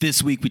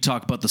This week, we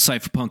talk about the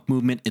Cypherpunk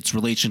movement, its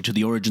relation to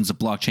the origins of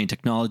blockchain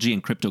technology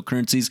and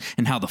cryptocurrencies,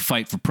 and how the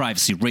fight for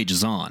privacy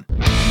rages on.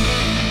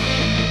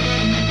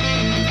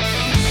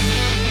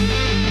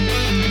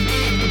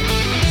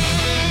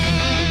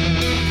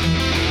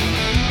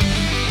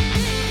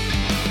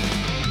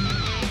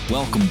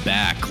 Welcome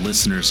back,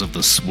 listeners of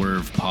the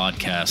Swerve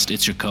Podcast.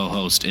 It's your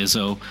co-host,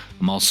 Izzo.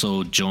 I'm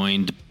also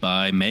joined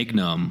by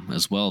Magnum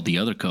as well, the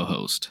other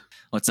co-host.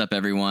 What's up,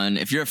 everyone?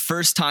 If you're a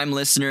first-time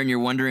listener and you're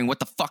wondering what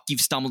the fuck you've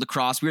stumbled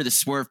across, we're the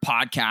Swerve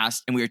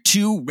Podcast, and we are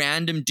two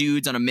random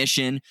dudes on a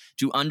mission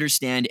to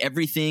understand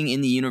everything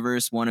in the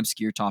universe, one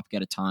obscure topic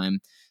at a time.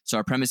 So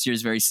our premise here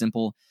is very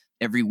simple.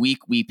 Every week,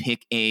 we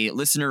pick a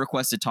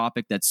listener-requested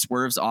topic that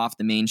swerves off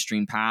the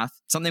mainstream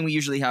path, something we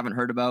usually haven't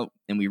heard about,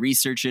 and we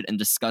research it and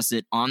discuss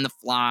it on the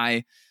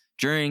fly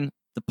during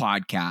the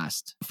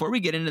podcast. Before we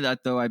get into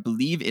that, though, I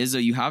believe,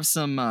 Izzo, you have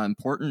some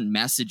important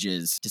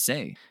messages to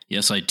say.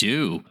 Yes, I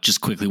do. Just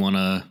quickly want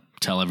to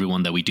tell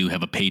everyone that we do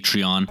have a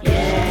Patreon.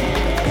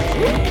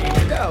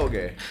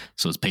 Okay.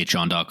 So it's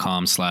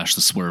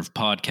patreon.com/the Swerve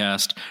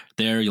Podcast.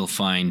 There you'll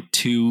find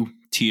two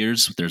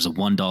tiers. There's a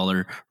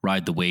 $1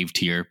 Ride the Wave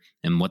tier,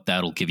 and what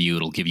that'll give you,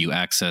 it'll give you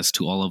access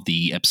to all of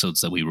the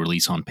episodes that we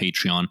release on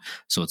Patreon.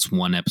 So it's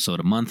one episode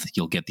a month.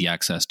 You'll get the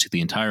access to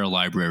the entire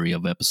library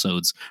of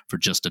episodes for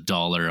just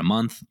 $1 a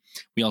month.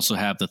 We also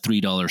have the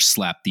 $3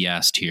 Slap the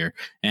Ass tier,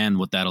 and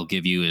what that'll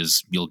give you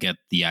is you'll get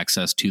the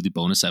access to the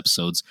bonus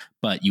episodes,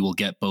 but you will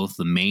get both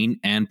the main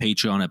and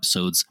Patreon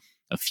episodes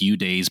a few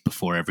days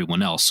before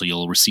everyone else. So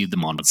you'll receive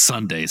them on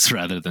Sundays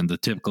rather than the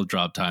typical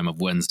drop time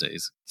of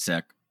Wednesdays.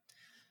 Sick.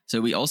 So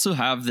we also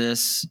have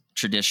this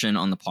tradition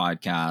on the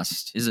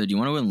podcast. Izzo, do you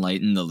want to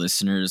enlighten the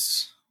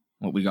listeners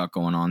what we got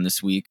going on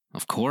this week?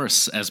 Of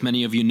course. As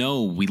many of you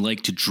know, we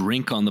like to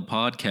drink on the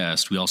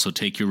podcast. We also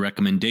take your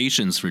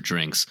recommendations for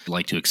drinks. We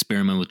like to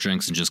experiment with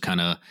drinks and just kind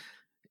of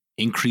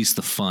increase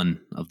the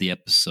fun of the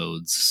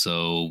episodes.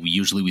 So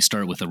we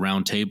start with a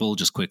round table,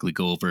 just quickly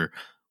go over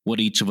what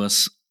each of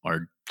us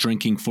are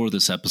drinking for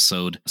this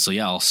episode. So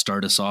yeah, I'll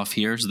start us off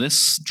here.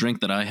 This drink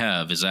that I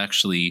have is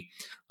actually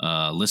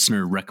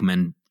listener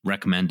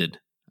recommended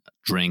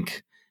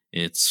drink.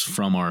 It's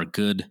from our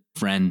good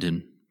friend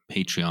and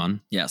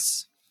Patreon.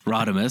 Yes.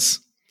 Rodimus.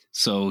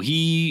 So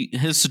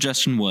his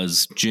suggestion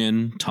was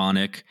gin,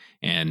 tonic,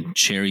 and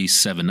cherry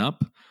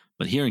 7-Up.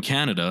 But here in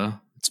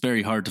Canada, it's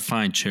very hard to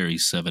find cherry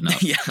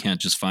 7-Up. Yeah. You can't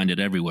just find it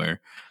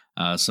everywhere.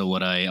 So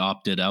what I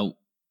opted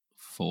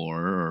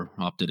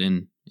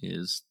in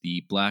is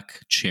the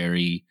black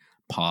cherry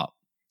pop.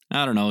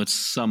 I don't know. It's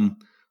some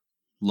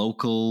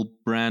local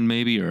brand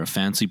maybe, or a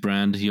fancy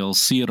brand. You'll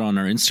see it on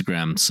our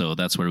Instagram. So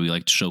that's where we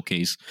like to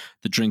showcase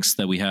the drinks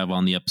that we have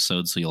on the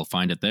episode. So you'll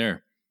find it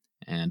there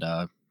and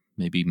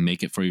maybe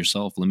make it for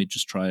yourself. Let me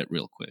just try it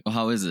real quick. Well,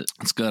 how is it?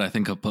 It's good. I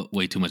think I put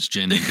way too much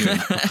gin in here.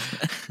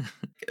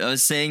 I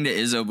was saying to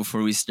Izzo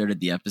before we started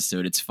the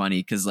episode, it's funny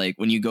because like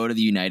when you go to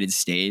the United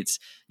States,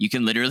 you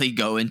can literally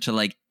go into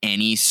like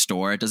any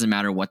store. It doesn't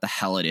matter what the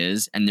hell it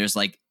is. And there's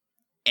like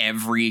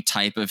every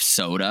type of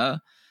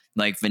soda,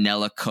 like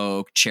vanilla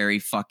Coke, cherry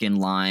fucking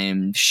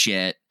lime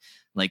shit,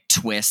 like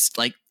Twist,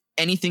 like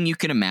anything you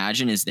can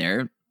imagine is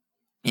there.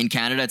 In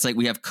Canada, it's like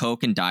we have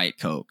Coke and Diet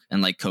Coke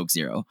and like Coke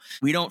Zero.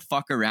 We don't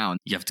fuck around.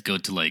 You have to go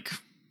to like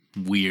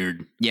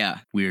weird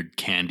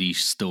candy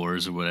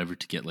stores or whatever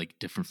to get like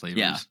different flavors.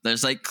 Yeah,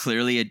 there's like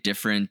clearly a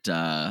different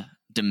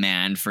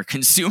demand for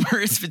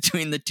consumers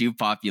between the two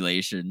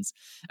populations,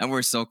 and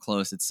we're so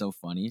close. It's so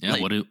funny. Yeah.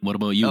 Like, what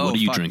about you? What are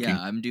you drinking? Yeah,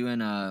 I'm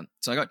doing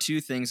so I got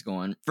two things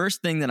going.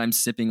 First thing that I'm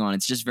sipping on,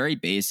 it's just very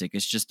basic.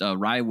 It's just a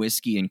rye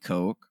whiskey and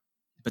Coke.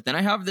 But then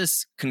I have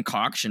this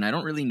concoction. I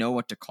don't really know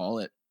what to call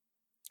it.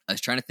 I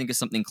was trying to think of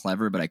something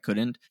clever, but I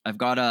couldn't. I've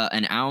got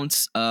an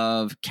ounce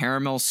of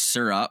caramel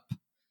syrup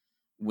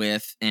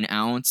with an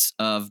ounce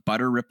of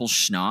butter ripple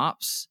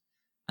schnapps,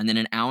 and then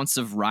an ounce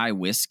of rye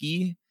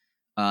whiskey,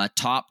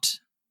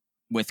 topped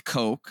with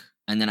Coke,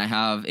 and then I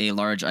have a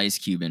large ice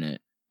cube in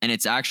it. And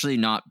it's actually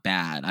not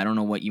bad. I don't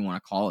know what you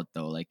want to call it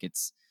though. Like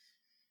it's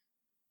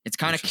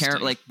kind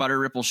of like butter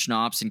ripple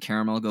schnapps and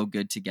caramel go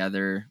good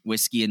together.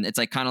 Whiskey, and it's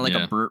like kind of like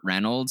a Burt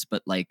Reynolds,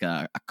 but like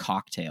a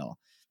cocktail.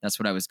 That's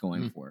what I was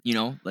going for. You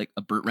know, like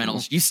a Burt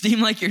Reynolds. You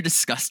seem like you're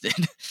disgusted.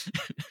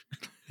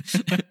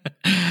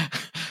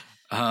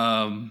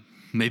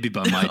 Maybe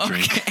by my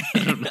drink. I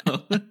don't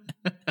know.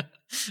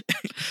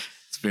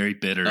 It's very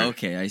bitter.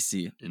 Okay, I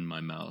see. In my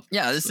mouth.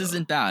 Yeah, this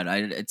isn't bad.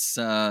 It's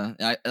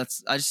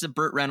just a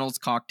Burt Reynolds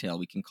cocktail.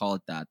 We can call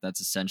it that.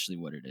 That's essentially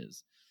what it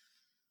is.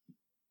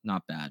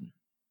 Not bad.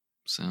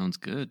 Sounds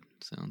good.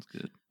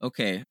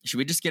 Okay, should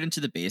we just get into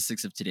the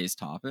basics of today's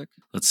topic?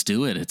 Let's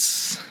do it.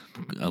 It's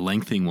a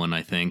lengthy one,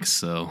 I think,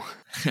 so.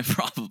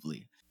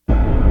 Probably.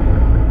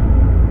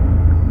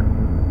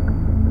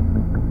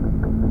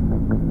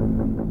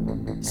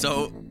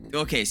 So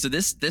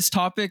this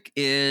topic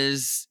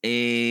is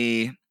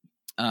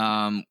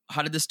how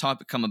did this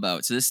topic come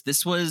about? So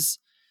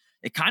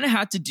it kind of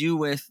had to do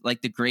with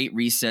like the Great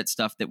Reset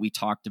stuff that we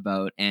talked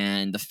about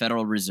and the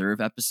Federal Reserve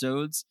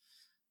episodes.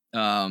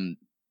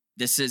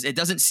 it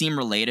doesn't seem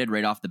related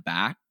right off the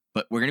bat,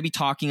 but we're going to be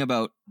talking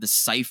about the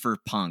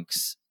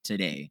Cypherpunks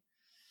today.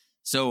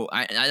 So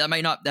that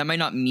might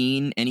not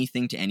mean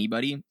anything to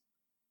anybody,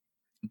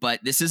 but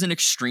this is an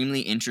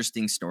extremely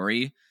interesting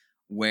story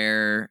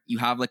where you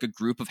have like a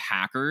group of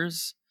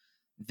hackers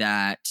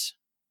that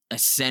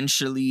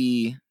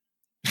essentially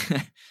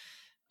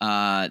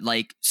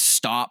like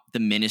stop the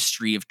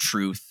Ministry of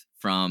Truth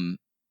from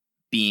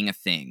being a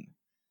thing.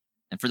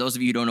 And for those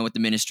of you who don't know what the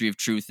Ministry of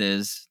Truth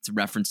is, it's a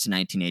reference to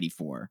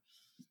 1984.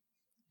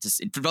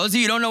 For those of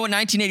you who don't know what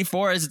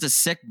 1984 is, it's a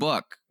sick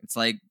book. It's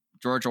like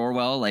George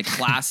Orwell, like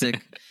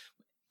classic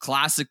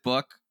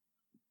book.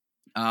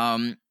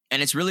 And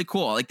it's really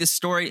cool. Like this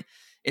story,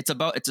 it's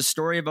a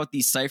story about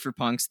these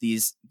cypherpunks,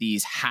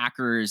 these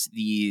hackers,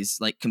 these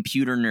like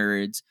computer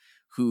nerds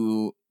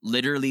who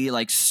literally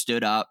like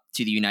stood up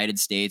to the United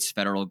States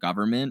federal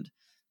government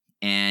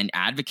and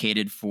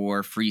advocated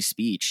for free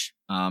speech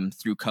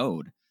through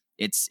code.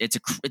 It's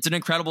an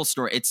incredible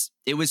story.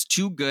 It was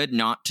too good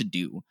not to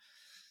do.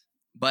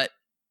 But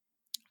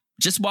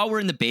just while we're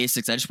in the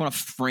basics, I just want to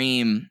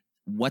frame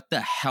what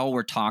the hell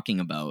we're talking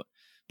about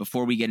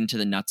before we get into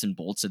the nuts and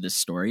bolts of this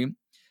story.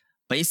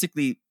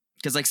 Basically,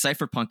 because like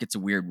cypherpunk, it's a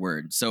weird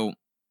word. So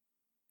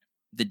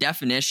the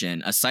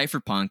definition, a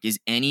cypherpunk is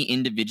any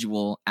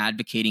individual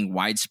advocating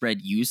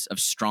widespread use of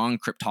strong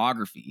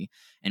cryptography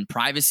and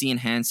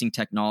privacy-enhancing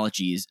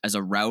technologies as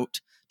a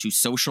route to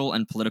social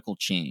and political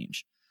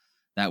change.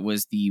 That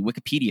was the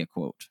Wikipedia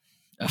quote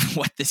of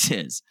what this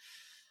is.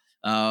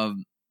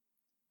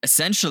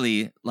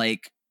 Essentially,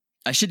 like,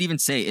 I should even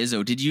say, Izzo,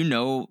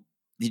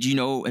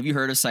 have you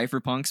heard of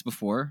cypherpunks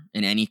before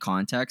in any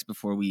context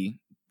before we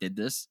did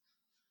this?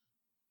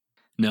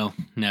 No,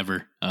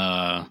 never.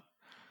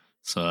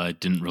 So I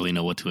didn't really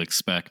know what to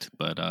expect,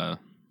 but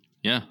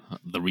yeah,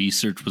 the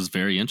research was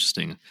very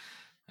interesting.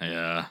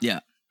 I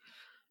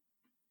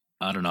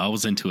don't know. I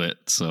was into it,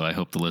 so I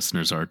hope the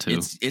listeners are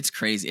too. It's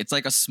crazy. It's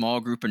like a small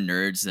group of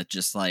nerds that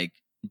just like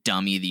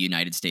dummy the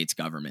United States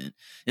government.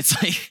 It's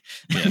like,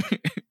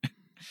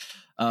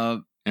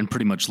 and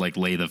pretty much like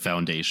lay the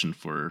foundation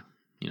for,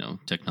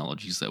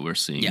 technologies that we're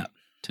seeing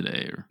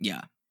today.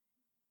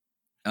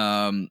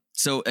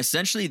 So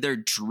essentially their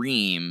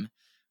dream,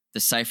 the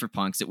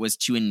cypherpunks, it was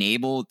to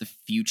enable the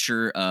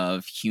future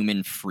of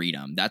human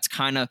freedom. That's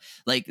kind of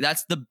like,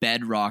 that's the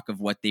bedrock of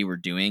what they were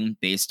doing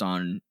based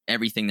on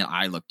everything that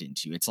I looked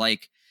into. It's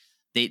like,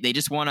 they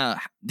just want to,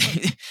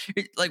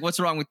 like,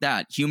 what's wrong with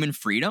that? Human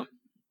freedom?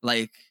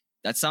 Like,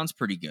 that sounds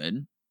pretty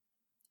good.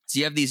 So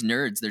you have these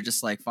nerds, they're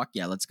just like, fuck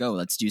yeah, let's go.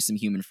 Let's do some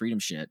human freedom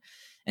shit.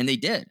 And they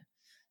did.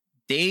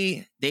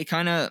 They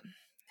kind of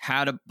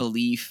had a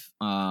belief,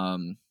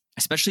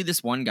 especially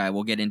this one guy,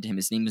 we'll get into him.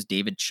 His name was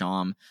David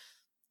Chaum,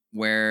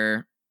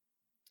 where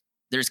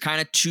there's kind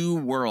of two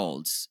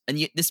worlds. And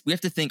we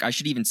have to think, I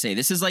should even say,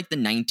 this is like the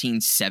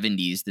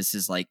 1970s. This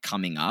is like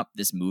coming up.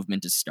 This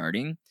movement is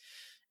starting.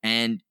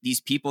 And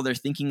these people, they're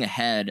thinking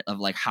ahead of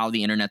like how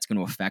the internet's going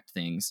to affect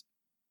things.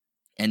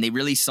 And they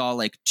really saw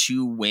like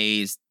two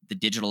ways the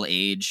digital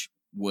age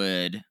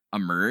would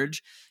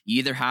emerge. You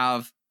either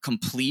have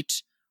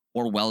complete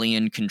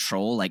Orwellian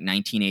control, like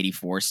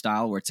 1984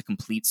 style, where it's a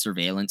complete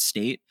surveillance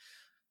state,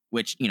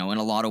 which, in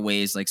a lot of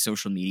ways, like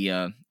social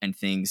media and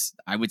things,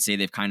 I would say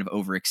they've kind of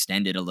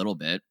overextended a little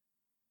bit.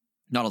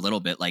 Not a little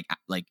bit, like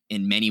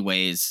in many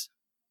ways,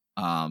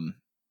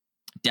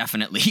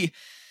 definitely.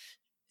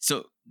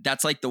 So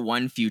that's like the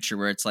one future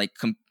where it's like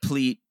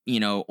complete,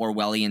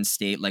 Orwellian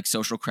state, like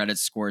social credit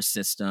score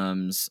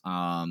systems,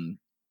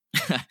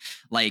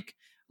 like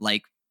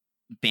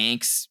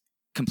banks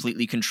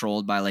completely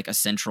controlled by like a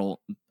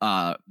central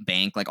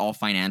bank, like all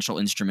financial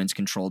instruments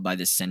controlled by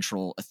this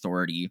central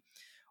authority,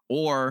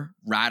 or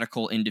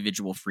radical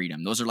individual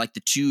freedom. Those are like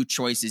the two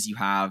choices you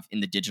have in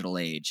the digital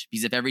age.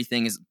 Because if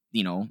everything is,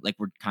 like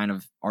we're kind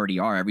of already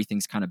are,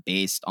 everything's kind of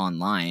based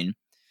online.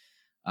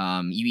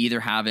 You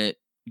either have it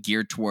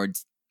geared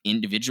towards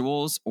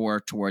individuals or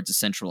towards a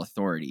central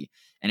authority.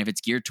 And if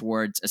it's geared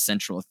towards a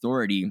central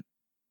authority,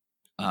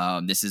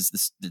 this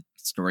is the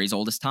story's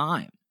oldest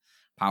time.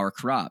 Power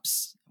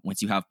corrupts.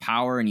 Once you have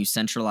power and you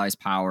centralize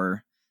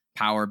power,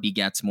 power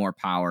begets more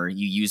power.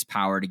 You use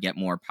power to get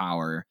more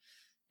power.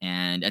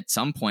 And at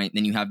some point,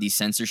 then you have these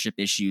censorship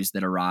issues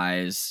that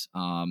arise.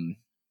 And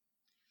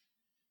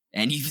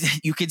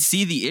you could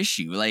see the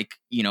issue, I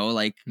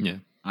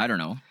don't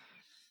know.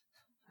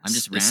 I'm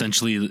just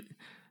essentially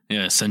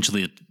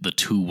the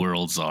two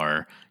worlds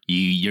are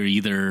you're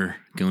either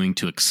going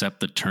to accept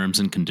the terms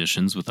and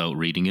conditions without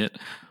reading it,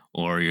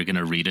 or you're going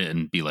to read it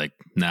and be like,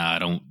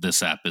 nah,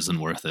 this app isn't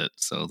worth it.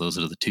 So those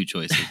are the two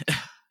choices.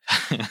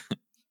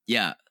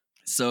 Yeah.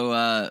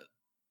 So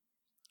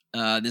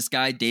this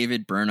guy,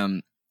 David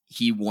Burnham,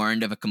 he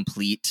warned of a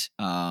complete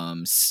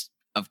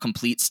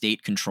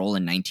state control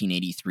in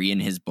 1983 in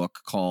his book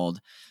called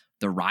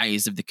The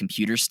Rise of the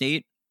Computer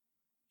State.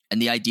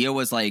 And the idea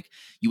was like,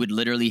 you would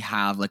literally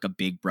have like a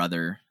big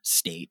brother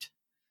state,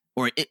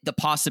 or the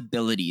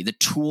possibility, the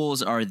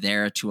tools are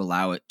there to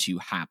allow it to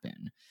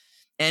happen.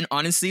 And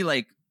honestly,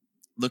 like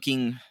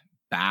looking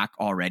back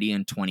already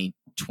in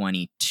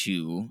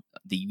 2022,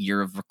 the year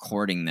of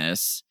recording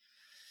this,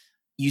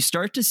 you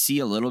start to see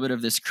a little bit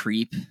of this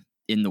creep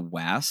in the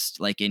West.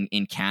 Like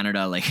in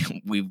Canada, like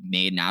we've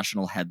made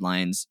national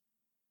headlines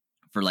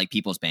for like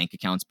people's bank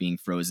accounts being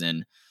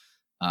frozen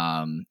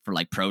for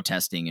like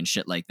protesting and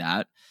shit like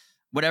that.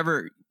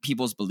 Whatever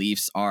people's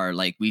beliefs are,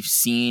 like we've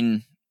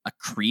seen a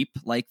creep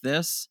like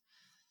this,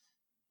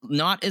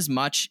 not as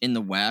much in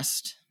the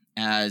West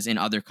as in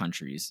other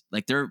countries.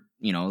 Like they're,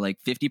 like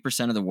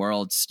 50% of the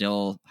world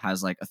still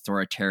has like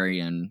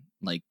authoritarian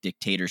like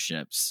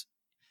dictatorships.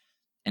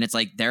 And it's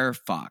like they're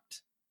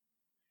fucked.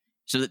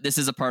 So this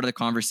is a part of the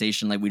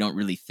conversation like we don't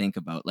really think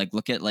about. Like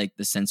look at like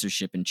the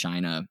censorship in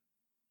China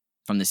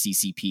from the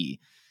CCP.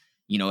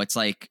 It's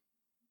like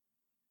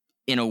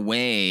in a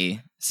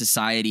way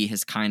society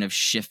has kind of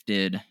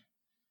shifted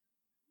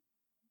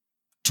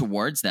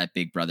towards that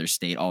big brother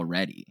state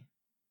already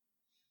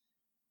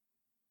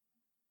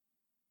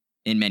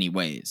in many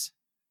ways.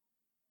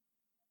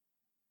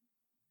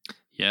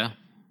 Yeah,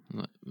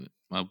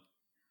 I'll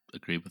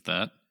agree with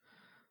that.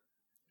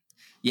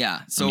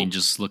 Yeah. So I mean,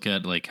 just look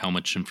at like how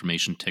much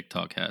information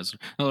TikTok has,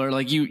 or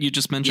like you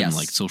just mentioned, yes.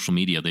 like social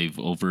media. They've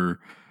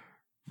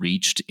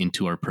overreached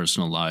into our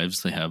personal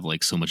lives. They have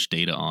like so much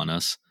data on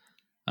us,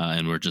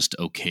 and we're just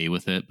okay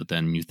with it. But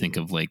then you think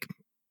of like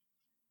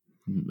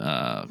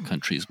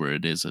countries where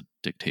it is a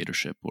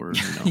dictatorship, or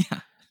yeah.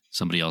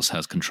 somebody else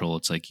has control.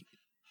 It's like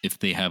if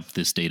they have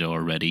this data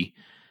already,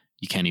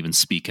 you can't even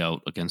speak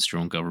out against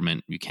your own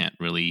government. You can't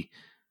really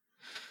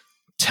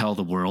tell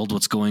the world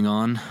what's going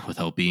on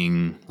without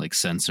being like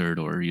censored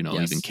or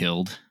Yes. even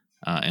killed,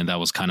 and that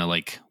was kind of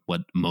like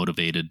what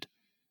motivated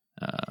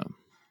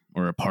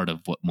or a part of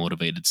what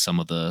motivated some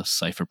of the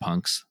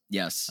cypherpunks.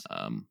 Yes.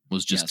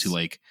 Was just Yes. to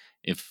like,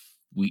 if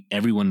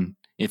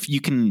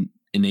you can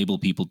enable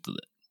people to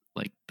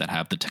like that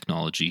have the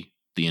technology,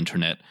 the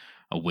internet,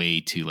 a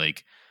way to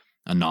like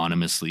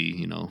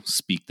anonymously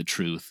speak the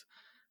truth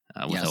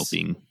without Yes.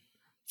 being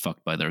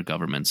fucked by their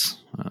governments,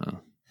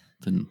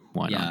 then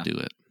why not do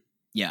it?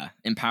 Yeah,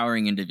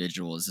 empowering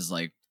individuals is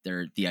like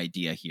the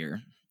idea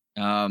here.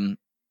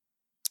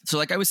 So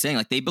like I was saying,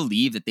 like they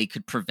believe that they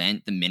could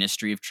prevent the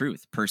ministry of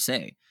truth per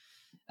se.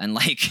 And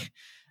like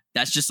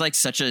that's just like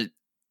such a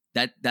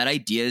that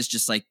idea is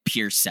just like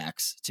pure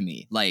sex to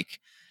me. Like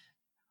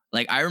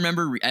I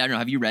remember, I don't know,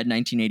 have you read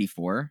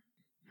 1984?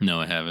 No,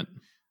 I haven't.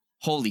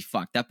 Holy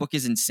fuck, that book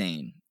is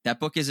insane. That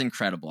book is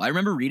incredible. I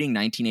remember reading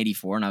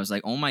 1984 and I was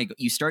like, oh my god,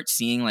 you start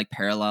seeing like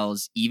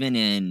parallels even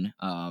in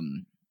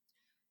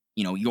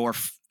your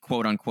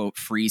quote unquote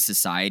free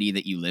society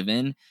that you live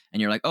in,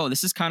 and you're like, oh,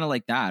 this is kind of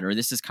like that, or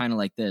this is kind of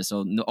like this.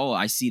 Oh,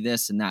 I see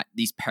this and that.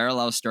 These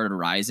parallels started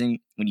arising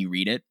when you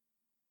read it,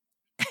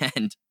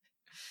 and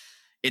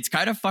it's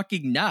kind of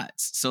fucking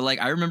nuts. So like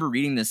I remember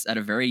reading this at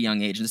a very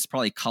young age, and this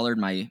probably colored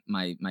my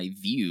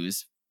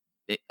views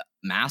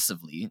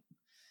massively.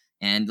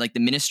 And like the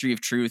Ministry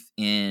of Truth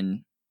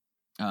in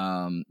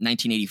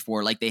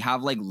 1984, like they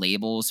have like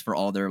labels for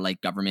all their like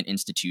government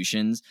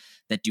institutions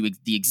that do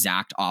the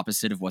exact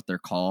opposite of what they're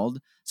called.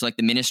 So like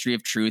the Ministry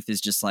of Truth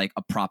is just like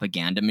a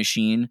propaganda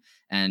machine,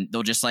 and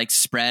they'll just like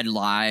spread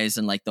lies,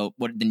 and like the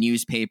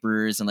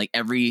newspapers, and like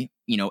every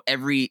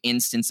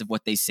instance of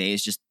what they say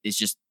is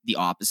just the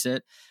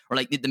opposite. Or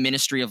like the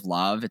Ministry of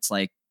Love, it's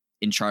like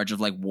in charge of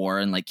like war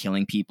and like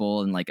killing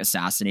people and like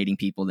assassinating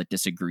people that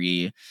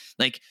disagree.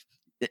 Like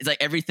it's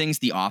like everything's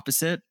the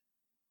opposite.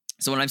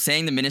 So when I'm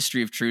saying the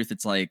Ministry of Truth,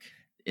 it's like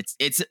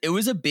it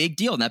was a big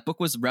deal. And that book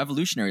was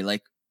revolutionary.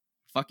 Like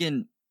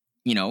fucking,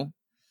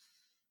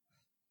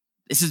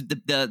 this is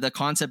the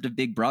concept of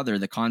Big Brother,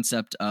 the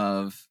concept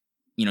of,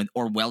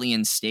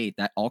 Orwellian state,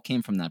 that all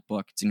came from that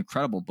book. It's an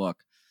incredible book.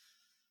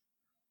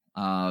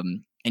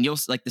 And you'll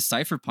like the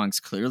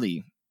cypherpunks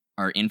clearly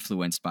are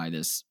influenced by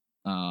this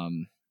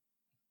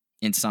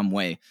in some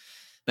way.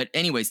 But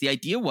anyways, the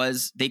idea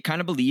was they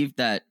kind of believed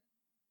that,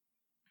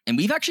 and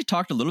we've actually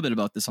talked a little bit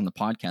about this on the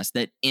podcast,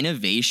 that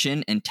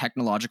innovation and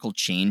technological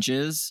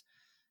changes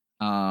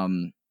are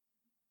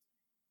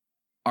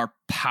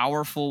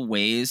powerful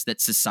ways that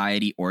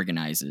society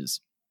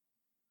organizes.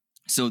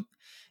 So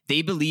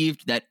they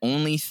believed that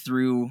only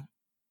through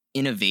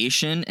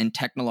innovation and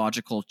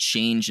technological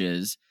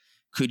changes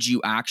could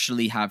you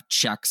actually have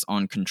checks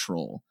on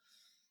control.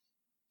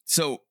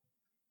 So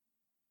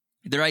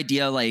their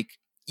idea, like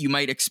you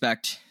might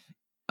expect,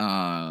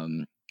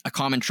 a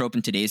common trope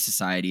in today's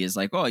society is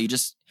like, oh,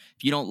 if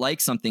you don't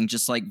like something,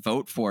 just like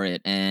vote for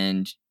it,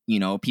 and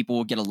people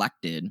will get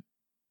elected,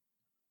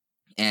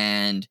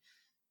 and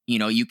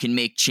you can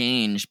make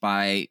change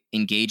by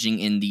engaging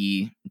in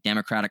the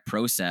democratic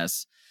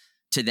process.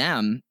 To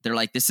them, they're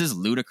like, this is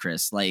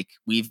ludicrous. Like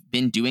we've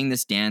been doing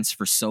this dance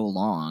for so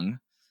long.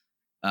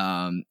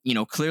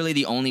 Clearly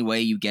the only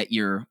way you get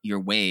your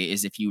way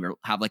is if you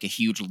have like a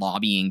huge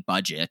lobbying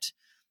budget.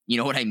 You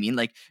know what I mean?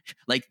 Like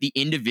the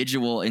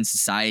individual in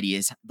society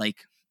is like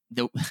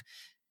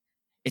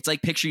it's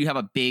like picture you have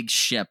a big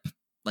ship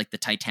like the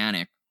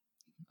Titanic.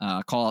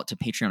 Call out to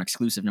Patreon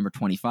exclusive number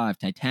 25.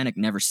 Titanic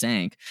never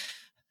sank.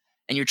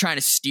 and you're trying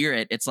to steer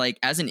it, it's like,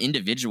 as an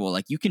individual,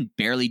 like, you can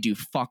barely do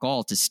fuck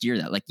all to steer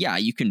that. Like, yeah,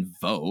 you can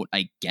vote,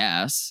 I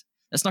guess.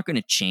 That's not going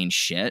to change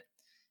shit.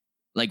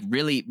 Like,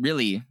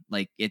 really,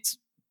 like, it's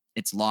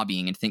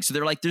lobbying and things. So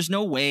they're like, there's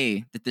no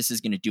way that this is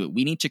going to do it.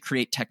 We need to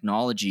create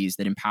technologies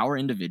that empower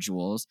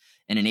individuals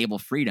and enable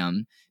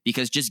freedom,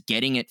 because just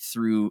getting it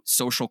through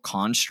social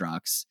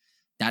constructs,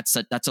 that's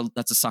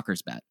a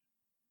sucker's bet,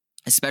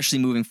 especially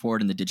moving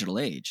forward in the digital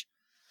age.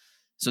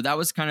 So that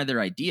was kind of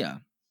their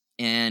idea.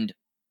 And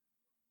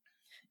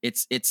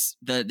it's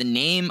the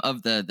name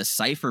of the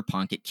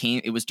cypherpunk.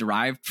 It was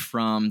derived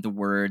from the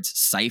words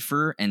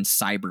cipher and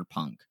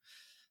cyberpunk.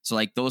 So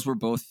like, those were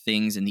both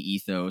things in the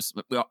ethos.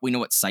 We know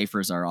what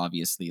ciphers are,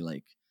 obviously,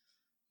 like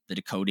the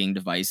decoding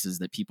devices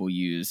that people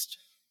used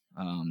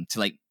to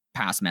like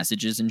pass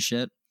messages and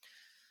shit.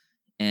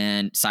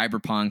 And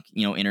cyberpunk,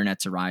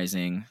 internet's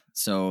arising.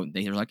 So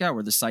they were like, yeah,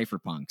 we're the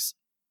cypherpunks.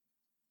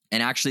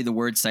 And actually, the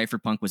word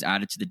cypherpunk was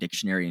added to the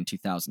dictionary in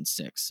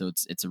 2006. So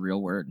it's a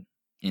real word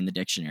in the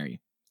dictionary.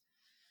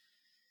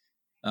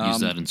 Use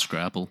that in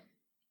Scrabble.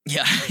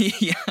 Yeah,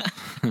 yeah.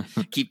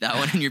 Keep that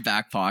one in your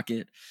back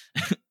pocket.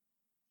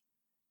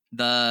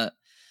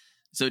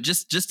 So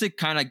just to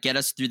kind of get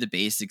us through the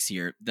basics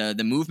here,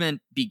 the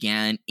movement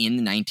began in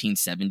the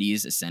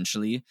 1970s.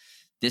 Essentially,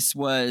 this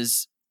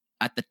was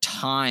at the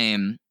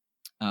time,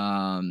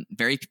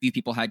 very few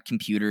people had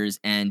computers,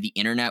 and the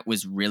internet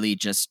was really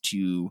just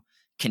to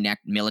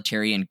connect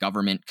military and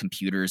government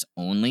computers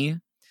only.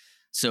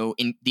 So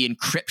in the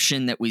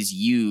encryption that was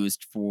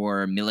used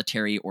for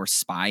military or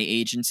spy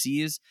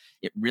agencies,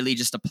 it really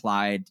just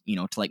applied,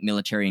 to like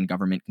military and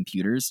government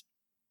computers.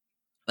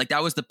 Like,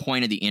 that was the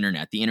point of the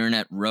internet. The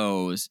internet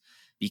rose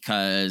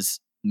because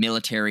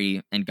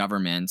military and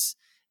governments,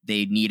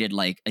 they needed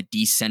like a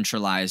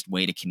decentralized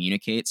way to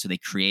communicate. So they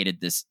created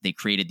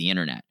the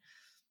internet.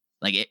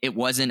 Like, it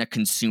wasn't a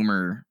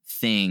consumer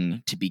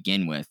thing to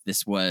begin with.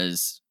 This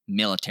was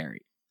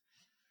military.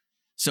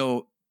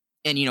 So,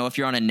 and if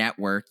you're on a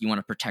network, you want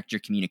to protect your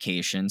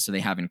communication. So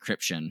they have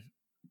encryption,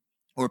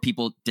 or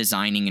people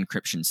designing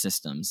encryption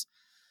systems.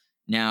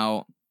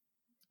 Now,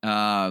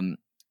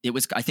 it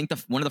was, I think,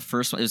 one of the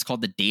first ones. It was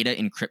called the Data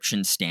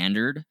Encryption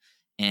Standard,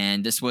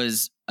 and this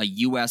was a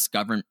U.S.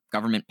 government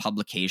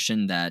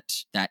publication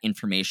that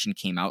information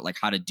came out, like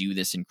how to do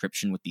this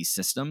encryption with these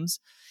systems.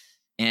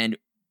 And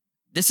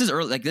this is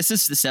early, like, this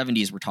is the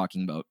 70s we're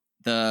talking about.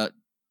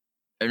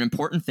 An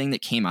important thing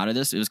that came out of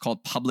this, it was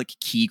called public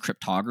key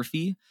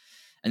cryptography,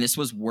 and this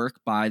was work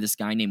by this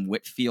guy named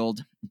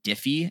Whitfield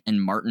Diffie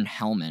and Martin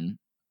Hellman.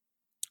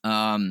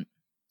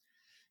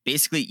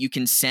 Basically, you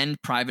can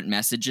send private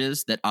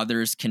messages that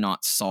others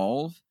cannot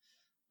solve,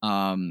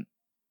 kind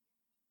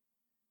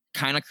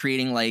of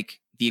creating like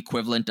the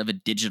equivalent of a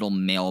digital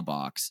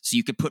mailbox. So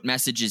you could put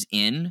messages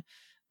in,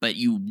 but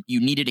you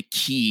needed a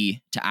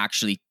key to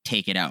actually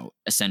take it out,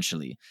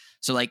 essentially.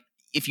 So like,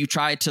 if you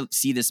tried to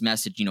see this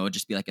message, it'd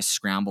just be like a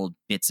scrambled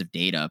bits of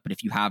data. But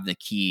if you have the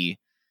key,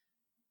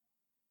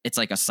 it's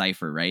like a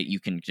cipher, right? You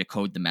can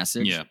decode the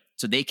message. Yeah.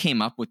 So they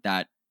came up with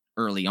that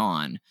early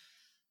on.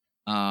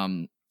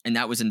 And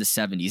that was in the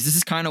 70s. This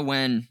is kind of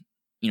when,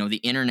 the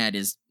internet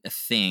is a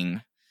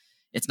thing.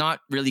 It's not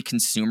really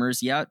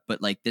consumers yet,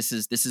 but like, this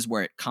is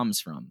where it comes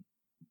from.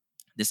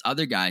 This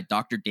other guy,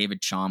 Dr.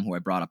 David Chaum, who I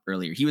brought up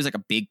earlier, he was like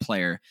a big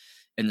player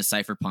in the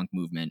cypherpunk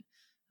movement.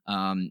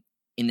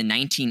 In the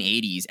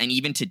 1980s, and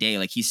even today,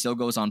 like, he still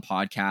goes on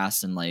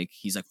podcasts and like,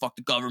 he's like, fuck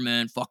the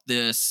government, fuck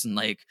this, and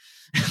like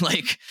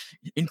like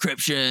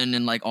encryption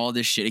and like all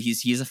this shit.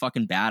 He's a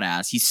fucking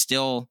badass. He's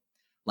still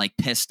like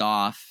pissed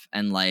off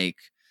and like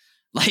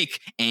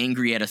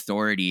angry at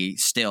authority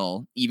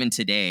still, even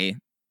today,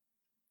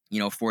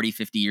 40,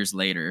 50 years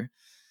later.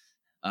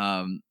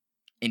 And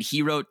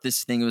he wrote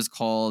this thing. It was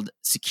called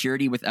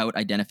Security Without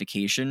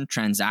Identification: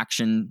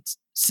 Transaction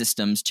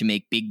Systems to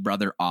Make Big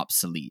Brother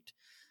Obsolete.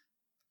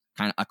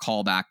 Kind of a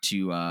callback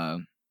to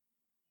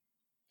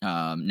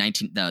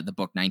the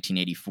book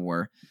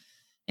 1984.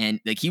 And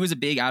like, he was a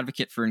big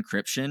advocate for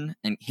encryption,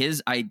 and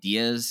his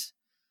ideas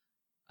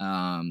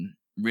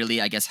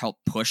really, I guess,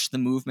 helped push the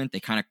movement.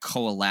 They kind of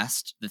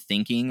coalesced the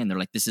thinking, and they're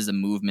like, this is a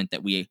movement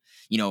that we,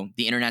 the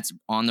internet's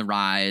on the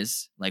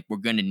rise. Like, we're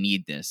going to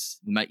need this.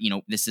 We might,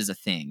 this is a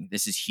thing.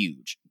 This is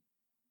huge.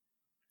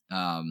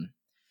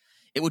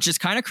 Which is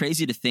kind of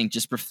crazy to think,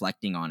 just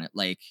reflecting on it.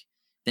 Like,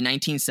 the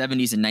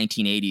 1970s and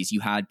 1980s, you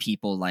had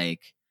people like,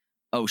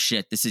 oh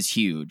shit, this is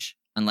huge.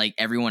 And like,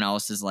 everyone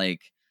else is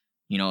like,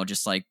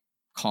 just like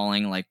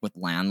calling like with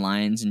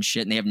landlines and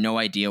shit. And they have no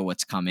idea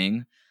what's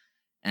coming.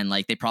 And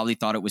like, they probably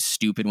thought it was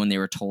stupid when they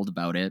were told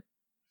about it.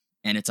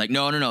 And it's like,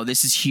 no,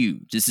 this is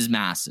huge. This is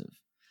massive,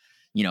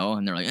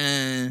 and they're like,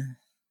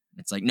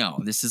 It's like, no,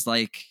 this is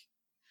like,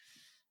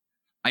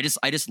 I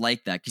just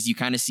like that, because you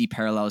kind of see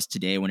parallels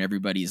today when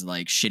everybody's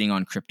like shitting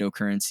on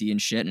cryptocurrency and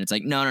shit. And it's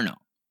like, no.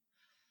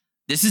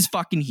 This is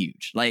fucking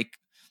huge. Like,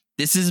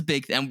 this is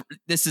big. And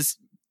this is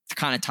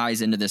kind of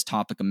ties into this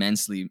topic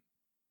immensely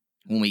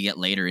when we get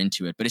later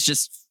into it. But it's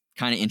just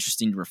kind of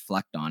interesting to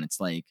reflect on.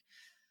 It's like,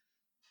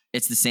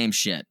 it's the same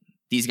shit.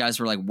 these guys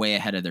were like way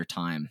ahead of their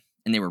time,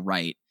 and they were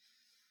right.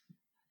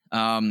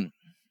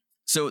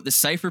 So the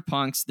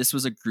Cypherpunks, this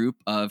was a group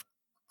of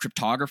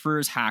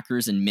cryptographers,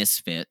 hackers, and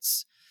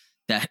misfits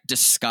that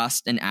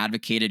discussed and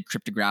advocated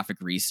cryptographic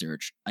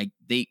research. I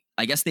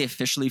guess they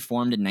officially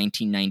formed in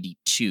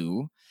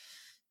 1992,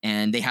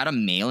 and they had a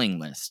mailing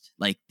list.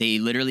 Like, they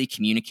literally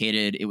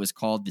communicated. It was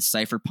called the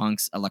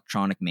Cypherpunks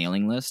electronic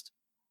mailing list.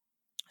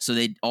 So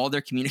all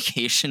their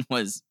communication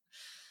was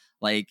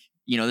like,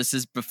 this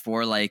is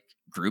before like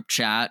group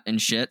chat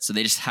and shit. So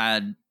they just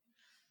had,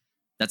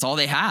 that's all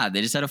they had.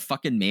 They just had a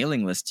fucking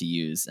mailing list to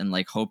use and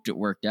like hoped it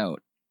worked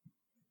out.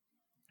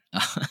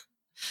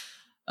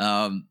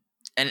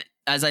 And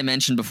as I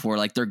mentioned before,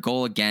 like, their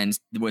goal again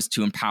was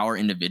to empower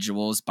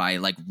individuals by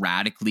like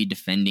radically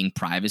defending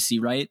privacy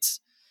rights.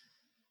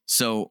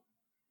 So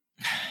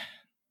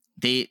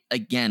their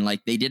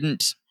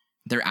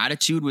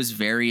attitude was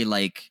very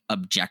like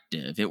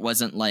objective. It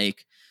wasn't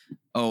like,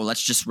 oh,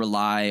 let's just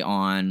rely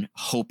on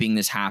hoping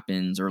this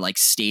happens, or like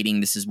stating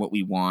this is what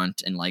we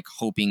want and like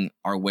hoping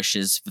our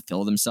wishes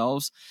fulfill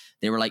themselves.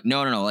 They were like,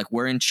 no, like,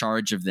 we're in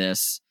charge of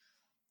this.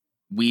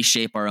 We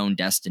shape our own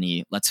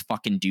destiny. Let's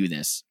fucking do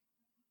this.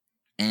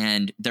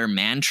 And their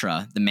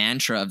mantra, the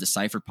mantra of the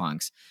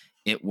Cypherpunks,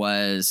 it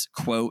was,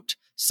 quote,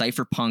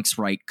 "Cypherpunks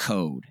write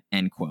code,"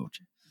 end quote.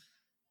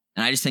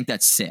 And I just think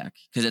that's sick,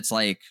 because it's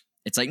like,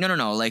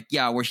 no. Like,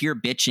 yeah, we're here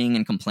bitching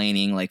and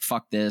complaining. Like,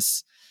 fuck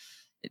this.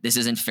 This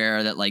isn't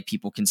fair that like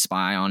people are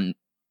going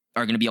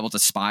to be able to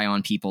spy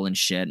on people and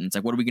shit. And it's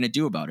like, what are we going to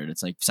do about it?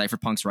 It's like,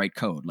 Cypherpunks write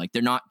code. Like,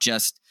 they're not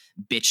just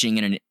bitching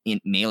in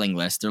a mailing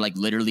list. They're like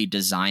literally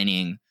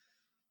designing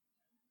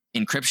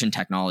encryption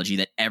technology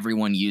that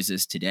everyone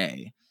uses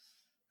today.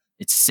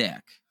 It's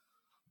sick.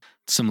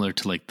 Similar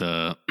to like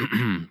the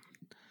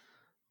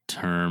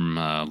term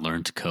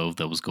learn to code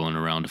that was going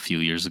around a few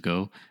years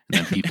ago,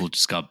 and then people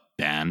just got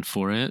banned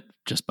for it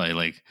just by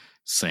like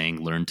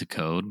saying learn to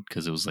code,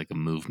 because it was like a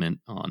movement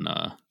on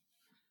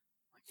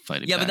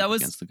fighting back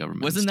against the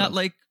government. Wasn't that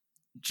like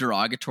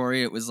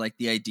derogatory? It was like,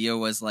 the idea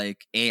was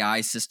like AI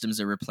systems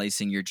are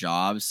replacing your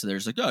jobs, so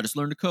there's like, oh, just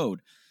learn to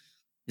code.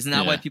 Isn't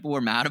that why people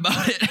were mad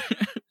about it?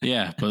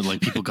 Yeah, but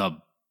like people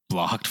got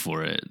blocked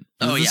for it.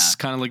 This is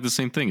kind of like the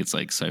same thing. It's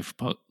like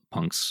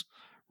Cypherpunks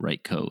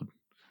write code,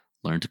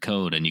 learn to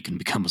code, and you can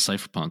become a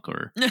cypherpunk.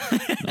 Or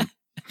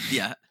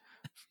yeah.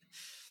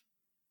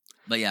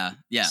 But yeah.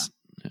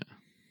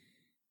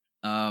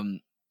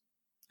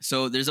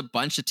 So there's a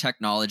bunch of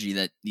technology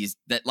that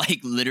like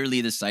literally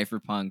the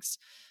Cypherpunks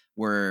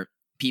were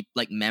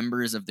like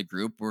members of the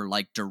group were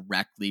like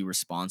directly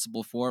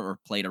responsible for, or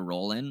played a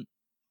role in.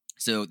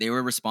 So they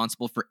were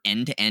responsible for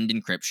end-to-end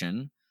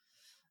encryption,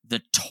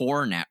 the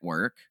Tor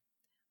network,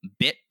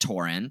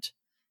 BitTorrent,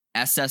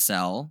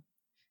 SSL,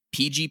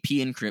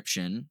 PGP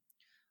encryption,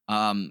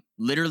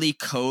 literally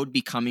code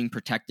becoming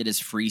protected as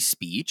free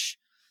speech.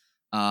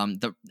 And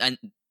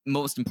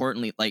most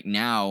importantly, like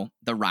now,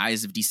 the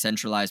rise of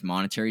decentralized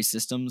monetary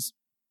systems.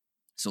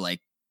 So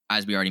like,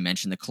 as we already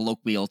mentioned, the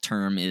colloquial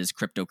term is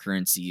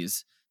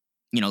cryptocurrencies,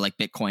 like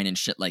Bitcoin and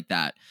shit like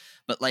that.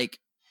 But like,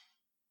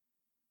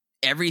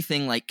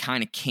 everything like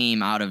kind of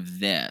came out of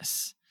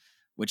this,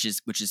 which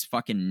is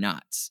fucking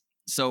nuts.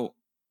 So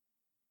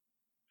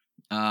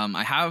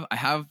I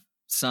have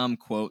some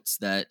quotes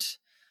that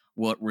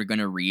what we're going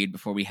to read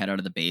before we head out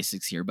of the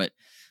basics here, but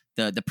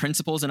the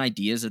principles and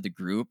ideas of the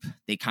group,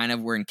 they kind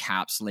of were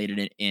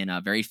encapsulated in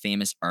a very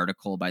famous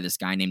article by this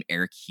guy named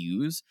Eric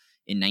Hughes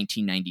in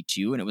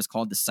 1992, and it was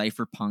called the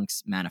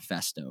Cypherpunks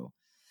Manifesto.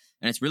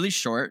 And it's really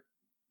short.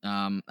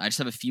 I just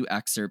have a few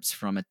excerpts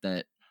from it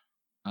that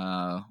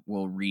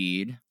we'll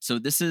read. So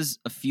this is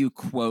a few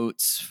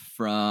quotes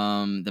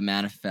from the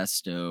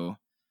manifesto.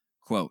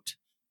 Quote: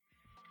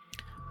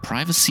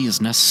 "Privacy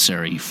is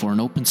necessary for an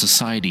open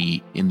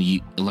society in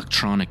the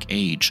electronic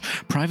age.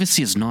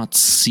 Privacy is not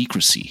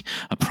secrecy.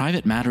 A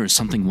private matter is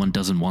something one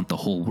doesn't want the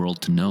whole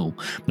world to know,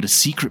 but a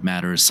secret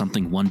matter is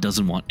something one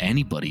doesn't want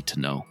anybody to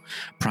know.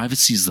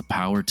 Privacy is the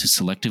power to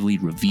selectively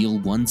reveal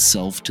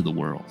oneself to the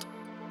world.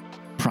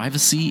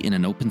 Privacy in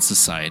an open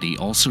society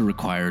also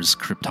requires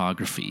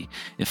cryptography.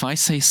 If I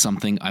say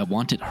something, I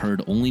want it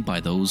heard only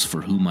by those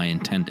for whom I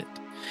intend it.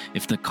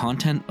 If the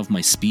content of my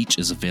speech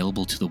is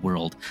available to the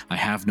world, I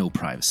have no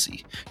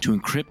privacy. To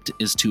encrypt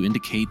is to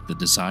indicate the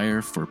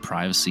desire for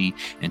privacy,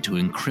 and to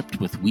encrypt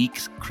with weak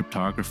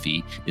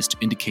cryptography is to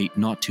indicate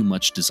not too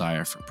much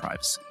desire for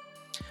privacy.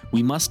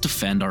 We must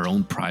defend our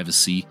own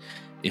privacy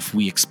if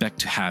we expect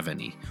to have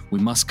any. We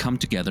must come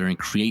together and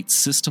create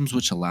systems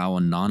which allow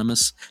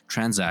anonymous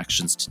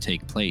transactions to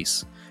take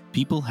place.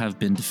 People have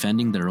been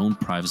defending their own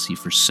privacy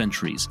for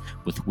centuries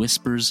with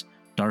whispers,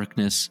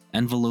 darkness,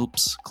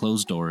 envelopes,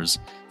 closed doors,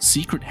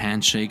 secret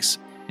handshakes,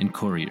 and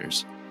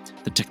couriers.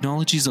 The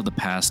technologies of the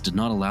past did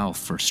not allow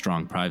for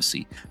strong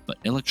privacy, but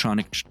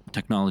electronic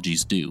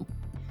technologies do.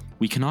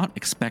 We cannot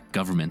expect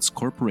governments,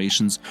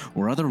 corporations,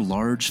 or other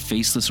large,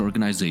 faceless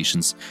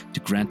organizations to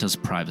grant us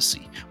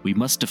privacy. We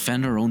must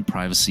defend our own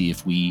privacy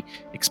if we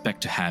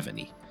expect to have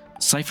any.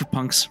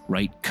 Cypherpunks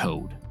write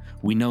code.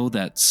 We know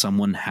that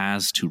someone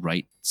has to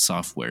write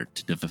software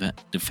to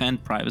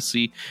defend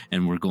privacy,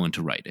 and we're going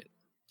to write it.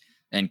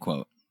 End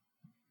quote.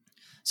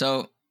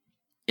 So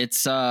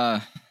it's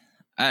I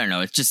don't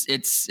know. I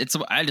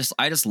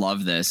just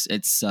love this.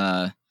 It's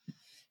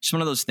just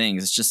one of those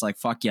things. It's just like,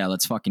 fuck yeah,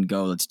 let's fucking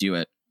go. Let's do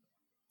it.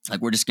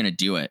 Like, we're just going to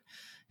do it.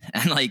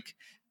 And like,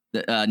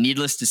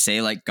 needless to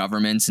say, like,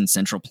 governments and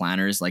central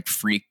planners like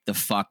freak the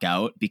fuck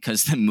out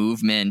because the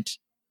movement,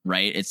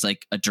 right? It's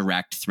like a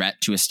direct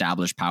threat to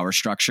established power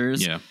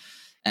structures. Yeah.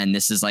 And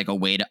this is like a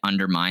way to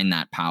undermine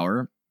that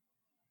power.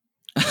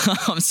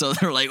 So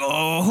they're like,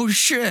 oh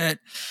shit,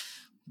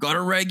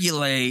 gotta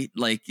regulate.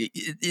 Like,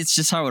 it's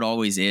just how it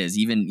always is.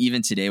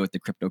 Even today with the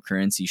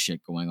cryptocurrency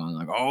shit going on,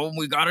 like, oh,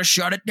 we gotta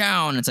shut it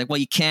down. It's like, well,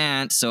 you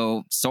can't,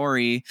 so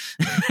sorry.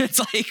 It's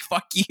like,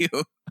 fuck you.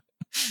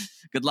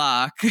 Good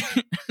luck.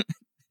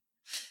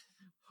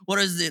 What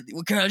is it?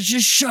 We can't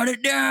just shut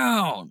it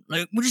down.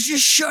 Like, we'll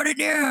just shut it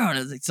down.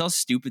 It's how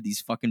stupid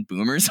these fucking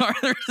boomers are.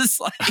 They're just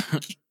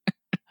like,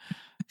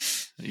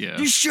 yeah,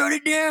 just shut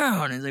it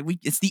down. It's like,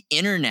 it's the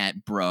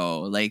internet,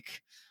 bro.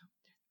 Like,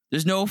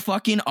 there's no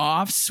fucking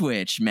off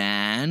switch,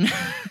 man.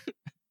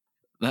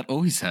 that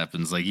always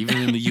happens. Like, even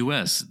in the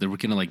US, they were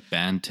gonna like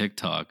ban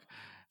TikTok,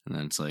 and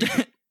then it's like,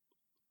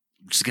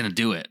 we're just gonna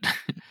do it.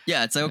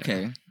 Yeah, it's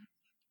okay.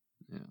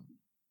 Yeah.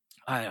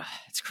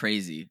 It's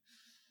crazy.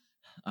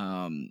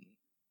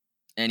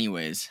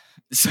 Anyways,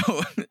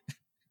 so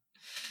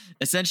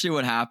essentially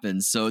what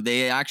happens, so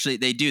they're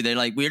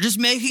like, we're just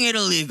making it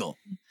illegal.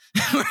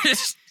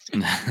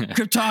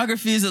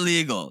 Cryptography is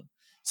illegal.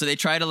 So they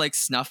try to like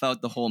snuff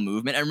out the whole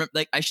movement. I remember,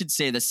 like, I should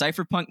say the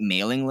Cypherpunk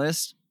mailing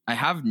list, I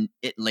have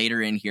it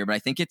later in here, but I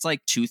think it's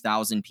like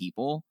 2,000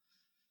 people.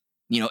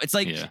 You know, it's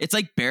like, it's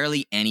like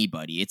barely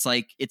anybody. It's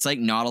like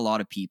not a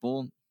lot of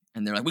people.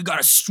 And they're like, we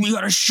gotta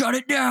shut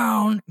it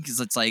down. Because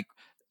it's like,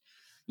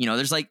 you know,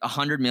 there's like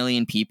 100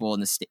 million people in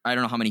the state. I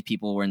don't know how many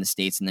people were in the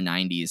States in the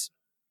 90s.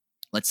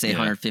 Let's say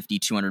 150,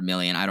 200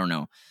 million. I don't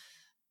know.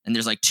 And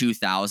there's like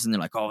 2,000. They're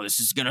like, oh, this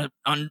is going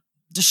to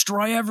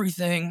destroy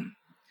everything.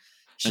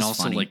 And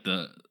also funny. Like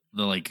the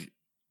like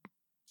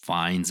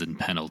fines and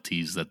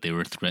penalties that they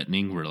were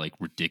threatening were like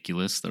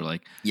ridiculous. They're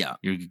like, yeah,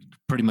 you're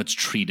pretty much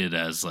treated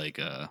as like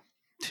a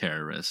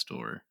terrorist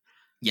or.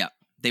 Yeah,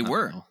 they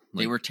were.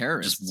 They were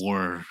terrorists. Just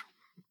war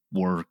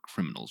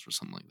criminals or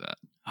something like that.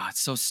 Oh,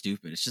 it's so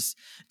stupid. It's just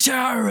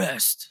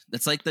terrorist.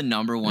 That's like the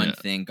number one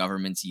thing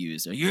governments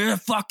use. You're a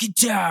fucking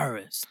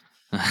terrorist.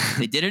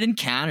 They did it in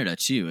Canada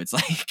too. It's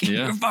like,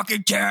 you're a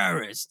fucking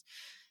terrorist.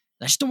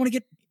 I just don't want to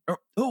get.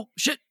 Oh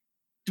shit!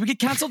 Do we get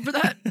canceled for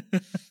that?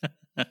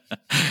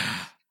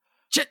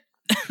 Shit!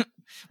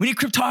 We need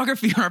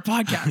cryptography on our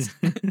podcast.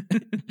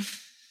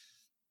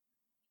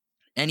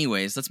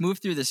 Anyways, let's move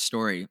through this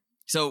story.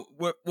 So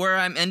where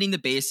I'm ending the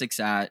basics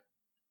at,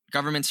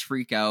 governments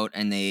freak out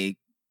and they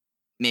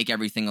make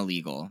everything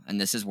illegal.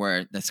 And this is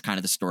where that's kind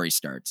of the story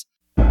starts.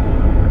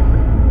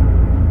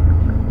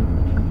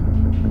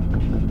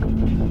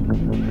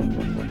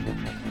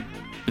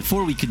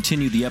 Before we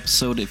continue the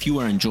episode, if you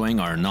are enjoying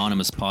our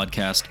anonymous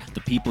podcast, the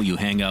people you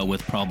hang out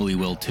with probably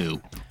will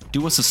too.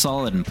 Do us a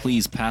solid and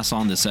please pass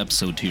on this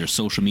episode to your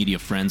social media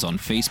friends on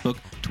Facebook,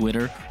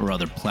 Twitter, or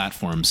other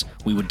platforms.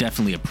 We would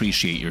definitely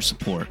appreciate your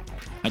support.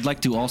 I'd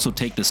like to also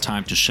take this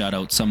time to shout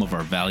out some of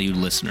our valued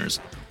listeners.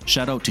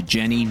 Shout out to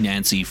Jenny,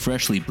 Nancy,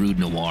 Freshly Brewed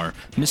Noir,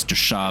 Mr.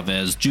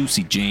 Chavez,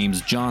 Juicy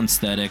James, John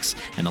Aesthetics,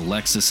 and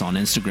Alexis on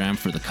Instagram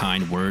for the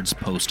kind words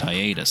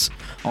post-hiatus.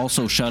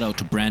 Also shout out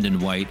to Brandon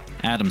White,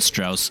 Adam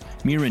Strauss,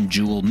 Miran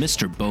Jewel,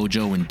 Mr.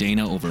 Bojo, and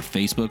Dana over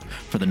Facebook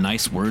for the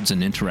nice words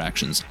and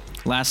interactions.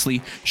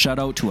 Lastly, shout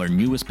out to our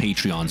newest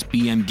Patreons,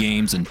 BM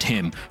Games and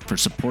Tim, for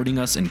supporting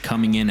us and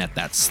coming in at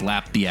that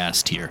slap the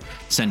ass tier,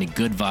 sending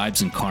good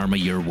vibes and karma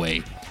your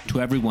way.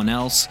 To everyone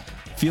else,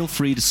 feel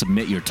free to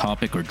submit your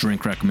topic or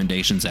drink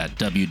recommendations at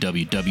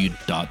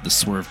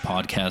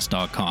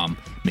www.theswervepodcast.com.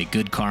 May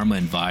good karma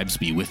and vibes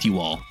be with you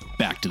all.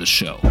 Back to the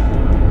show.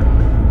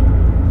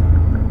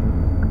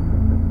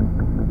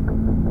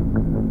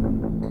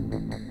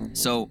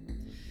 So,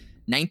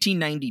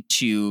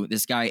 1992,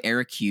 this guy,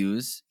 Eric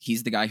Hughes,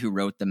 he's the guy who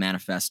wrote the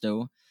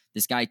manifesto.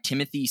 This guy,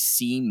 Timothy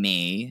C.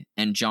 May,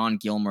 and John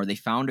Gilmore, they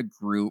found a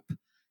group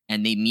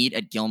and they meet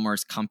at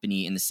Gilmore's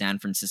company in the San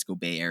Francisco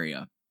Bay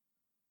Area.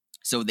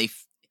 So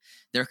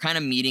they're kind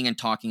of meeting and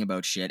talking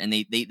about shit. And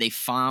they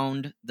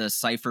found the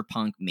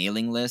Cypherpunk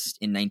mailing list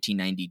in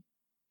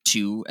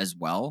 1992 as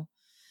well.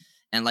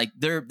 And like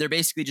they're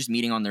basically just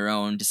meeting on their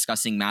own,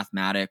 discussing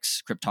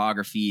mathematics,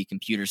 cryptography,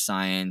 computer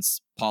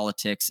science,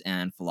 politics,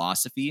 and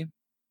philosophy.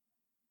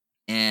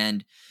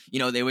 And, you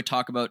know, they would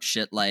talk about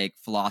shit like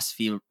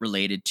philosophy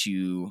related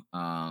to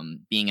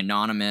being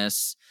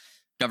anonymous,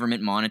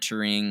 government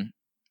monitoring,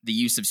 the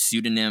use of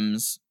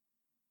pseudonyms,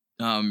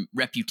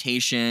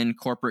 reputation,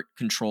 corporate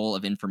control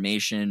of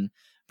information,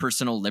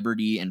 personal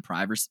liberty, and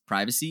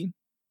privacy.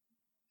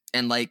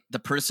 And like the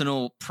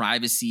personal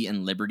privacy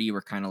and liberty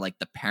were kind of like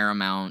the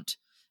paramount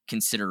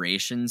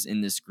considerations in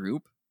this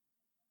group.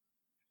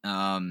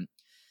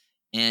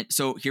 And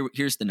so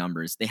here's the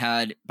numbers. They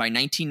had, by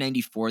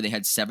 1994, they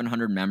had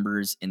 700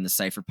 members in the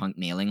Cypherpunk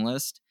mailing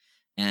list.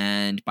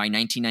 And by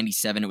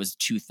 1997, it was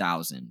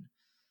 2,000.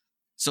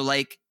 So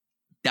like,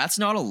 that's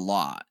not a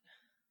lot,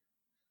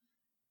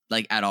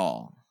 like at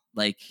all.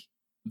 Like,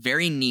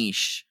 very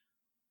niche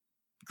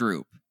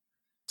group.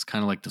 It's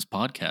kind of like this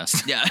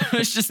podcast. Yeah, I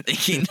was just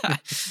thinking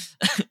that.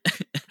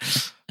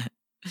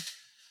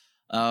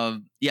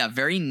 Yeah,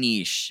 very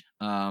niche.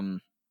 And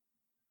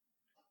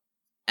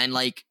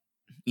like,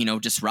 you know,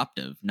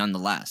 disruptive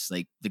nonetheless.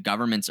 Like, the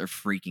governments are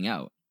freaking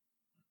out.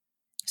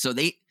 So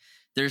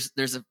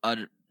there's a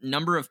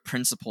number of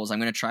principles. I'm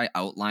going to try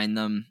outline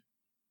them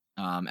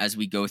as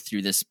we go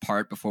through this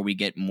part before we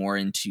get more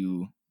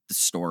into the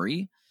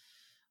story.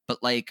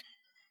 But like,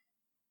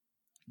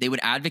 they would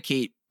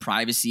advocate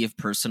privacy of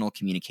personal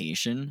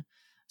communication.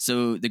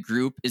 So the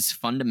group is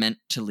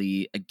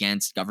fundamentally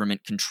against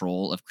government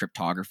control of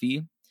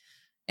cryptography.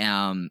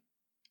 And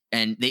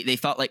they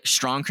thought like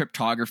strong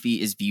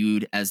cryptography is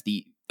viewed as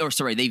they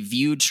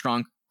viewed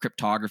strong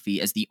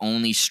cryptography as the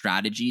only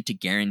strategy to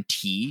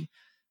guarantee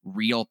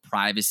real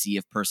privacy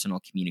of personal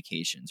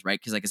communications, right?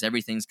 Because like, as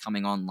everything's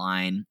coming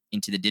online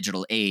into the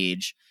digital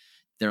age,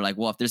 they're like,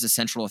 well, if there's a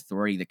central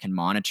authority that can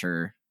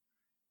monitor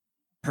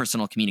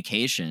personal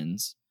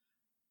communications,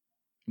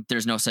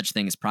 there's no such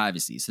thing as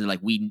privacy. So they're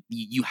like,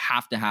 you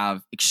have to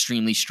have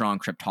extremely strong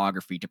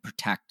cryptography to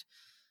protect,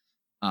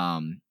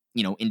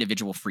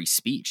 individual free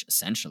speech,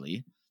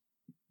 essentially.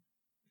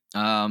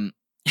 And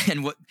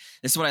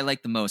this is what I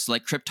like the most.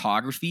 Like,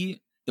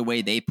 cryptography, the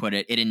way they put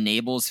it, it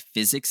enables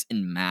physics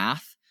and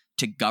math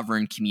to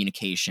govern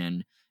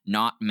communication,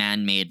 not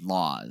man-made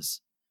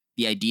laws.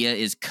 The idea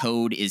is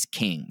code is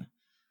king.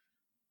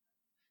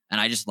 And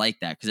I just like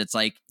that, because it's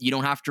like, you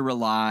don't have to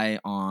rely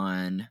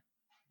on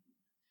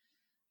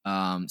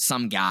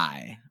some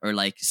guy or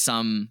like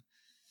some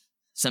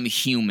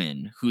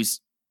human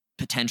who's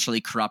potentially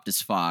corrupt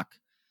as fuck.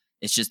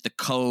 It's just the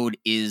code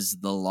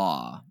is the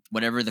law.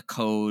 Whatever the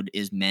code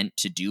is meant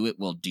to do, it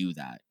will do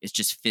that. It's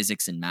just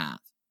physics and math.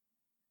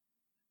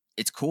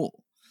 It's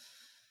cool.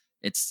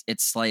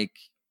 It's like,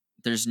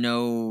 there's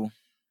no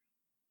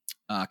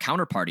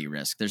counterparty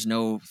risk. There's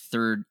no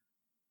third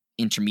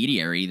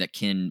intermediary that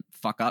can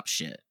fuck up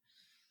shit.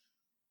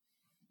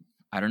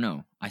 I don't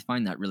know. I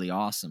find that really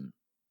awesome.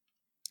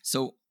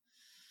 So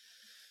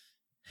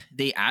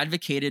they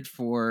advocated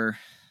for,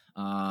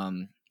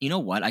 you know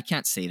what? I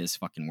can't say this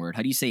fucking word.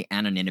 How do you say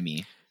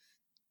anonymity?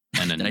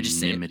 Anonymity. Did I just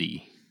say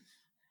it?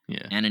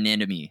 Yeah.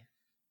 Anonymity.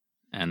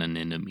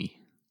 Anonymity.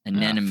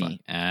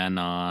 Anonymity.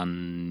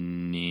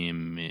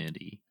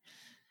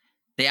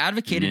 They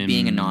advocated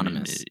being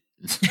anonymous.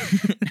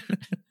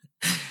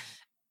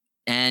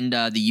 And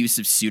the use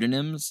of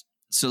pseudonyms.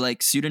 So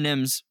like,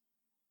 pseudonyms,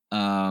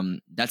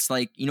 that's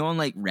like, you know, on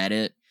like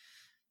Reddit,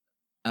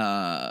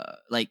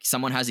 like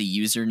someone has a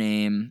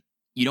username,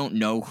 you don't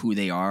know who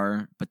they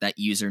are, but that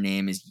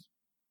username is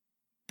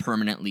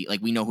permanently,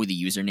 like, we know who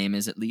the username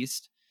is at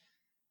least.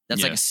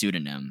 That's like a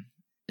pseudonym.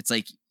 It's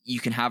like, you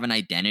can have an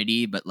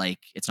identity, but like,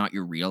 it's not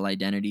your real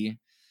identity.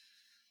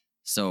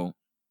 So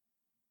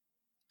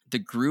the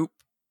group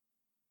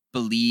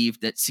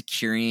believed that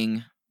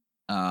securing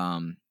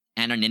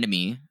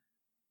anonymity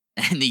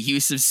and the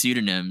use of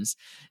pseudonyms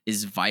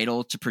is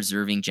vital to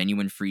preserving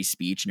genuine free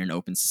speech in an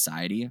open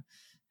society.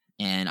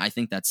 And I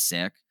think that's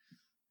sick.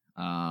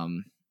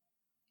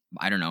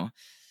 I don't know.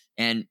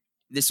 And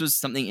this was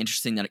something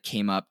interesting that it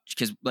came up,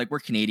 because like, we're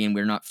Canadian,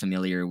 we're not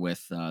familiar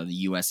with the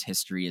US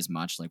history as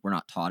much. Like, we're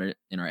not taught it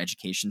in our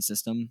education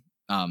system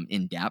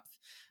in depth.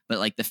 But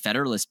like, the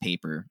Federalist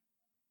paper,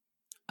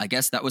 I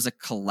guess that was a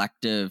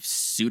collective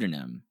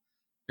pseudonym.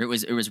 It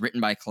was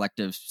written by a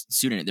collective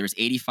pseudonym. There was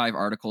 85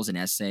 articles and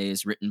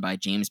essays written by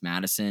James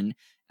Madison,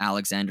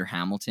 Alexander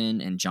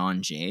Hamilton, and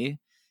John Jay.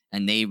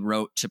 And they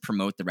wrote to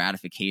promote the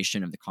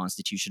ratification of the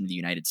Constitution of the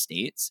United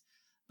States.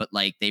 But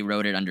like, they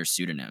wrote it under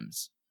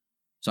pseudonyms.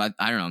 So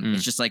I don't know.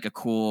 It's just like a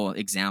cool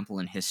example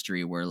in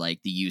history where like,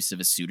 the use of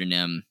a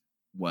pseudonym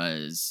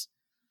was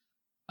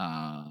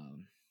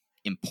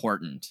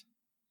important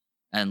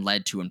and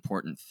led to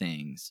important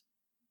things.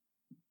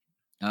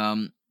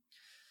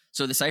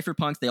 So the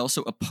Cypherpunks, they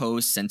also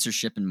oppose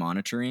censorship and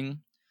monitoring.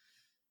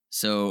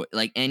 So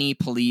like, any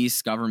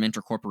police, government,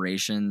 or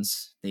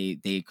corporations,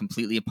 they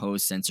completely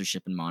oppose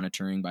censorship and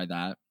monitoring by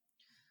that.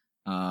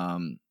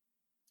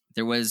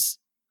 There's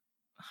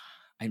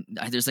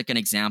like an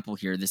example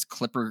here, this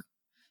Clipper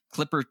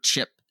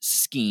chip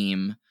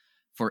scheme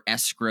for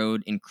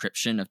escrowed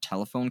encryption of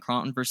telephone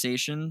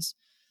conversations.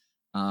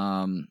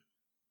 The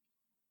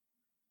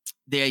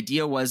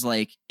idea was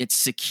like, it's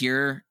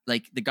secure.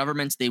 Like, the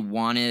governments, they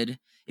wanted,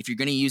 if you're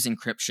going to use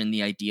encryption,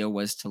 the idea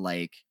was to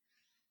like,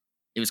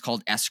 it was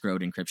called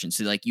escrowed encryption.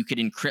 So like, you could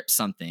encrypt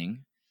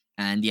something,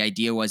 and the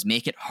idea was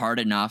make it hard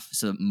enough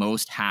so that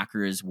most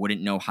hackers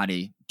wouldn't know how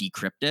to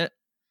decrypt it,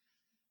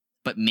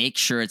 but make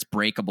sure it's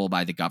breakable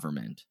by the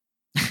government.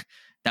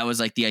 That was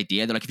like the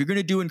idea. They're like, if you're going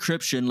to do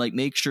encryption, like,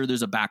 make sure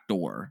there's a back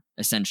door,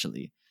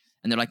 essentially.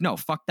 And they're like, no,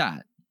 fuck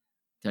that.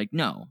 They're like,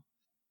 no.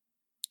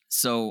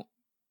 So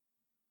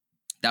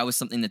that was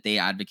something that they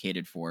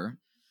advocated for.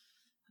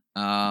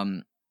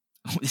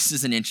 This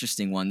is an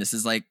interesting one. This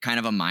is like kind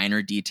of a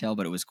minor detail,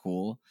 but it was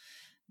cool.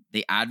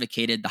 They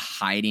advocated the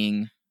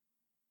hiding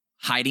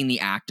the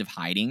act of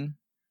hiding.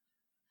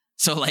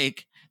 So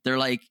like they're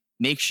like,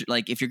 make sure,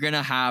 like, if you're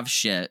gonna have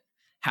shit,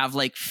 have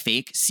like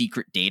fake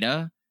secret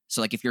data.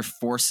 So like if you're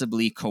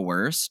forcibly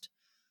coerced,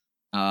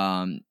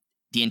 the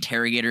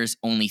interrogators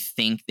only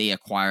think they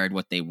acquired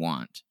what they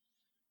want.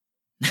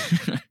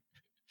 And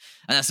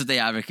that's what they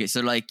advocate.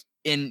 So like,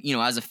 in, you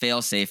know, as a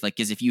fail safe, like,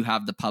 because if you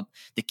have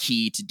the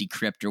key to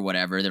decrypt or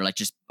whatever, they're like,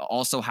 just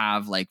also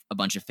have like a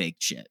bunch of fake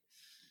shit.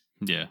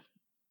 Yeah.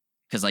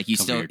 Because like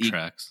Cover your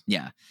tracks.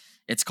 Yeah.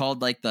 It's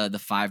called like the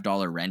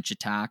 $5 wrench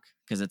attack,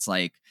 because it's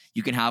like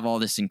you can have all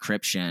this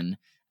encryption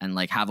and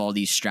like have all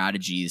these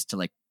strategies to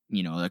like,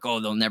 you know, like, oh,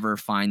 they'll never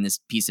find this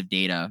piece of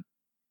data,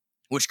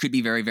 which could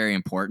be very, very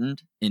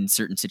important in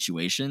certain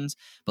situations.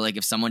 But like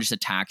if someone just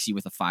attacks you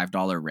with a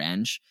 $5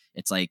 wrench,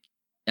 it's like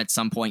at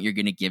some point you're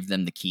going to give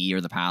them the key or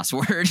the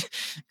password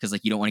because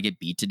like you don't want to get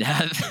beat to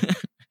death.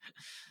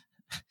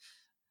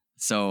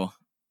 So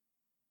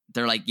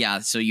they're like, yeah,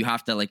 so you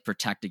have to like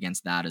protect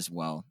against that as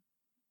well,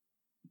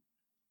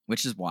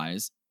 which is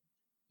wise.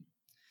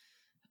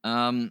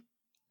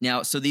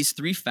 Now, so these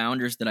three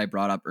founders that I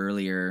brought up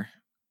earlier,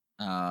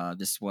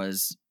 this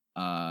was,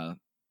 what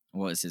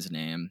was his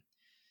name?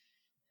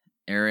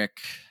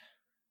 Eric.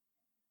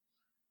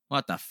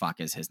 What the fuck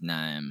is his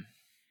name?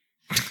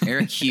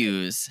 Eric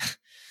Hughes,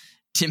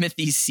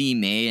 Timothy C.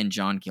 May, and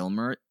John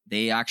Gilmer.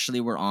 They actually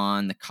were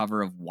on the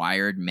cover of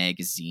Wired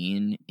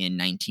magazine in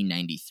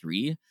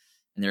 1993.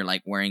 And they're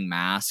like wearing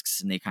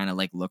masks, and they kind of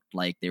like looked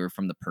like they were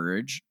from The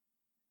Purge,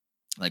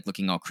 like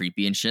looking all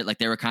creepy and shit. Like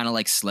they were kind of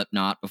like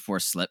Slipknot before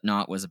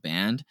Slipknot was a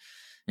band.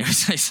 It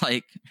was just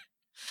like,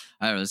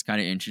 I don't know, it's kind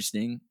of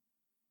interesting.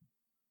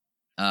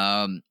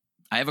 I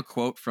have a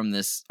quote from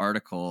this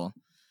article.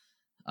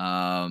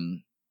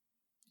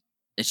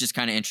 It's just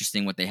kind of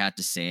interesting what they had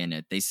to say in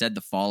it. They said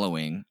the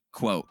following,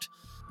 quote,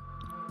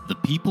 "The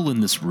people in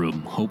this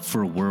room hope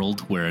for a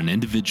world where an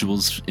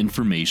individual's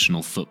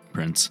informational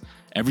footprints,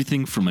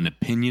 everything from an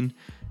opinion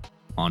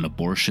on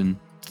abortion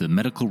to the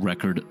medical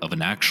record of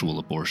an actual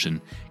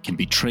abortion, can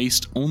be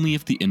traced only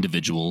if the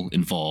individual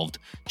involved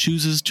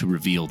chooses to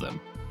reveal them.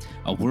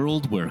 A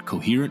world where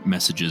coherent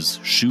messages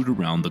shoot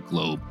around the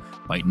globe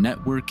by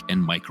network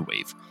and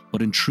microwave,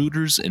 but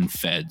intruders and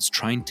feds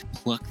trying to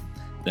pluck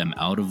them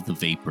out of the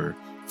vapor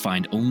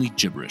find only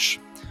gibberish.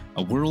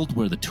 A world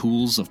where the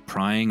tools of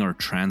prying are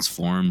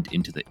transformed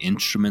into the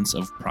instruments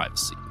of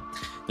privacy.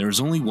 There is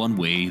only one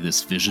way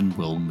this vision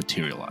will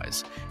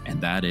materialize, and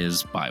that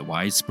is by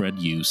widespread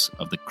use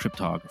of the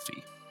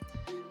cryptography.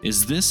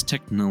 Is this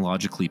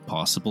technologically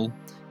possible?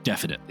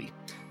 Definitely.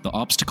 The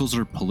obstacles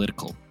are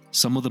political.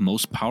 Some of the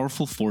most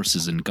powerful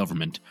forces in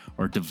government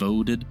are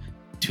devoted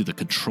to the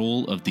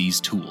control of these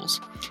tools.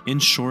 In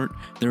short,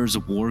 there is a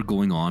war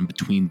going on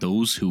between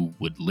those who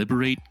would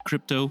liberate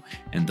crypto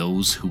and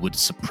those who would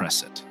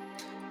suppress it.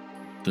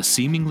 The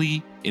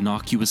seemingly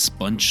innocuous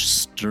bunch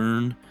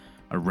stern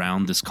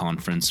around this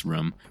conference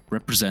room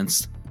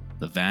represents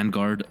the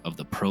vanguard of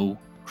the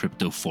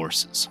pro-crypto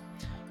forces.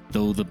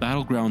 Though the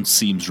battleground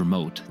seems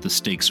remote, the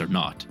stakes are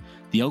not.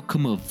 The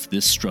outcome of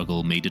this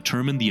struggle may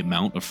determine the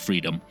amount of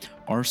freedom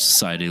our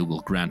society will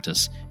grant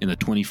us in the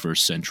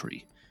 21st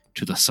century.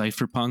 To the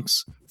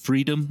Cypherpunks,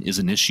 freedom is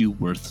an issue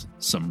worth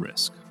some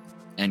risk."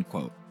 End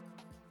quote.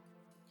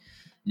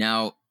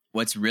 Now,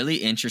 what's really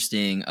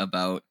interesting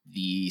about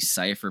the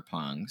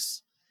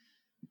Cypherpunks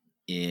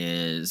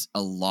is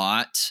a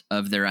lot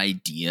of their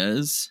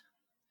ideas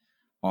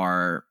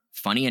are,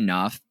 funny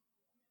enough,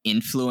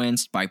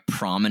 influenced by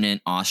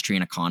prominent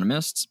Austrian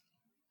economists,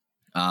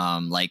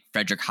 like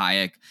Friedrich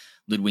Hayek,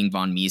 Ludwig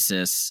von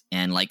Mises,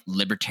 and like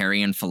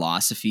libertarian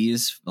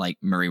philosophies like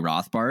Murray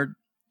Rothbard.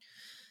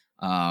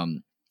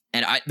 And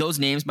those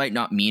names might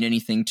not mean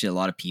anything to a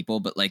lot of people,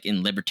 but like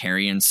in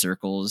libertarian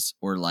circles,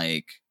 or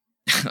like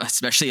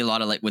especially a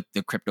lot of like with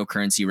the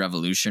cryptocurrency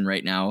revolution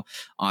right now,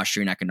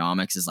 Austrian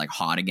economics is like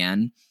hot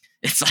again.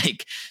 It's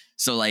like,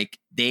 so like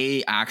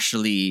they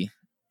actually,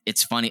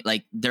 it's funny,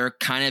 like they're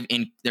kind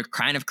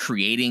of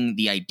creating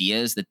the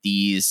ideas that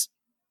these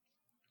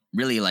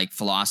really like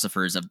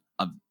philosophers of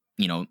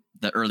you know,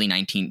 the early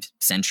 19th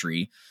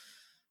century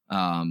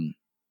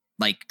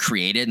like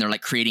created, and they're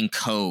like creating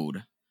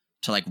code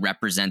to like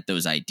represent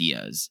those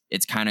ideas.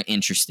 It's kind of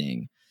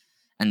interesting.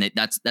 And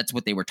that's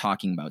what they were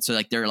talking about. So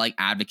like they're like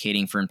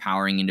advocating for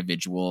empowering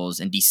individuals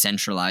and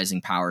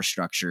decentralizing power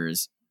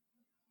structures.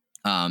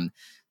 You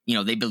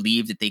know, they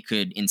believe that they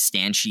could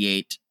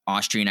instantiate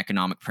Austrian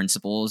economic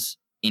principles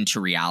into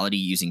reality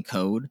using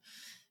code,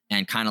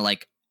 and kind of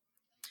like,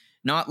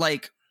 not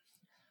like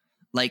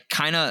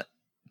kind of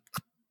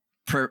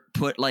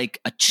put like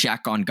a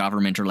check on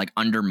government, or like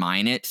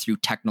undermine it through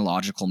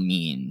technological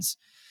means.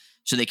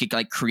 So they could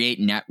like create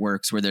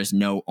networks where there's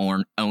no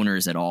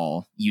owners at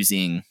all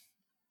using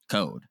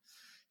code.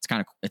 It's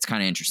kind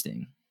of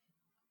interesting.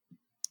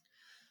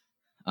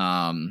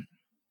 That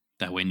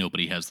way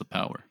nobody has the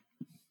power.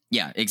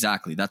 Yeah,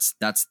 exactly. That's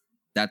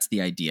That's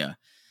the idea.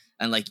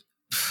 And like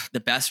the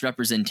best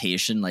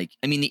representation, like,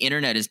 I mean, the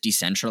internet is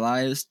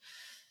decentralized,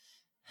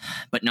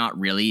 but not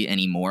really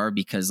anymore,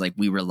 because like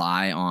we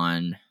rely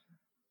on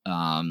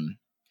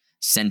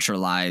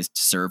centralized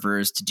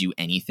servers to do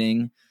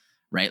anything,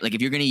 right? Like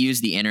if you're going to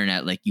use the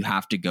internet, like you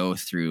have to go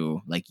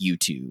through like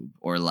YouTube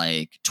or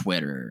like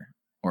Twitter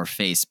or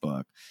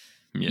Facebook.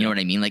 Yeah. You know what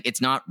I mean? Like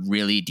it's not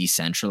really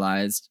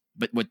decentralized,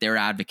 but what they're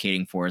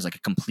advocating for is like a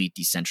complete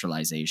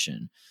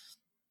decentralization.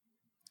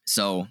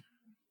 So,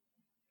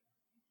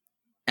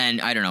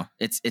 and I don't know,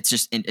 it's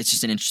just an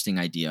interesting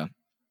idea.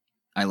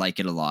 I like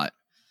it a lot.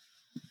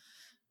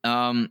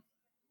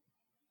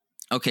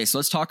 Okay, so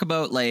let's talk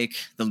about like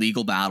the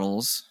legal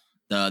battles,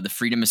 the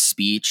freedom of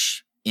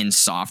speech in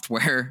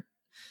software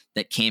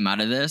that came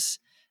out of this,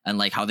 and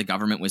like how the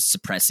government was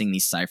suppressing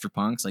these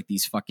cypherpunks, like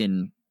these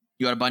fucking,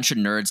 you got a bunch of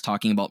nerds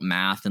talking about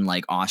math and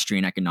like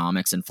Austrian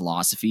economics and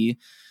philosophy,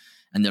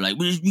 and they're like,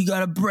 we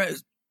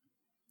gotta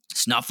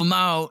snuff them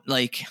out.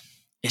 Like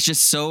it's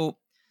just so,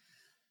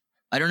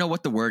 I don't know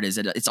what the word is.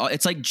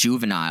 It's like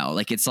juvenile.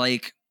 Like it's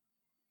like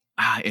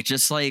it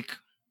just like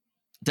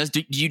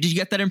did you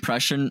get that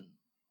impression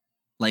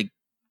like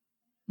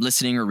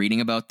listening or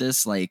reading about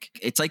this? Like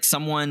it's like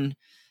someone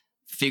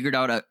figured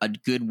out a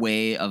good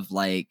way of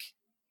like,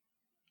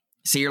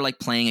 say you're like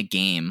playing a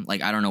game,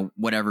 like I don't know,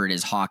 whatever it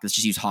is, hockey, let's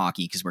just use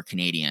hockey because we're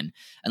Canadian,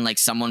 and like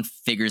someone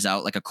figures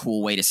out like a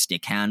cool way to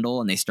stick handle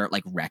and they start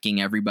like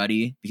wrecking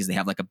everybody because they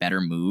have like a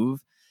better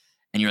move,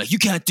 and you're like, you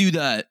can't do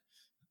that,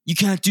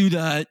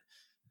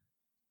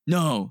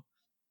 no,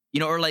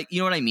 or like, you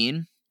know what I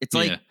mean? It's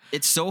like,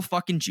 it's so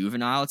fucking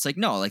juvenile. It's like,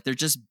 no, like they're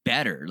just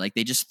better. Like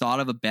they just thought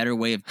of a better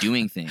way of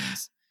doing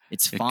things.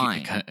 It's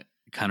fine. It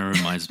kind of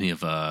reminds me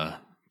of the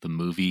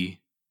movie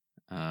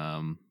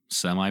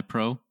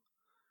Semi-Pro,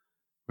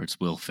 where it's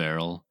Will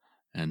Ferrell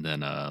and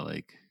then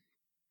that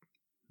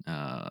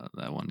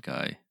one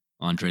guy,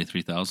 Andre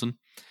 3000,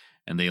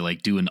 and they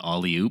like do an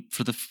alley-oop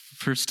for the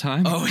first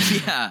time. Oh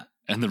yeah.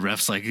 And the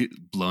ref's like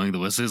blowing the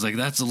whistle. He's like,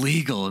 that's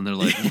illegal. And they're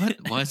like, what?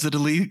 Why is it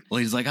illegal?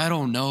 He's like, I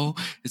don't know.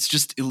 It's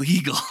just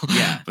illegal.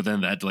 Yeah. But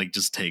then that like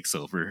just takes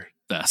over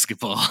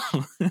basketball.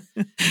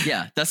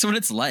 Yeah. That's what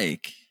it's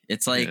like.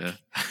 It's like,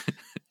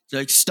 it's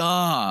like,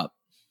 stop.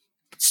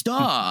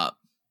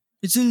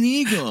 It's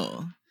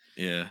illegal.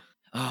 Yeah.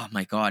 Oh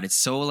my God. It's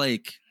so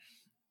like,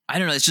 I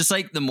don't know. It's just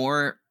like the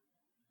more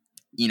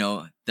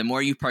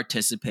you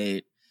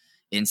participate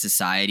in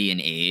society and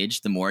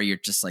age, the more you're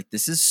just like,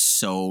 this is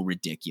so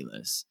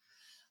ridiculous.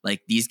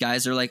 Like these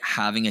guys are like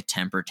having a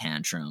temper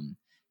tantrum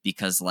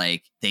because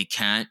like they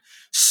can't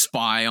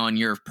spy on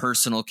your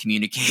personal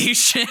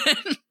communication.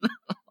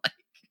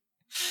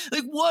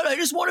 like what? I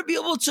just want to be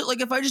able to,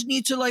 like, if I just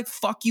need to like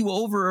fuck you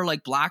over or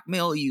like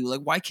blackmail you, like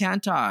why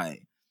can't I?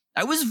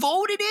 I was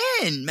voted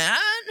in, man.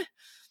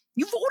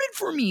 You voted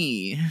for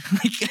me.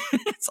 Like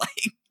it's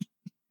like,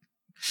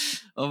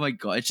 oh my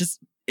God,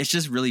 it's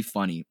just really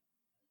funny.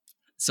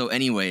 So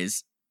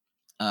anyways,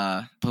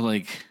 but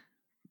like,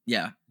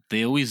 yeah,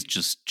 they always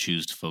just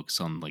choose to focus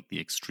on like the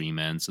extreme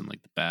ends and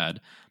like the bad,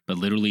 but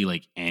literally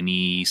like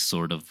any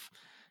sort of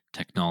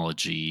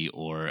technology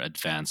or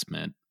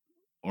advancement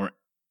or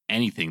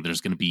anything,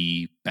 there's going to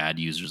be bad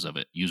users of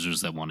it,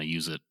 users that want to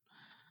use it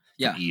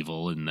for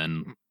evil, and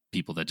then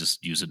people that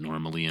just use it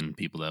normally and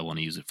people that want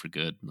to use it for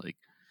good. Like,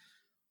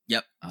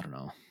 yep. I don't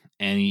know.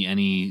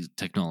 Any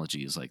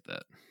technology is like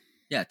that.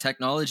 Yeah,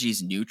 technology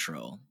is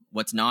neutral.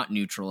 What's not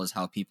neutral is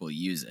how people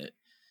use it.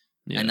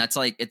 Yeah. And that's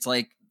like, it's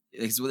like,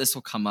 this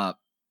will come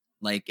up.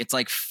 Like, it's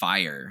like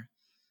fire.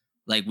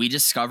 Like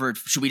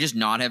should we just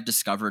not have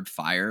discovered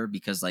fire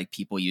because like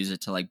people use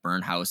it to like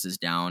burn houses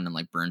down and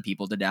like burn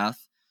people to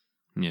death?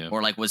 Yeah.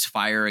 Or like, was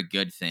fire a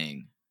good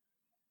thing?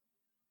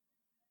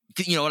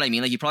 You know what I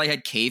mean? Like you probably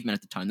had cavemen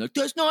at the time. They're like,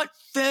 that's not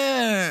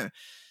fair.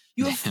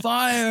 You have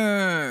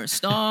fire.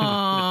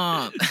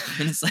 Stop.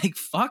 And it's like,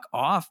 fuck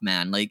off,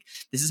 man. Like,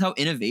 this is how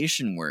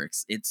innovation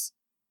works. It's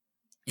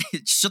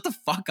shut the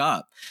fuck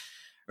up.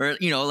 Or,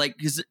 like,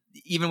 because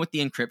even with the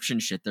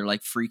encryption shit, they're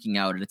like freaking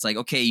out. And it's like,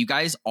 okay, you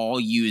guys all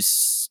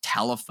use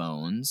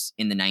telephones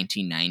in the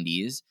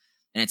 1990s.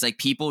 And it's like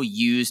people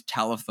use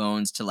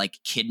telephones to like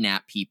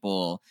kidnap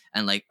people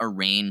and like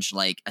arrange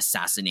like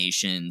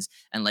assassinations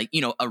and like,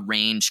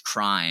 arrange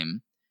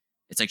crime.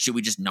 It's like, should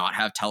we just not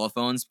have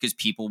telephones because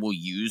people will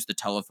use the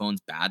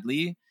telephones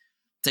badly?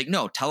 It's like,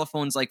 no,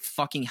 telephones like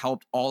fucking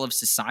helped all of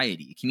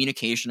society.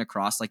 Communication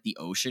across like the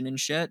ocean and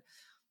shit.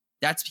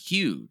 That's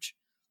huge.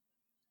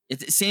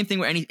 It's the same thing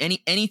with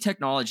any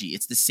technology.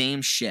 It's the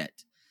same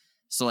shit.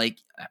 So like,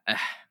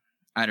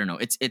 I don't know.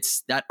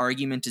 It's that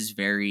argument is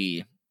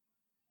very,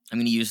 I'm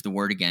going to use the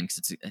word again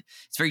because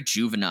it's very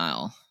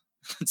juvenile.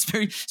 It's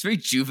very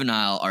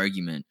juvenile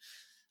argument.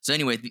 So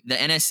anyway, the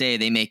NSA,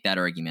 they make that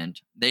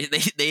argument.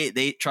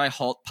 They try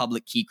halt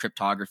public key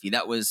cryptography.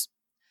 That was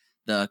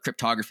the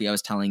cryptography I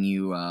was telling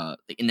you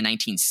in the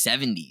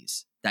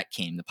 1970s that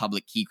came, the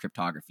public key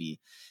cryptography.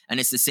 And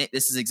it's the same.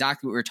 This is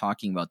exactly what we're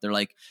talking about. They're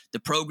like, the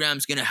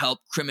program's going to help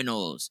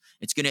criminals.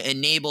 It's going to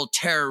enable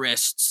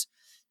terrorists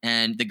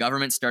And the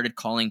government started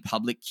calling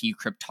public key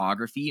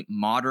cryptography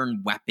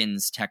modern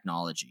weapons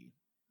technology.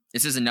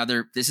 This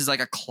is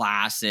like a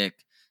classic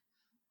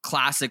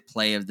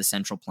play of the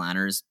central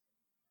planners.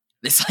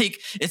 It's like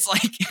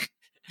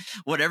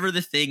whatever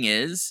the thing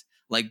is,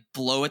 like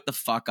blow it the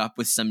fuck up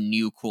with some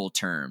new cool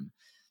term.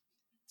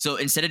 So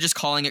instead of just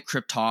calling it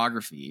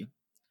cryptography,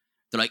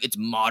 they're like, it's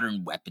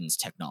modern weapons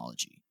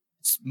technology.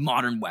 It's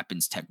modern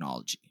weapons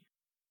technology.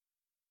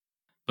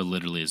 But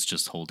literally it's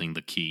just holding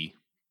the key.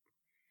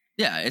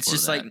 Yeah, it's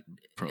just like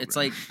program. It's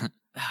like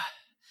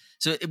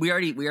so we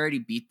already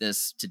beat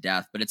this to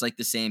death, but it's like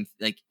the same,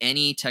 like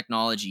any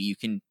technology you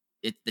can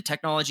the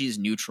technology is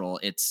neutral.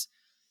 It's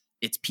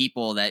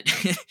people that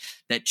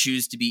that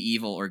choose to be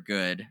evil or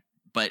good,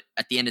 but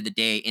at the end of the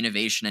day,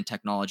 innovation and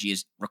technology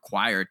is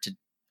required to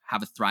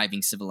have a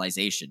thriving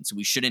civilization. So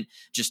we shouldn't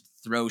just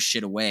throw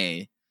shit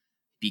away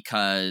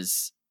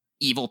because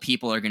evil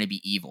people are going to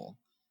be evil.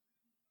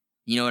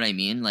 You know what I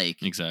mean?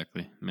 Like,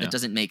 exactly. Yeah. It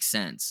doesn't make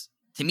sense.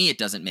 To me, it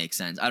doesn't make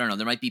sense. I don't know.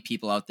 There might be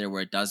people out there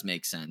where it does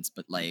make sense,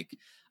 but like,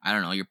 I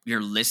don't know.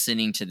 You're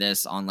listening to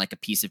this on like a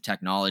piece of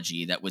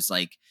technology that was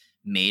like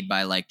made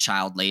by like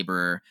child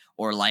labor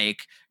or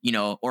like, you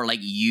know, or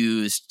like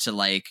used to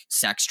like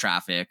sex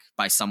traffic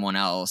by someone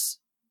else.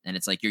 And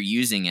it's like, you're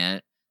using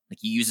it.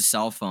 Like you use a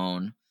cell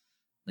phone.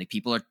 Like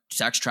people are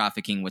sex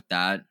trafficking with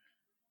that.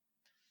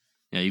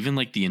 Yeah. Even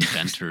like the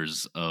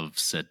inventors of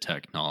said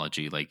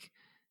technology, like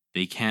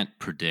they can't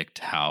predict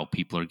how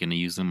people are going to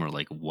use them or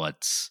like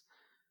what's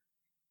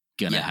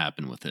going to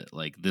happen with it.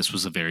 Like this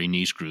was a very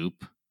niche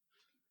group.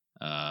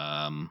 You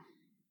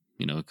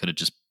know, it could have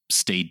just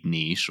stayed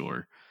niche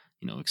or,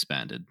 you know,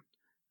 expanded.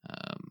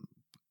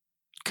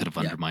 Could have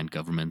undermined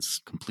governments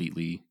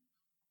completely.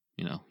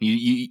 You know,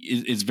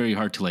 it's very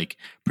hard to like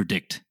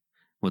predict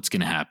what's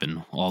going to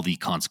happen, all the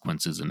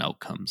consequences and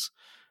outcomes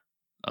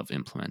of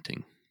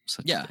implementing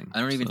such a thing. I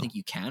don't even think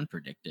you can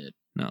predict it.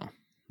 No,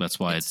 that's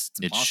why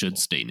it should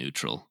stay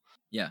neutral.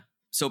 Yeah.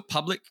 So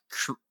public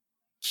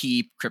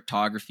key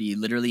cryptography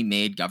literally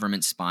made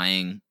government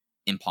spying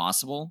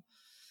impossible.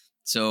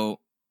 So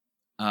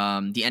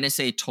the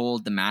NSA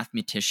told the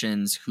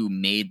mathematicians who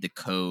made the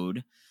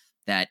code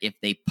that if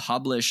they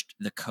published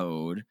the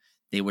code,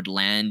 they would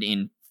land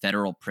in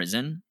federal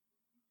prison.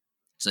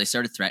 So they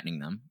started threatening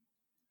them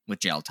with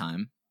jail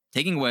time,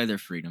 taking away their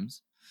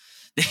freedoms.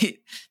 The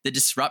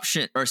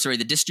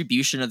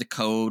distribution of the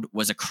code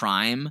was a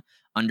crime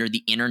under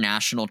the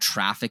international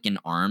traffic in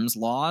arms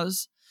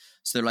laws.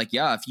 So they're like,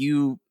 yeah, if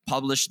you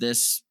publish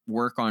this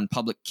work on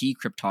public key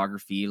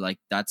cryptography, like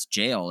that's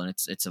jail and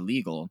it's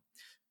illegal.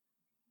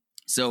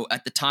 So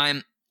at the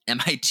time,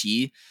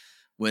 MIT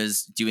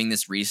was doing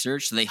this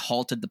research, so they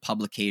halted the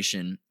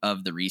publication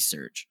of the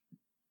research.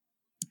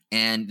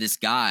 And this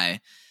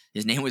guy,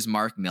 his name was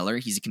Mark Miller.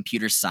 He's a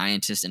computer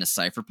scientist and a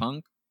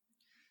cypherpunk.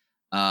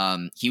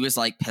 He was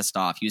like pissed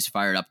off. He was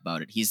fired up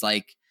about it. He's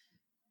like,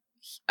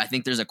 I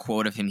think there's a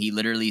quote of him. He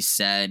literally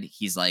said,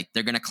 he's like,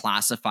 they're going to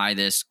classify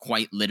this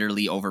quite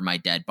literally over my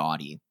dead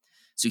body.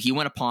 So he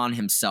went upon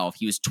himself.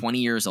 He was 20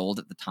 years old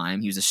at the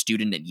time. He was a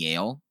student at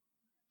Yale.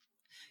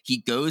 He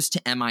goes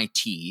to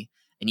MIT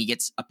and he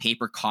gets a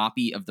paper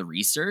copy of the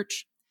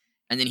research.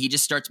 And then he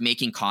just starts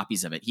making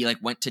copies of it. He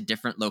like went to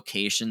different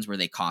locations where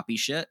they copy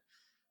shit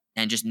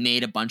and just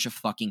made a bunch of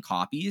fucking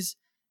copies.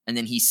 And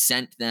then he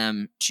sent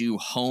them to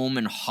home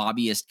and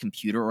hobbyist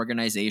computer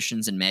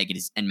organizations and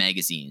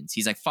magazines.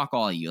 He's like, fuck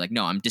all of you. Like,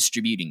 no, I'm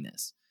distributing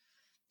this.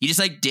 He just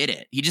like did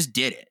it. He just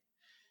did it.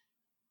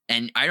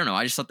 And I don't know.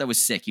 I just thought that was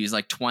sick. He was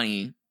like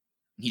 20.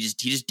 He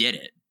just did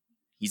it.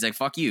 He's like,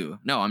 fuck you.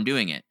 No, I'm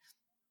doing it.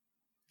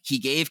 He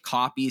gave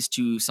copies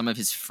to some of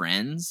his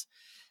friends.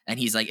 And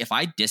he's like, if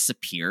I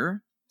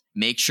disappear,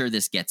 make sure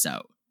this gets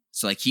out.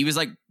 So like he was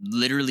like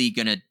literally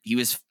he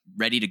was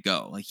ready to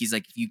go. Like he's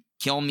like, if you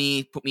kill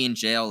me, put me in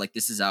jail, like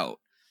this is out.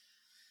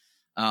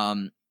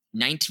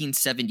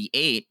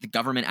 1978, the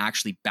government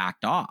actually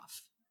backed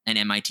off and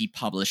MIT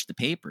published the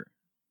paper.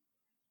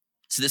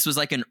 So this was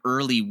like an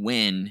early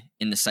win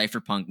in the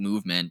cypherpunk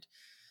movement,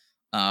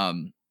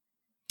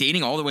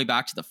 dating all the way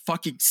back to the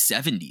fucking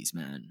 70s,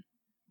 man.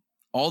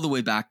 All the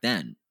way back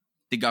then.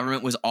 The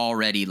government was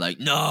already like,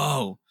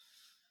 no.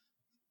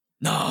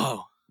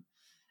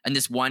 And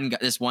this one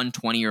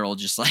 20-year-old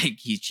just like,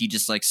 he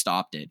just like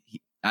stopped it.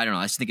 I don't know.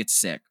 I just think it's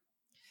sick.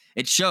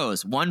 It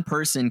shows one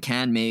person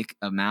can make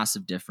a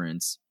massive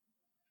difference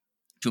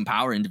to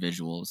empower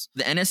individuals.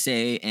 The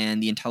NSA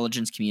and the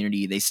intelligence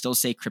community, they still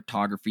say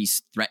cryptography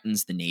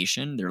threatens the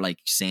nation. They're like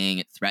saying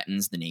it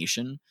threatens the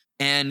nation.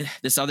 And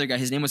this other guy,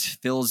 his name was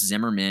Phil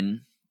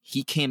Zimmerman.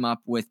 He came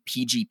up with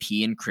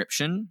PGP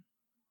encryption.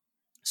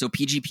 So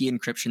PGP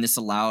encryption, this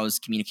allows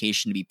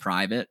communication to be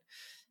private.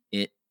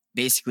 It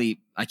basically,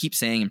 I keep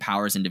saying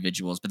empowers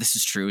individuals, but this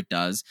is true, it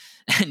does.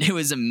 And it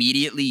was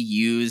immediately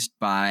used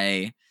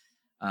by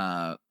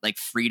like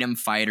freedom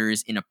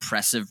fighters in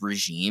oppressive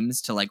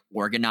regimes to like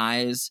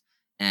organize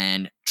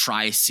and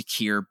try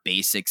secure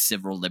basic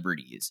civil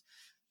liberties.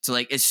 So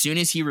like as soon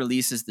as he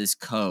releases this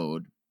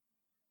code,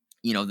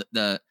 you know,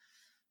 the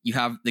you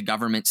have the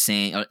government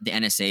saying, the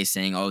NSA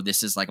saying, oh,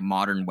 this is like a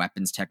modern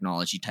weapons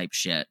technology type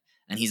shit.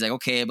 And he's like,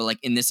 okay, but like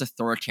in this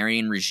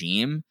authoritarian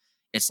regime,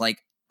 it's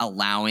like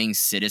allowing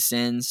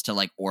citizens to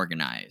like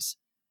organize,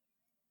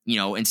 you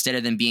know, instead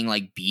of them being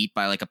like beat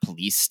by like a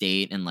police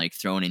state and like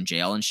thrown in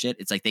jail and shit.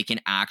 It's like they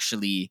can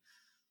actually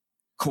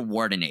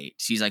coordinate.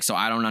 So he's like, so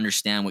I don't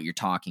understand what you're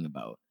talking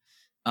about.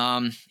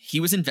 He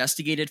was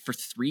investigated for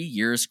 3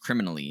 years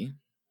criminally.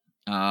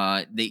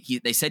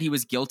 They said he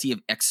was guilty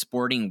of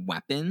exporting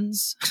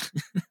weapons.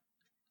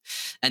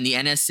 And the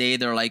NSA,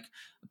 they're like,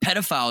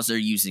 pedophiles are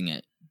using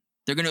it.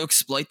 They're going to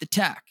exploit the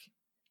tech.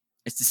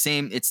 It's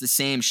the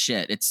same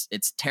shit. It's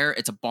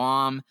a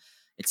bomb.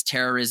 It's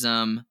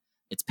terrorism.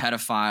 It's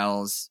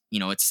pedophiles. You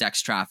know, it's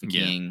sex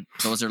trafficking.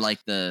 Yeah. Those are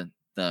like the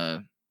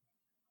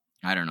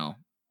I don't know,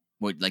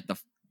 what, like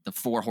the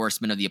 4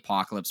 horsemen of the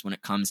apocalypse when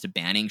it comes to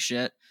banning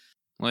shit.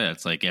 Well, yeah,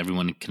 it's like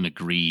everyone can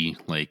agree,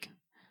 like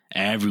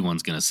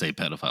everyone's going to say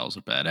pedophiles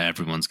are bad.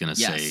 Everyone's going to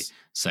say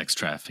sex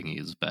trafficking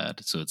is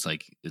bad. So it's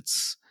like,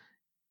 it's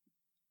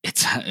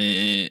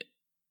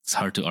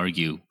hard to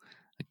argue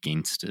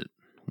against it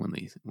when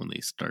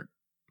they start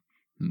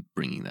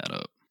bringing that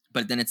up.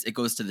 But then it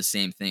goes to the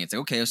same thing. It's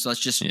like, okay, so let's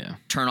just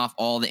turn off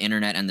all the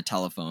internet and the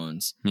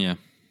telephones. Yeah.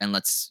 And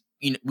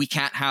you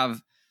can't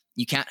have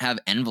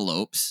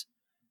envelopes.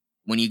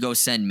 When you go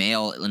send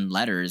mail and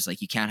letters,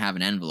 like you can't have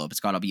an envelope. It's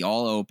got to be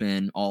all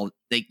open,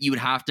 you would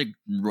have to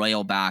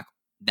rail back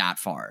that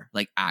far,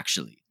 like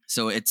actually.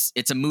 So it's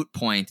a moot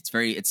point. It's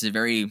very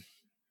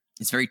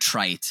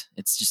trite.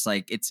 It's just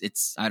like,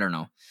 it's I don't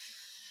know.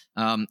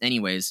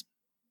 Anyways,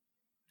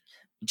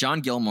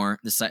 John Gilmore,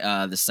 the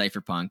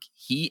cypherpunk,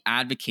 he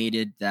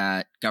advocated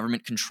that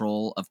government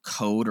control of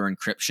code or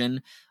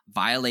encryption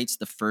violates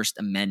the First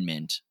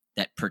Amendment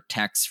that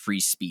protects free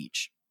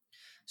speech.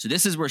 So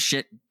this is where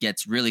shit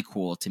gets really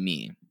cool to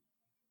me.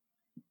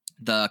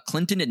 The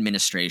Clinton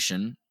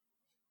administration,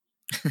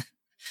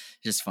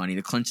 just funny,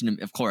 the Clinton,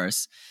 of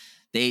course,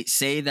 they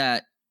say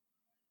that,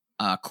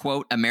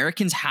 quote,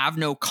 Americans have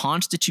no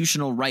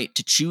constitutional right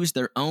to choose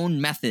their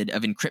own method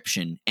of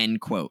encryption,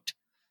 end quote.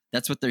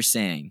 That's what they're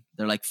saying.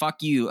 They're like,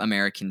 fuck you,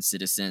 American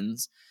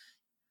citizens.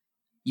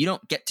 You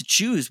don't get to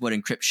choose what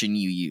encryption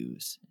you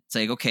use. It's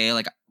like, okay,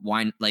 like,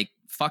 why, like,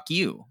 fuck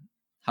you.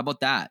 How about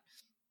that?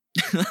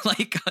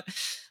 Like,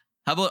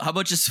 how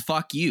about just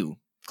fuck you,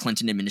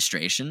 Clinton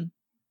administration?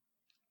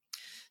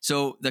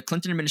 So the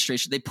Clinton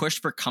administration, they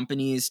pushed for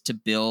companies to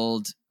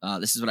build,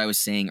 this is what I was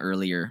saying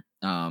earlier,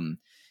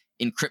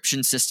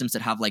 encryption systems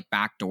that have like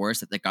backdoors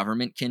that the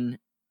government can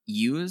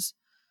use.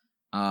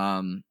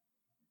 They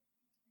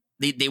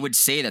would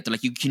say that they're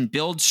like, you can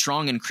build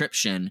strong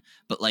encryption,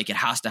 but like it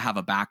has to have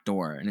a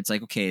backdoor. And it's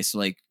like, okay, so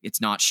like it's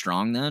not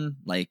strong then?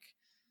 Like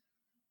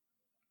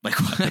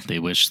what? They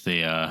wish they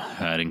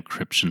had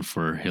encryption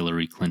for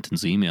Hillary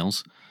Clinton's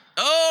emails.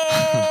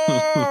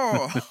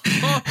 Oh!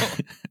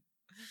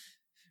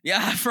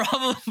 Yeah,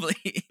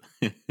 probably.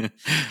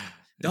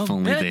 If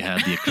only they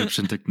had the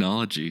encryption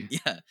technology.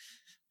 Yeah.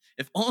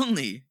 If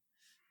only.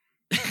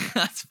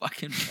 That's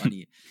fucking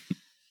funny.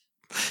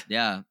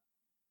 Yeah.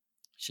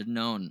 Should have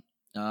known.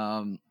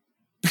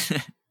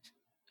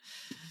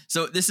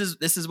 So this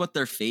is what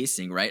they're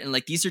facing, right? And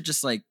like these are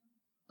just like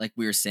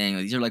we were saying,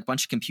 these are like a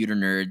bunch of computer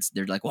nerds.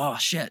 They're like, "Whoa,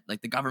 shit!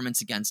 Like the government's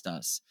against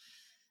us,"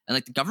 and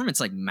like the government's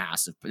like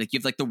massive. Like you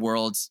have like the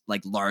world's like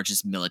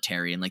largest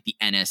military and like the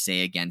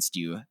NSA against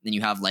you. Then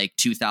you have like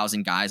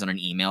 2,000 guys on an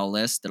email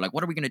list. They're like,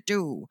 "What are we gonna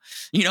do?"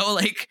 You know,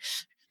 like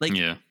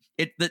yeah.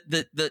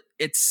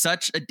 It's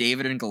such a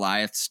David and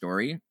Goliath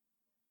story.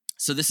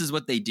 So this is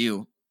what they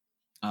do.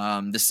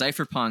 The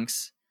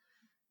cypherpunks,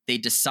 they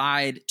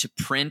decide to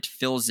print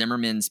Phil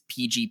Zimmerman's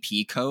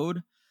PGP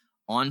code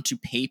onto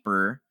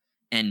paper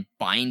and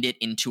bind it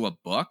into a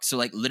book. So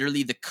like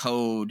literally the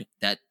code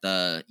that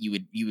you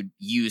would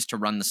use to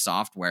run the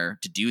software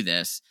to do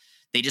this,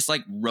 they just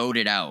like wrote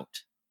it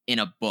out in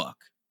a book.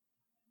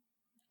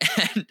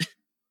 And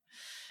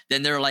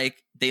then they were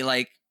like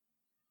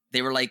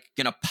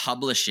gonna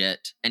publish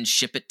it and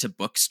ship it to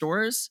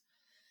bookstores.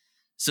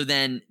 So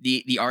then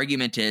the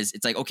argument is,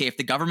 it's like, okay, if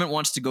the government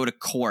wants to go to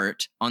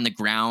court on the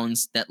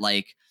grounds that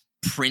like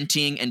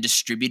printing and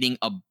distributing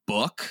a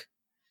book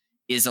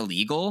is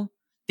illegal,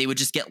 they would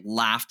just get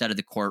laughed out of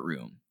the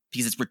courtroom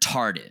because it's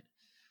retarded.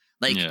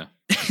 Like,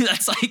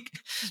 that's like,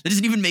 that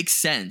doesn't even make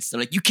sense. They're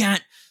like, you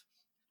can't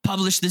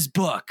publish this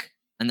book.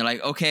 And they're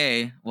like,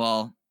 okay,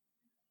 well,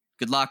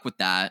 good luck with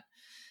that.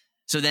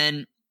 So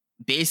then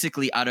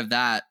basically out of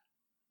that,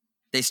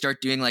 they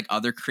start doing like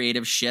other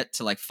creative shit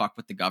to like fuck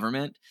with the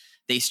government.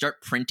 They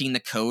start printing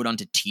the code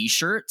onto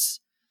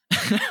t-shirts.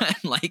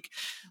 like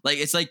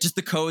it's like just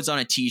the codes on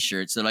a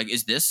t-shirt. So like,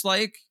 is this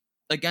like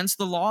against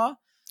the law?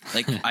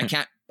 Like I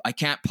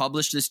can't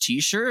publish this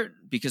t-shirt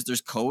because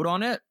there's code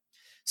on it.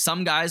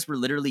 Some guys were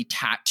literally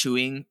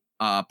tattooing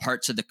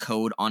parts of the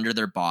code under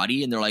their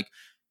body, and they're like,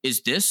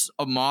 is this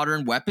a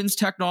modern weapons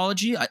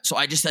technology? So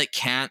I just like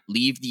can't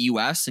leave the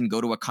US and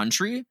go to a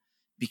country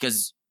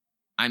because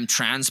I'm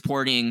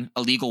transporting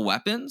illegal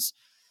weapons.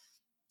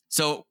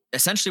 So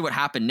essentially what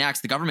happened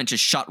next, the government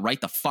just shut right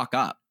the fuck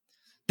up.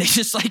 They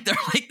just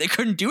they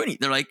couldn't do anything.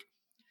 They're like,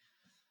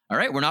 all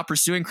right, we're not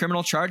pursuing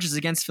criminal charges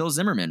against Phil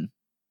Zimmerman.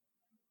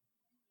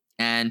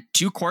 And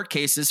 2 court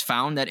cases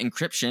found that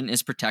encryption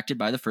is protected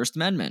by the First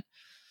Amendment.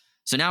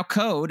 So now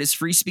code is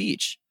free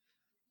speech,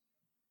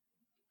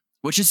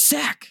 which is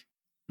sick.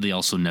 They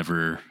also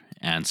never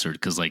answered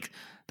because like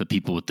the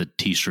people with the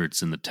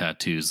t-shirts and the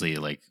tattoos, they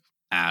like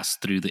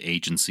asked through the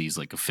agencies,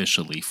 like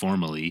officially,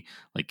 formally,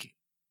 like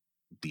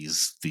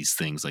these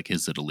things, like,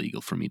 is it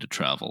illegal for me to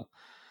travel?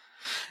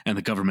 And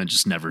the government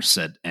just never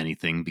said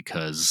anything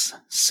because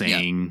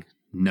saying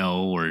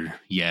no or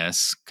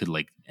yes could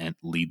like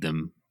lead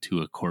them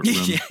to a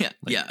courtroom.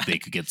 They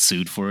could get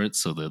sued for it.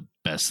 So the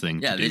best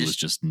thing to do was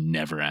just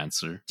never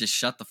answer. Just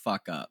shut the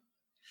fuck up.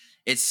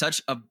 It's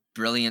such a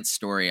brilliant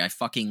story. I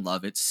fucking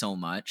love it so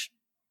much.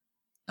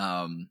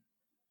 I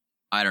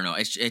don't know.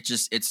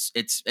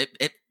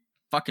 It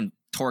fucking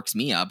torques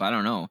me up. I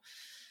don't know.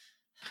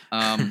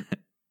 That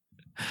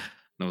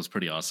was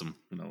pretty awesome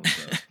when I was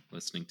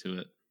listening to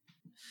it.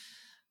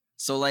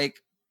 So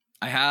like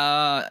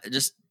I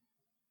just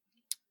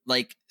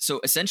like,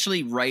 so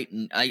essentially so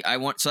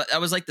that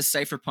was like the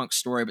Cypherpunk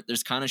story, but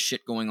there's kind of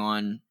shit going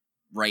on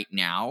right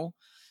now.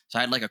 So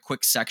I had like a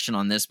quick section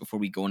on this before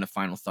we go into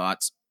final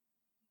thoughts.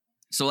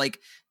 So like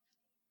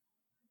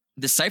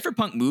the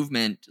Cypherpunk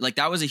movement, like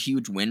that was a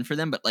huge win for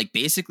them, but like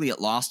basically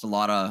it lost a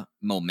lot of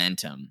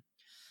momentum.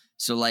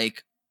 So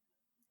like,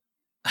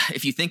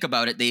 if you think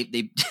about it, they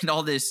did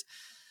all this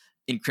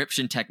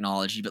encryption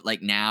technology, but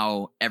like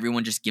now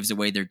everyone just gives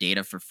away their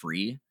data for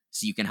free.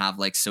 So you can have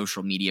like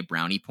social media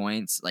brownie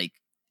points, like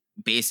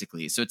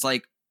basically. So it's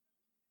like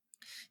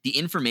the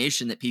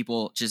information that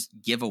people just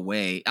give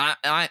away,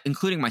 I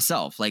including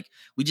myself, like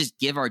we just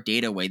give our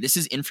data away. This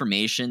is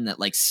information that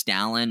like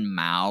Stalin,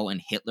 Mao,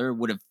 and Hitler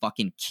would have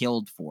fucking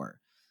killed for.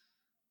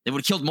 They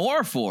would have killed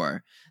more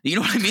for. You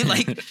know what I mean?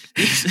 Like,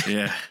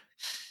 yeah.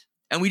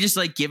 And we just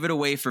like give it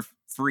away for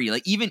free.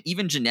 Like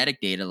even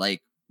genetic data,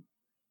 like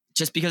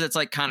just because it's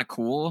like kind of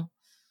cool.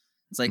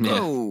 It's like,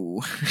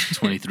 oh,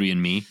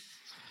 23andMe.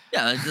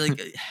 Yeah, like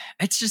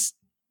it's just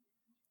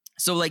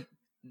so like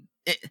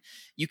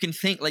you can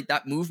think like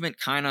that movement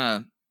kind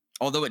of,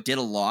 although it did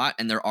a lot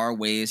and there are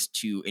ways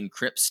to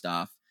encrypt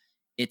stuff,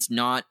 it's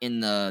not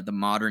in the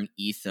modern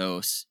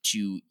ethos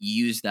to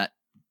use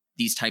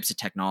these types of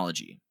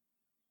technology.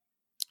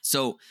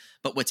 So,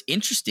 but what's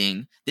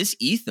interesting, this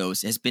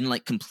ethos has been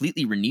like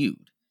completely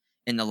renewed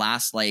in the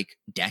last like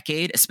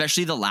decade,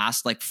 especially the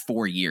last like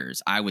 4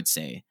 years, I would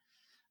say.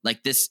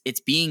 Like this,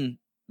 it's being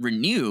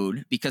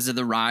renewed because of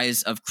the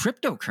rise of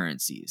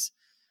cryptocurrencies.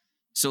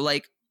 So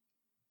like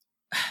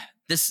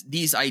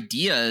these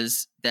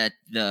ideas that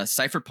the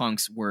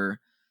cypherpunks were,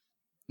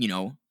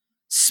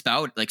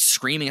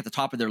 screaming at the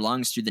top of their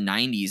lungs through the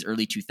 90s,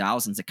 early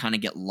 2000s, that kind of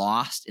get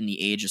lost in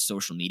the age of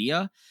social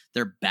media,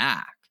 they're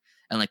back.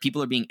 And like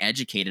people are being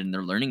educated and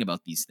they're learning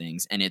about these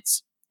things. And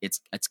it's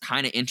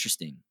kind of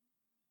interesting.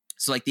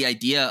 So like the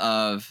idea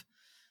of,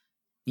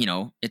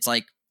 it's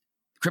like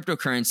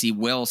cryptocurrency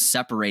will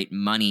separate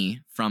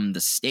money from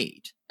the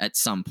state at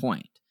some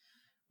point,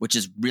 which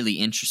is really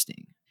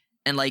interesting.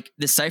 And like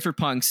the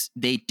cypherpunks,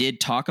 they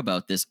did talk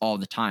about this all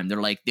the time.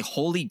 They're like, the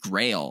holy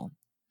grail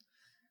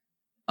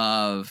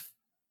of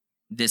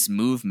this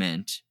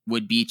movement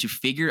would be to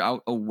figure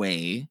out a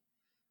way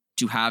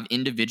to have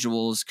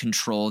individuals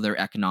control their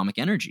economic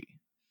energy.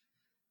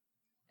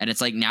 And it's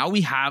like, now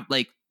we have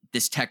like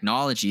this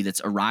technology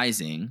that's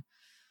arising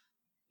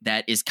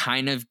that is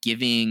kind of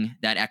giving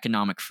that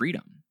economic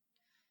freedom.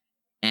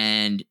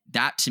 And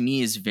that to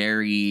me is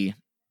very,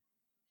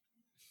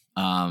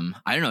 I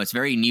don't know, it's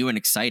very new and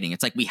exciting.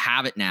 It's like we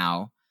have it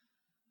now.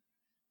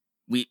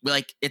 We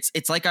like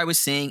it's like I was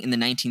saying in the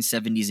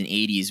 1970s and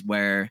 80s,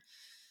 where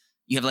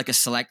you have like a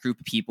select group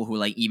of people who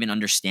like even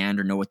understand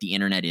or know what the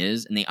internet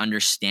is and they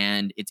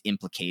understand its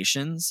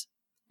implications.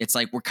 It's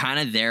like we're kind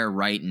of there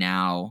right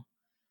now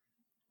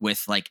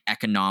with like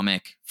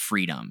economic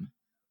freedom.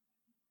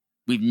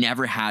 We've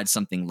never had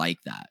something like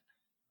that.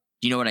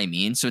 Do you know what I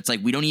mean? So it's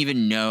like we don't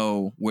even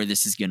know where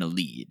this is going to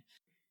lead.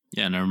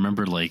 Yeah, and I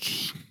remember like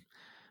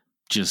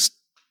just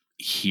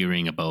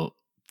hearing about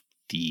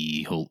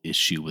the whole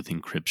issue with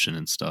encryption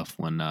and stuff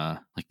when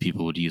like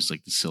people would use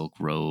like the Silk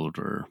Road,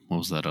 or what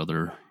was that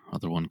other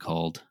one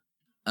called?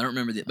 I don't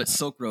remember but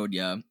Silk Road,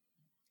 yeah.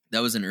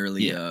 That was an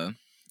early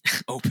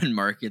open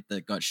market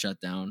that got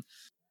shut down.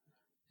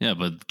 Yeah,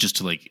 but just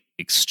to like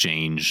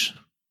exchange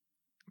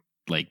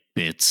like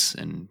bits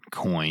and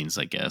coins,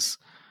 I guess,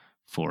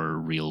 for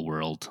real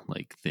world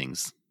like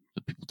things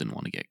that people didn't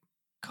want to get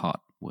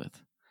caught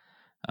with.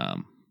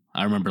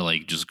 I remember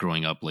like just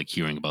growing up, like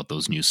hearing about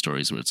those news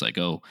stories where it's like,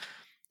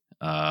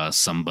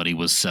 somebody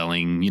was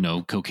selling,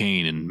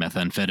 cocaine and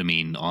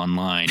methamphetamine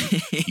online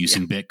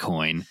using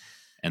Bitcoin.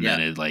 And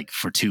then it like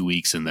for 2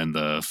 weeks, and then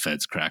the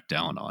feds cracked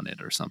down on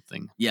it or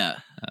something. Yeah.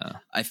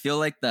 I feel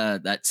like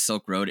that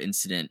Silk Road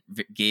incident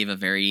gave a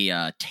very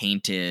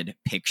tainted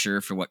picture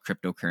for what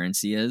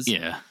cryptocurrency is.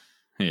 Yeah.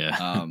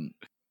 Yeah.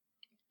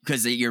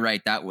 Because you're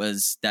right.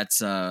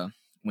 That's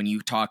when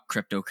you talk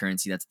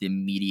cryptocurrency, that's the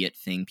immediate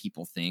thing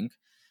people think.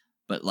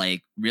 But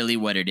like really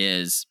what it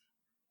is,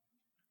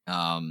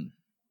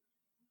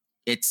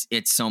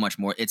 it's so much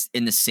more. It's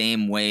in the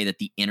same way that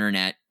the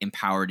internet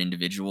empowered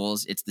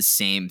individuals. It's the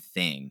same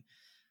thing,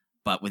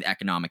 but with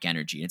economic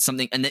energy. It's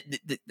something, and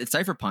the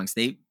Cypherpunks,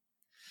 they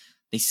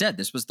said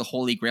this was the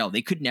holy grail.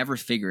 They could never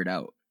figure it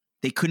out.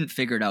 They couldn't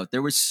figure it out.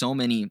 There was so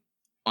many,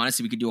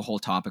 honestly, we could do a whole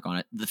topic on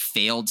it. The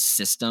failed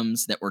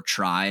systems that were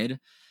tried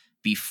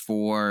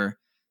before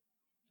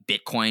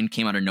Bitcoin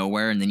came out of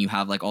nowhere. And then you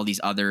have like all these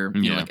other,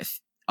 you know, like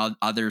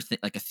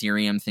like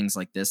Ethereum, things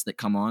like this that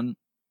come on.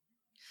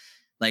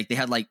 Like they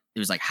had like,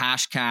 there was like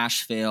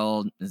Hashcash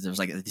failed. There was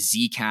like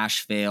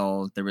Zcash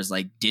failed. There was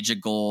like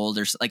Digigold.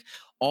 There's like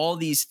all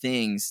these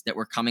things that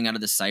were coming out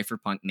of the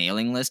Cypherpunk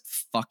mailing list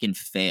fucking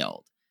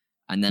failed.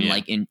 And then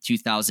like in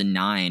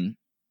 2009,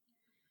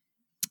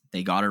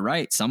 they got it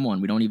right.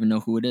 Someone, we don't even know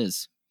who it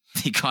is.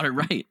 They got it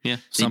right. Yeah.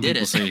 Some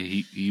people say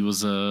he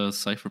was a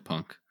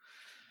cypherpunk.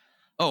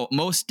 Oh,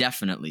 most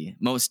definitely.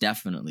 Most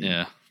definitely.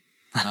 Yeah.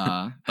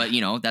 But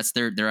you know, that's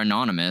they're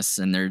anonymous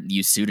and they're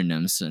use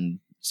pseudonyms, and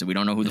so we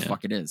don't know who the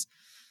fuck it is.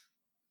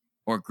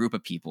 Or a group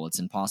of people. It's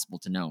impossible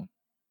to know.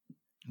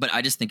 But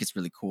I just think it's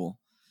really cool.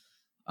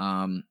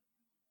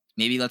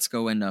 Maybe let's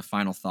go into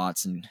final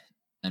thoughts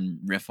and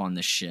riff on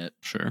this shit.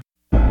 Sure.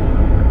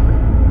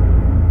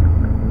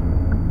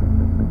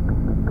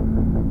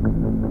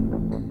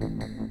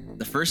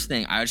 The first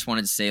thing I just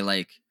wanted to say,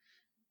 like,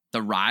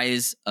 the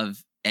rise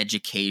of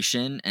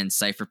education and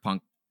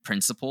cypherpunk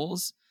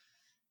principles,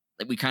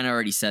 like we kind of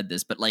already said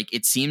this, but like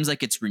it seems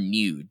like it's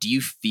renewed. Do you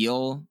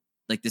feel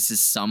like this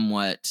is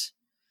somewhat,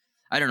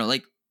 I don't know,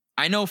 like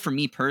I know for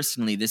me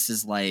personally, this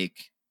is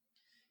like,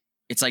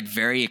 it's like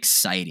very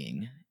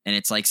exciting, and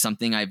it's like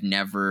something I've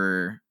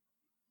never,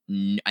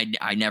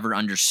 I never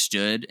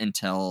understood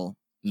until,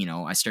 you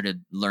know, I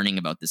started learning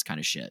about this kind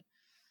of shit.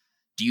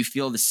 Do you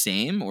feel the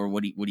same, or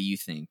what do you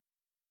think?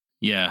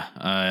 Yeah,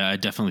 I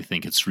definitely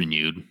think it's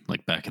renewed.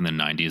 Like back in the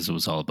 90s, it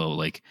was all about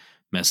like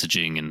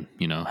messaging and,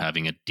 you know,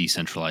 having a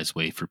decentralized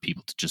way for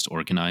people to just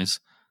organize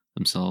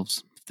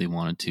themselves if they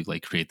wanted to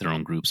like create their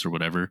own groups or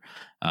whatever.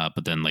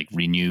 But then like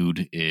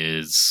renewed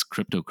is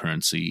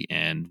cryptocurrency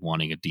and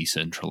wanting a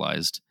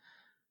decentralized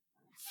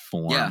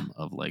form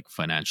of like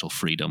financial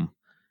freedom,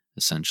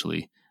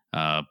 essentially.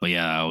 But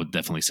yeah, I would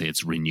definitely say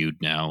it's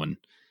renewed now. And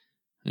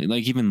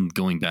like even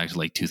going back to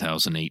like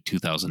 2008,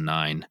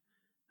 2009,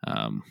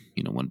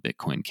 you know, when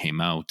Bitcoin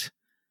came out,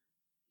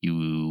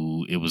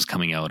 it was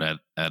coming out at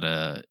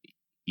a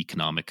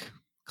economic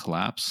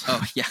collapse.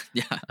 Oh yeah,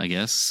 yeah. I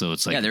guess so.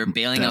 It's like they were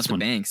bailing out the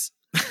banks.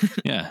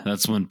 Yeah,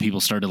 that's when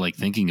people started like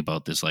thinking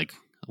about this. Like,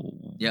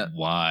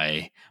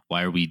 why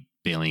are we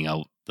bailing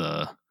out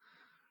the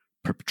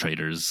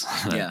perpetrators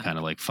that kind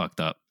of like fucked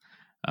up?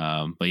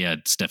 But yeah,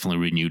 it's definitely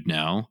renewed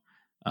now.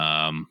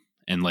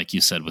 And like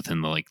you said,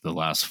 within the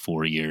last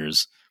 4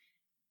 years,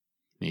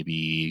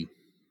 maybe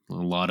a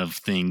lot of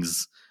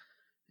things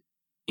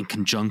in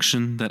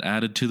conjunction that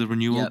added to the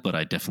renewal. But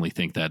I definitely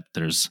think that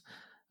there's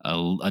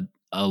a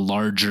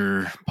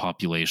larger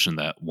population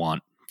that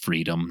want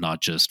freedom,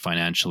 not just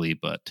financially,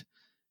 but,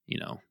 you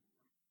know,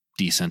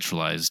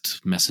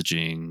 decentralized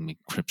messaging,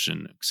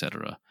 encryption,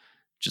 etc.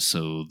 Just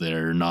so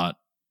they're not,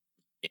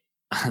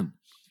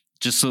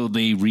 just so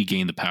they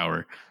regain the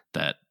power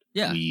that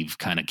we've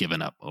kind of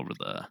given up over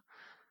the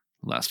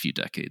last few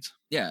decades.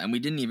 Yeah, and we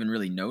didn't even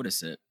really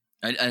notice it.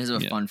 As a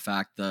fun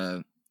fact,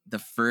 the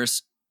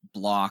first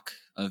block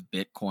of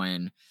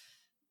Bitcoin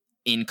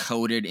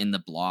encoded in the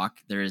block,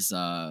 there's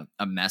a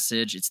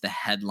message. It's the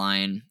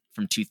headline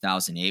from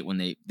 2008 when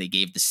they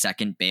gave the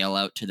second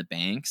bailout to the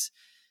banks.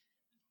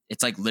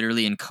 It's like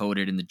literally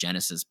encoded in the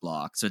Genesis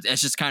block. So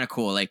it's just kind of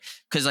cool. Like,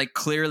 cause like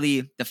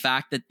clearly the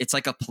fact that it's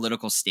like a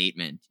political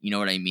statement, you know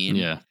what I mean?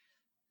 Yeah.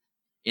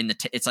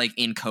 It's like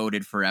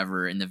encoded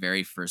forever in the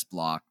very first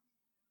block.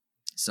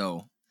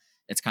 So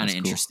it's kind of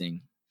interesting.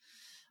 Cool.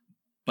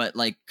 But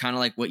like, kind of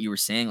like what you were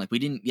saying, like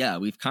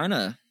we've kind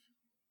of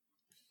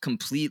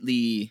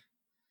completely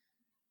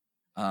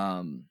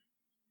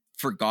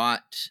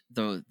forgot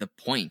the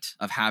point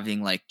of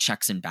having like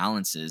checks and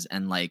balances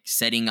and like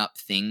setting up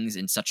things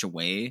in such a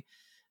way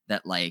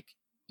that like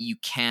you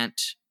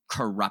can't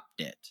corrupt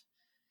it.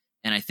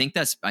 And I think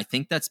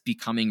that's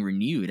becoming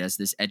renewed as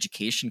this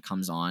education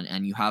comes on,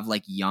 and you have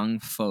like young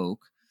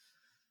folk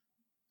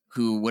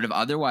who would have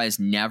otherwise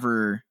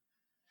never,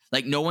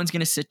 like, no one's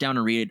going to sit down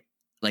and read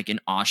like an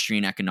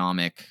Austrian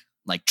economic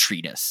like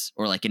treatise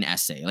or like an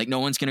essay. Like no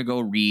one's going to go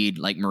read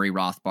like Murray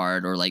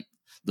Rothbard or like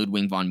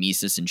Ludwig von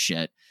Mises and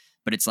shit.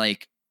 But it's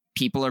like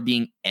people are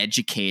being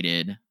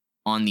educated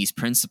on these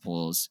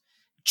principles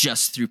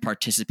just through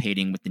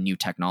participating with the new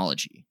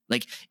technology.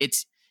 Like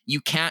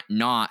you can't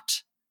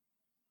not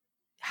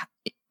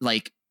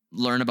like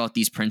learn about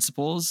these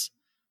principles.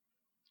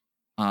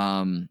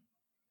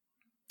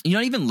 You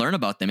don't even learn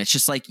about them. It's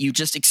just like you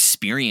just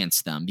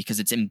experience them because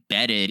it's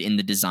embedded in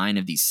the design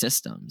of these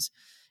systems.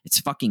 It's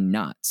fucking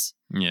nuts.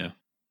 Yeah.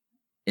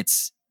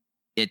 It's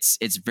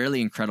really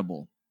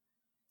incredible.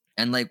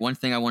 And like one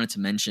thing I wanted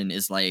to mention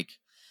is like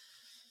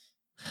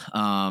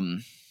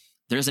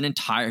There's an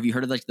entire, have you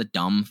heard of like the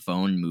dumb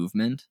phone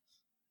movement?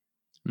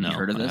 No, you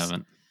heard of I this?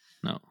 haven't.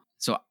 No.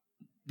 So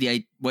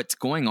what's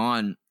going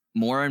on,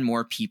 more and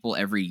more people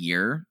every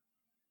year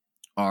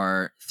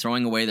are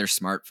throwing away their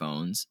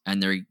smartphones,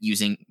 and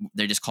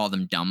they just call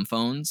them dumb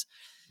phones.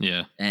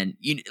 Yeah. And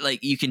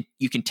you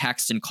can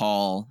text and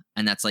call,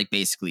 and that's like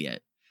basically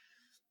it.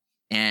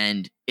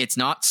 And it's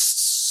not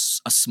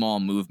a small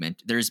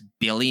movement. There's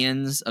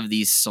billions of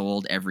these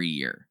sold every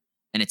year,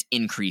 and it's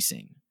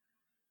increasing.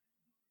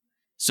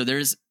 So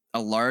there's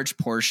a large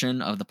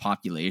portion of the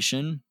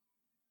population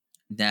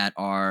that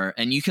are,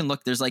 and you can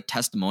look, there's like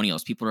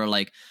testimonials. People are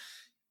like,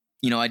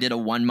 I did a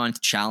 1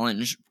 month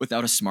challenge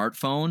without a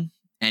smartphone,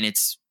 and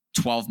it's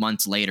 12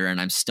 months later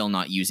and I'm still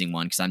not using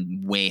one because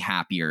I'm way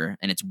happier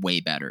and it's way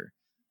better.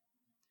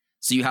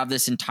 So you have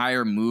this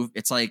entire move.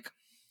 It's like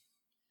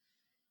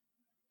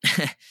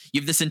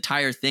you have this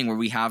entire thing where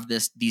we have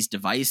these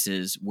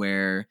devices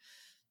where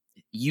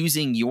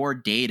using your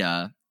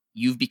data,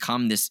 you've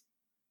become this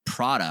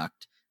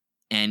product,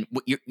 and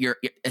what you're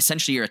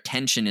essentially, your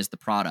attention is the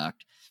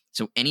product.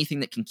 So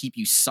anything that can keep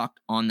you sucked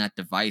on that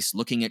device,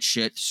 looking at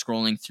shit,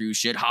 scrolling through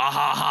shit, ha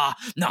ha ha,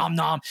 nom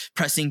nom,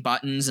 pressing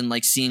buttons and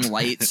like seeing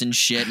lights and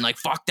shit, and like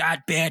fuck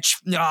that bitch,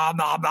 nah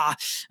nah nah,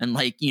 and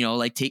like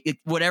like take it,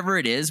 whatever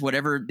it is,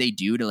 whatever they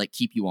do to like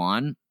keep you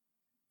on,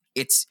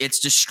 it's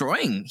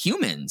destroying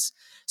humans.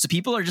 So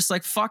people are just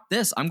like, fuck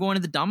this, I'm going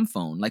to the dumb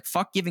phone. Like,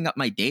 fuck giving up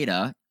my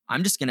data. I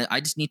just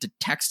need to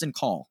text and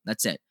call.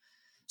 That's it.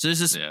 So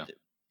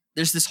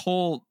there's this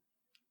whole,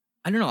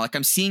 I don't know, like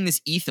I'm seeing this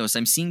ethos.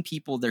 I'm seeing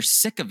people, they're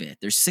sick of it.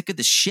 They're sick of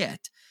the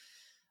shit.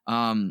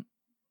 We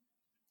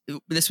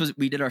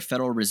did our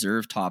Federal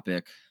Reserve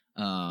topic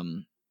a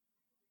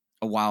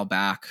while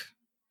back,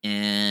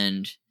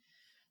 and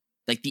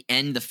like the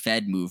end the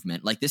Fed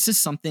movement. Like, this is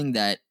something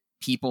that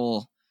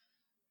people,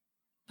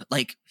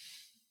 like,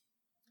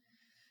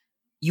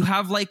 you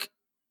have like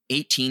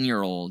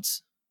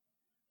 18-year-olds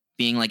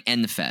being like,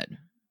 end the Fed.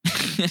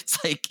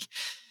 It's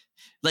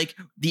like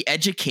the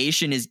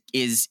education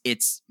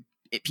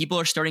people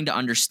are starting to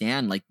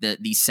understand like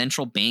these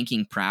central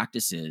banking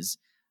practices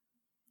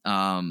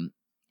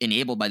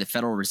enabled by the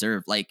Federal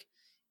Reserve. Like,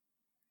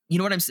 you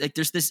know what I'm like,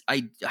 there's this,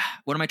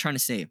 what am I trying to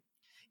say?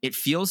 It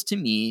feels to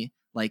me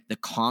like the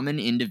common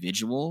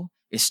individual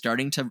is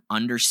starting to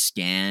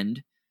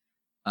understand,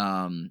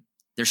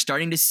 they're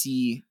starting to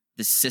see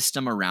the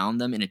system around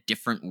them in a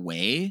different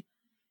way,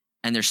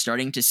 and they're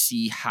starting to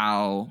see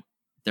how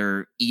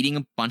they're eating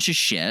a bunch of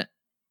shit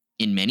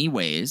in many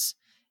ways,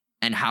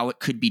 and how it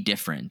could be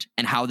different,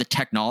 and how the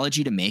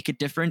technology to make it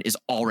different is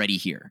already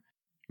here.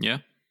 Yeah.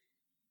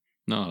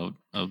 No,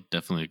 I'll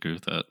definitely agree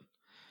with that.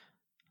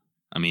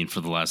 I mean,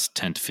 for the last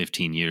 10 to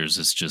 15 years,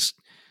 it's just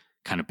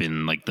kind of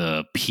been like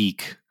the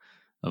peak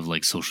of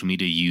like social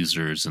media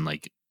users, and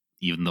like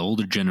even the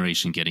older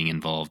generation getting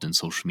involved in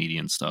social media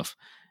and stuff.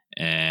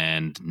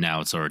 And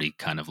now it's already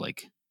kind of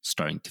like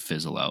starting to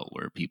fizzle out,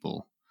 where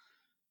people,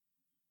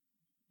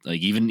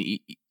 like, even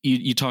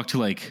you talk to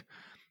like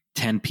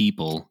 10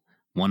 people,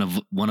 one of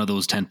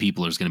those 10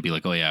 people is going to be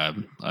like, oh yeah,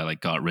 I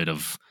like got rid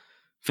of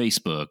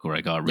Facebook, or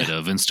I got rid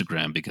of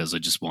Instagram because I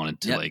just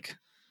wanted to like,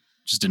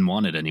 just didn't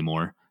want it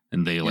anymore.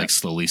 And they like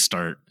slowly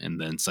start. And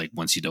then it's like,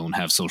 once you don't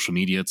have social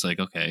media, it's like,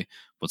 okay,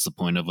 what's the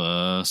point of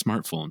a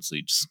smartphone? So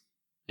you just,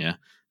 no,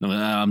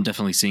 I'm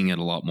definitely seeing it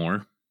a lot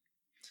more.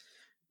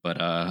 But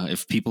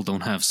if people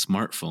don't have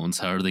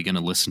smartphones, how are they going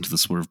to listen to the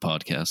Swerve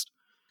podcast?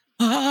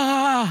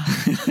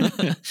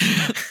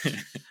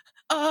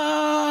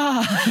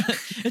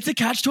 It's a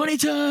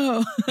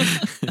catch-22.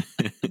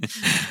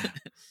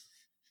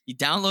 You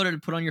download it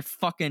and put on your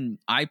fucking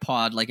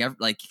iPod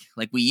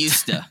like we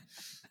used to.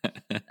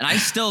 And I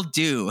still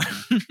do.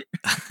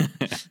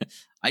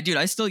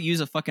 I still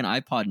use a fucking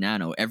iPod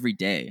Nano every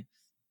day.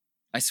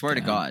 I swear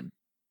to God.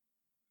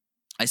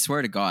 I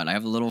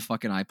have a little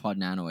fucking iPod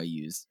Nano I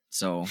use.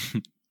 So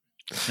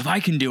if I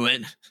can do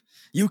it,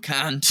 you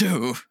can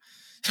too.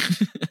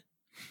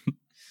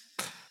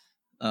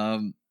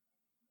 I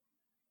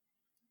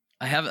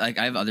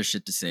have other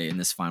shit to say in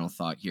this final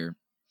thought here.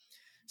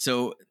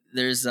 So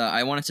there's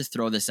I wanted to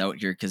throw this out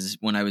here because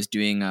when I was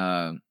doing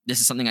this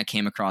is something I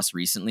came across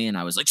recently, and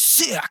I was like,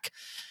 sick.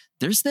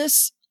 There's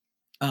this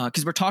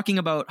because we're talking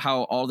about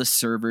how all the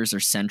servers are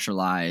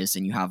centralized,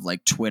 and you have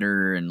like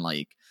Twitter and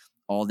like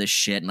all this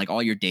shit, and like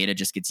all your data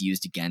just gets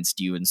used against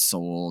you and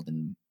sold,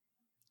 and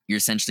you're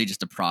essentially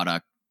just a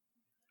product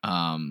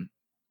trying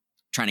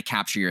to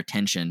capture your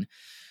attention.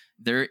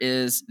 There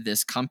is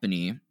this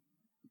company.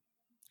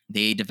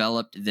 They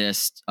developed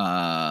this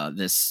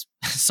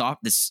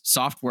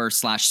software /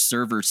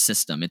 server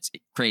system. It's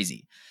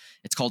crazy.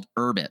 It's called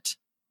Urbit.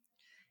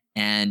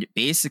 And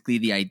basically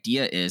the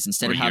idea is,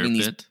 instead of having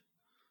these,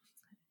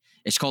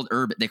 it's called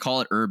Urbit. They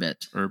call it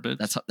Urbit. Urbit.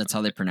 That's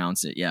how they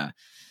pronounce it. Yeah.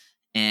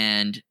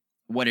 And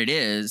what it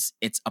is,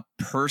 it's a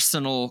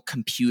personal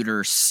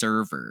computer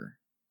server.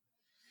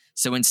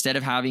 So instead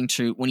of having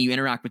to, when you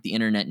interact with the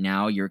internet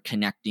now, you're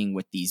connecting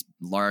with these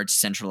large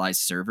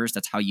centralized servers.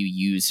 That's how you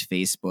use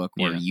Facebook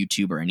or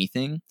YouTube or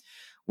anything.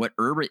 What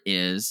Urbit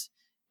is,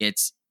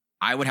 it's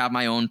I would have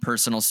my own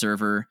personal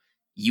server.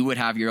 You would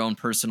have your own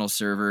personal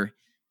server.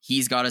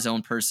 He's got his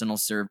own personal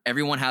server.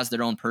 Everyone has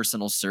their own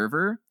personal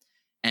server,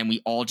 and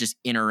we all just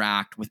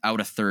interact without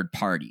a third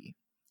party.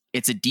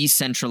 It's a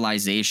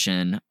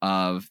decentralization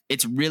of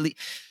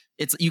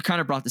you kind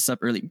of brought this up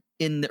early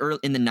in the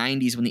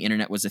 90s when the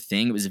internet was a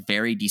thing. It was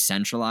very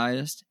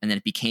decentralized, and then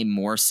it became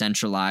more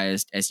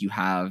centralized as you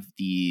have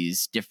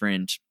these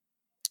different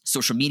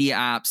social media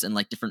apps and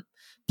like different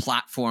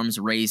platforms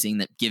raising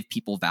that give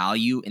people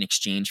value in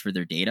exchange for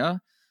their data.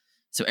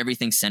 So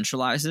everything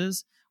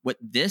centralizes. What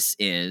this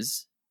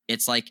is,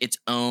 it's like its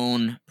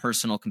own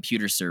personal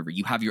computer server.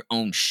 You have your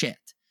own shit.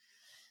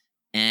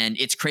 And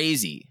it's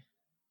crazy.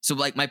 So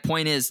like my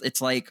point is,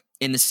 it's like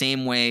in the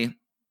same way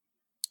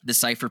the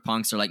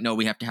cypherpunks are like, no,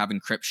 we have to have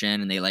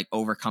encryption, and they like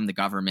overcome the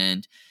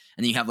government.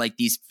 And then you have like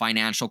these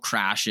financial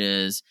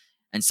crashes,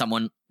 and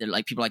they're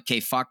like, people are like, okay,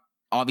 fuck,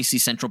 obviously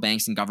central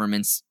banks and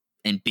governments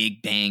and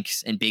big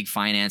banks and big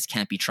finance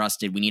can't be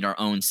trusted. We need our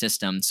own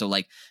system. So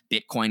like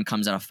Bitcoin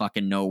comes out of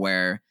fucking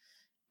nowhere.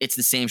 It's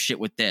the same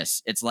shit with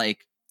this. It's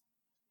like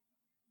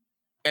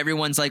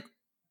everyone's like,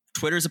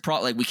 Twitter's a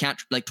problem. Like we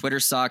can't, like Twitter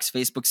sucks,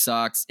 Facebook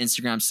sucks,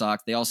 Instagram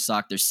sucks. They all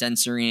suck. They're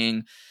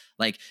censoring.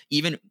 Like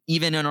even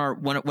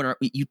in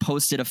you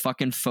posted a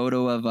fucking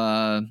photo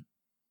of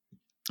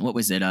what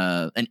was it?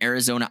 An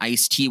Arizona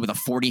iced tea with a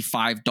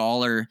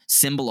 $45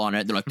 symbol on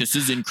it. They're like, this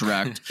is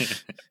incorrect.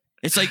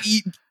 It's like,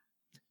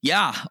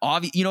 yeah,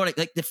 you know what?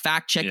 Like the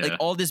fact check, like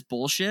all this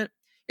bullshit.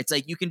 It's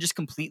like you can just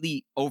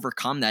completely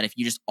overcome that if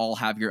you just all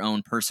have your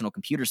own personal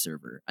computer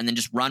server and then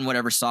just run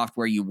whatever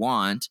software you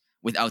want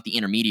without the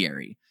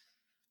intermediary.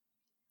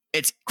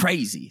 It's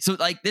crazy. So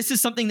like this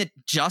is something that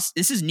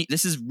this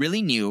is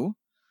really new.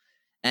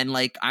 And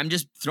like I'm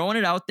just throwing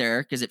it out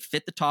there because it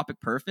fit the topic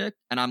perfect.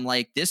 And I'm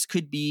like, this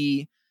could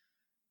be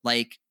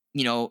like,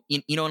 in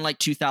like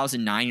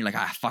 2009, you're like,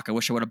 fuck, I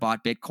wish I would have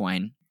bought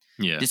Bitcoin.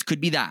 Yeah. This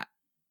could be that.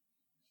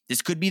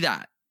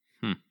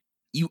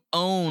 You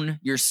own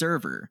your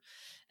server.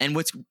 And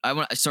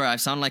sorry, I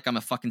sound like I'm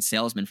a fucking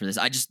salesman for this.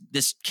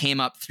 This came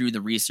up through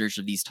the research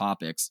of these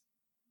topics.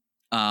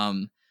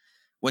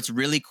 What's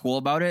really cool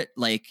about it,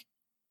 like,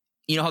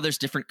 you know how there's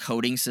different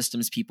coding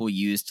systems people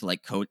use to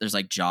like code. There's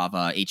like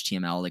Java,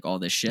 HTML, like all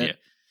this shit. Yeah.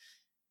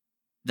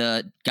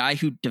 The guy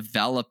who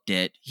developed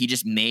it, he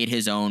just made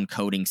his own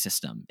coding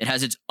system. It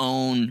has its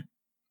own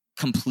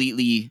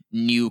completely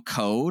new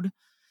code.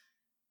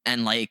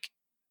 And like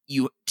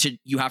you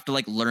have to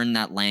like learn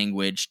that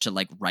language to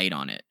like write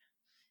on it.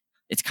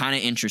 It's kind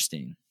of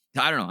interesting.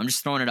 I don't know. I'm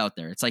just throwing it out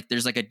there. It's like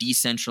there's like a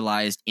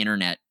decentralized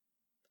internet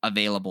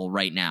available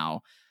right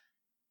now,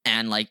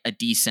 and like a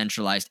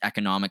decentralized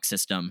economic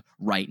system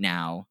right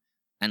now,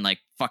 and like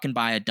fucking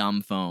buy a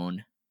dumb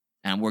phone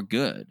and we're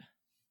good.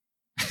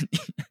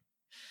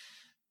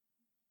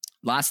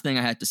 Last thing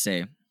I had to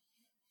say,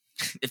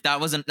 if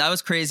that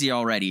was crazy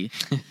already.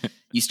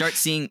 You start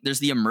seeing there's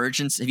the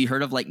emergence. Have you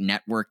heard of like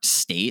networked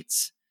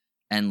states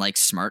and like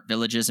smart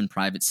villages in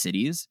private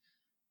cities?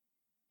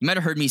 You might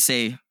have heard me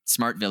say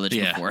smart village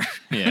before.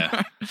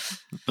 Yeah.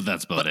 But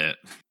that's about it.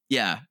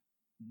 Yeah.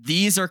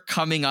 These are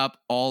coming up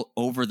all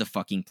over the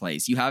fucking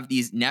place. You have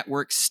these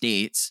network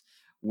states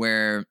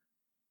where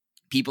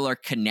people are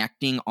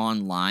connecting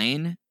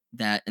online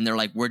and they're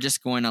like, we're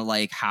just going to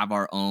like have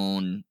our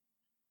own,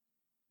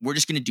 we're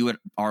just going to do it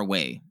our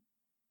way,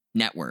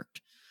 networked.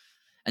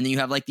 And then you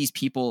have like these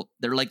people,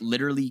 they're like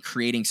literally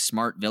creating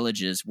smart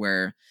villages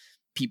where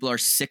people are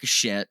sick of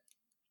shit.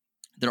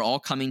 They're all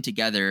coming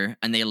together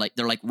and they're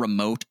like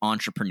remote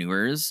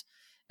entrepreneurs,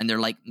 and they're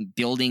like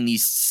building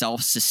these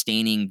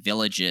self-sustaining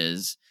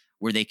villages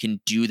where they can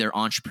do their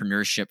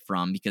entrepreneurship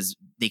from because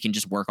they can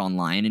just work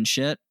online and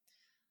shit.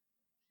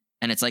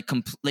 And it's like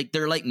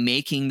they're like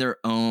making their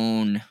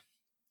own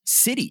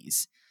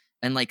cities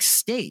and like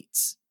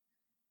states.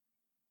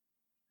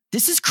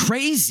 This is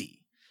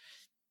crazy.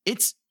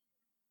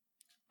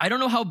 I don't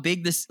know how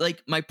big this,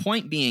 like my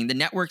point being, the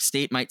network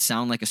state might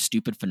sound like a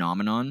stupid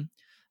phenomenon,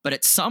 but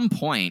at some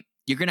point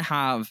you're going to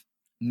have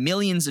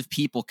millions of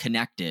people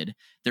connected.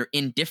 They're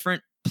in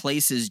different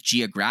places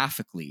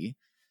geographically,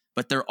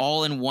 but they're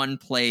all in one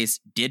place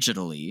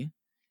digitally.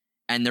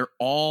 And they're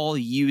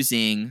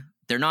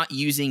not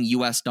using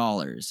US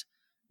dollars.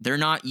 They're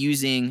not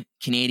using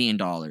Canadian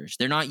dollars.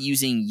 They're not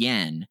using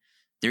yen.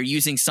 They're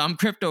using some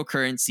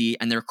cryptocurrency,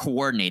 and they're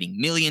coordinating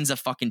millions of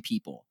fucking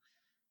people.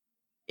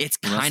 It's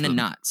kind of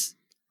nuts.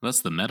 That's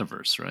the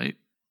metaverse, right?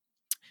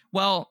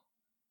 Well,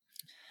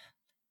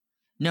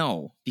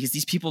 no, because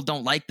these people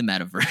don't like the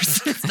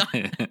metaverse.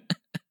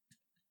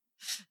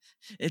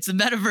 It's a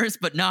metaverse,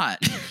 but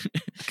not.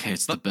 Okay,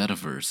 it's the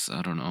betaverse.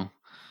 I don't know.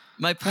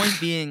 My point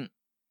being,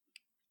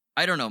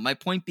 I don't know. My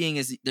point being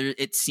is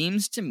it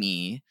seems to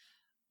me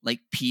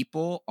like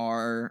people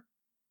are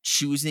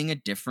choosing a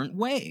different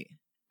way.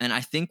 And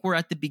I think we're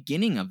at the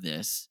beginning of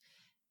this.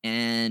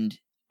 And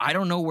I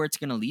don't know where it's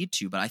going to lead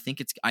to, but I think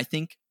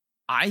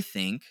I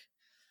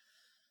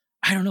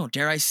don't know,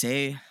 dare I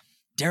say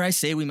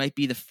we might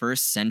be the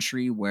first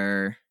century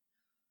where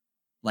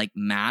like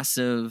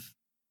massive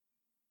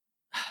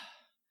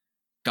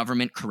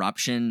government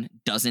corruption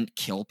doesn't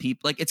kill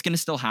people. Like, it's going to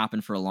still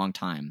happen for a long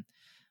time.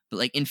 But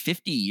like in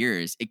 50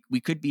 years, we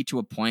could be to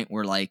a point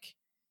where like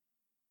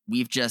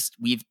we've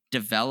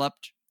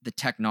developed the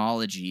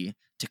technology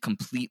to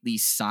completely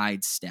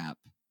sidestep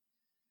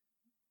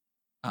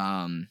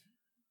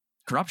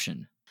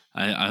corruption.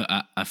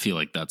 I feel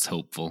like that's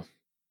hopeful,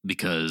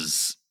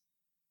 because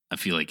I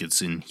feel like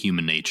it's in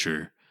human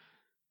nature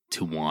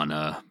to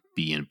wanna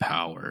be in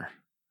power,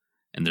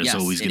 and there's Yes,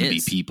 always it going to be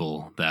is.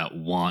 people that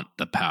want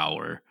the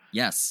power,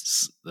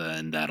 Yes.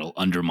 and that'll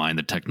undermine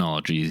the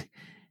technology,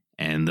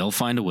 and they'll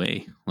find a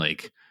way.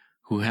 Like,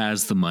 who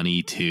has the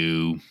money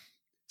to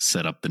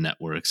set up the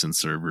networks and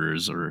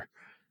servers, or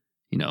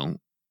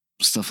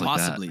stuff like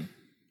Possibly.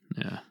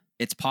 that? Yeah.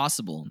 It's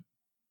possible.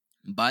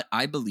 But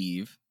I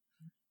believe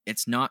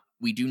it's not,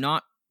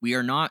 we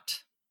are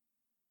not,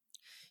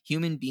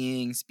 human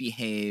beings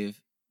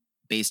behave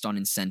based on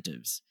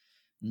incentives,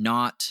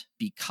 not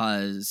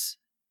because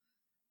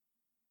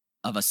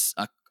of a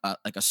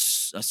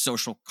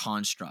social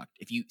construct.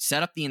 If you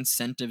set up the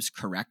incentives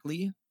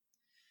correctly,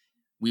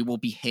 we will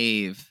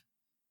behave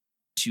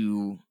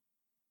to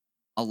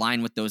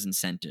align with those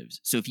incentives.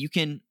 So if you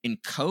can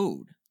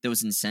encode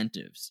those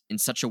incentives in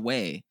such a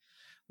way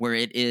where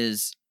it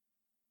is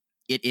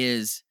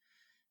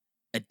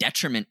a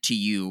detriment to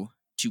you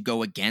to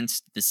go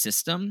against the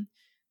system,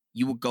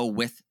 you will go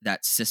with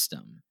that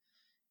system.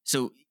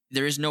 So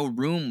there is no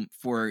room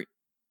for,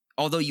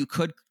 although you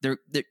could,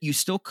 you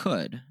still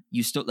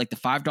like the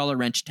 $5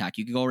 wrench attack,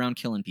 you could go around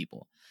killing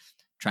people,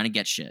 trying to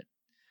get shit.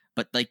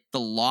 But like the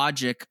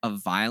logic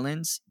of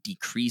violence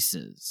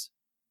decreases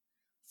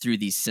through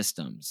these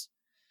systems.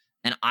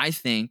 And I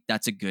think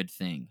that's a good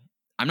thing.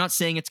 I'm not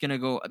saying it's going to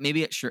go,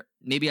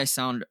 maybe I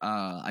sound,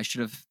 I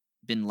should have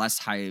been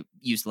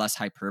used less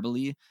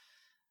hyperbole.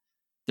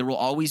 There will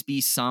always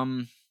be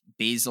some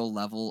basal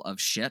level of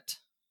shit.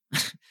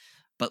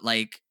 But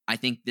like, I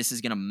think this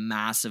is going to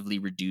massively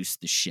reduce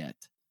the shit.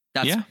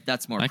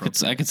 That's more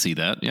appropriate. I could see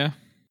that. Yeah.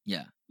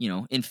 Yeah.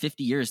 In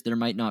 50 years, there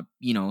might not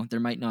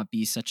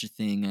be such a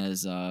thing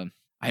as, I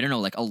don't know,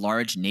 like a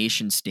large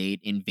nation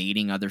state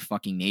invading other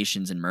fucking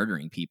nations and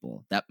murdering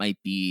people. That might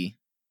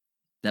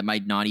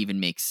not even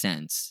make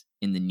sense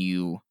in the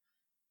new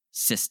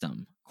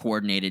system,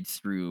 coordinated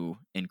through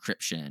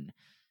encryption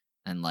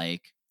and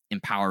like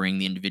empowering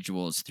the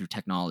individuals through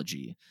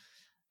technology.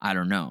 I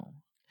don't know.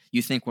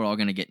 You think we're all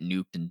going to get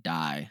nuked and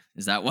die?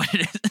 Is that what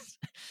it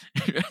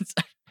is?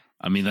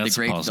 I mean, that's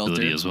a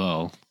possibility filter as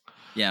well.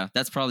 Yeah,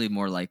 that's probably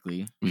more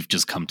likely. We've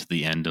just come to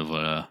the end of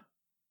a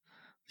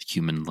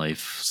human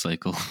life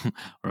cycle.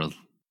 Or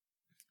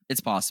it's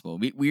possible.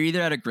 We're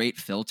either at a great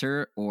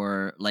filter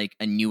or like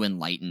a new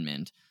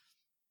enlightenment.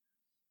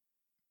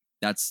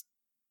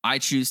 I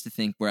choose to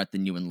think we're at the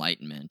new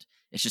enlightenment.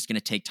 It's just going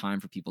to take time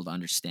for people to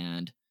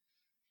understand.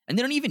 And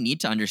they don't even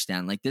need to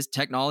understand. Like, this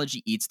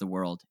technology eats the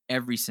world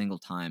every single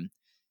time.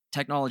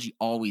 Technology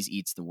always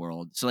eats the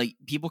world. So like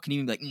people can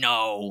even be like,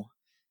 no,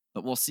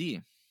 but we'll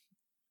see.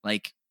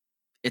 Like,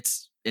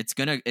 it's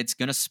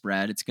gonna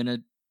spread.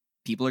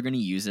 People are gonna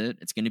use it.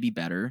 It's gonna be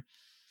better.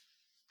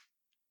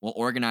 We'll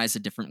organize a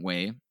different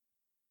way.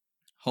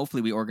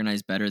 Hopefully we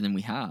organize better than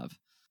we have.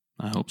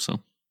 I hope so.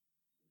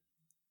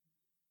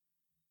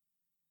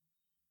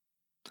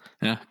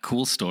 Yeah,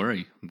 cool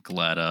story. I'm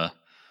glad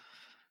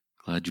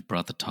you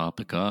brought the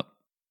topic up.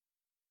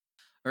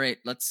 All right,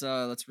 let's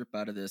rip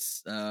out of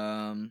this.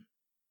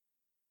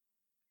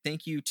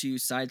 Thank you to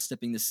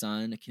Sidestepping the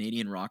Sun, a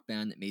Canadian rock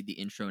band that made the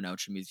intro and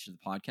outro music to the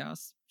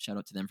podcast. Shout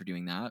out to them for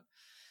doing that.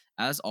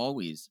 As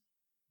always,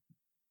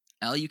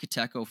 El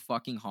Yucateco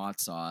fucking hot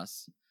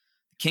sauce,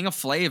 king of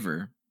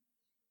flavor.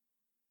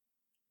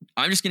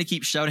 I'm just going to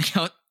keep shouting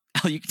out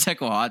El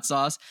Yucateco hot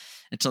sauce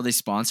until they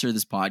sponsor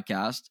this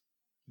podcast,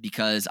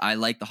 because I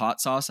like the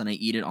hot sauce and I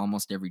eat it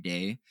almost every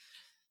day.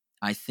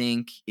 I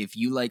think if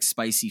you like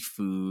spicy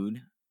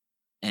food,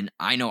 and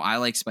I know I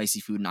like spicy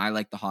food and I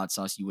like the hot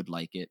sauce, you would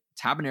like it.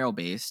 It's habanero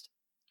based,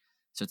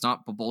 so it's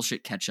not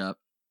bullshit ketchup,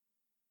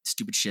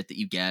 stupid shit that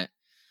you get.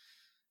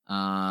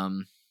 I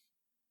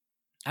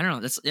don't know.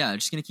 Just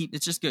gonna keep.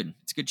 It's just good.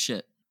 It's good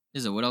shit.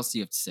 Izzo, what else do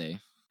you have to say?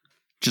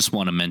 Just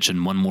want to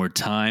mention one more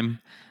time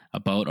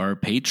about our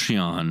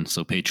Patreon.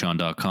 So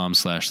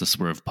patreon.com/the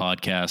Swerve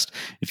Podcast.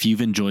 If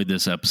you've enjoyed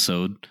this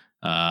episode,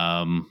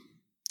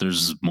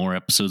 there's more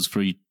episodes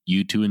for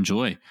you to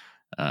enjoy.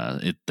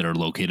 That are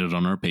located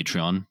on our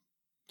Patreon.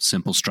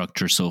 Simple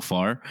structure so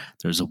far.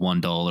 There's a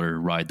 $1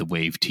 Ride the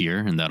Wave tier,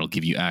 and that'll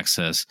give you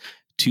access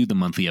to the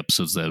monthly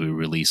episodes that we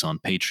release on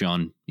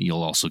Patreon.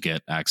 You'll also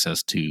get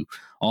access to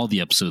all the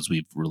episodes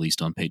we've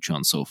released on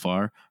Patreon so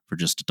far for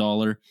just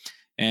 $1.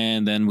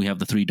 And then we have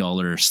the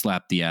 $3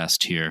 Slap the Ass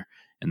tier,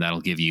 and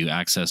that'll give you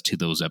access to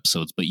those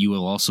episodes. But you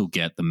will also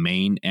get the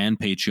main and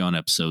Patreon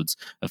episodes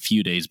a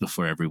few days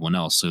before everyone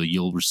else. So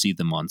you'll receive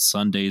them on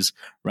Sundays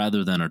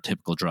rather than our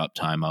typical drop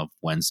time of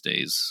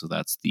Wednesdays. So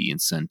that's the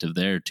incentive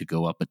there to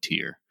go up a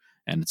tier.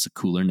 And it's a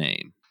cooler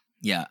name.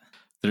 Yeah.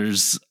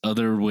 There's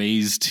other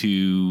ways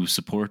to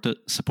support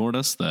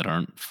us that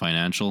aren't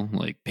financial.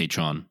 Like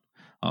Patreon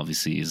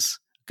obviously is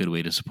a good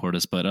way to support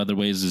us. But other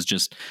ways is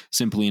just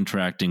simply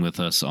interacting with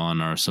us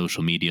on our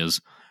social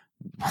medias.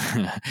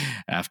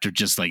 After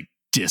just like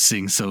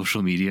dissing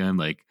social media and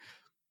like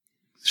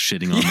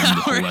shitting on them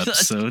the whole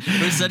episode.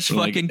 We're such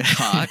fucking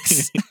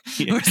cocks.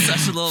 Yeah. We're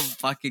such a little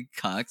fucking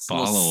cocks.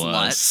 Follow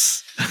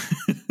us.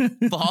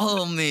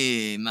 Follow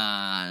me,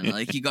 man.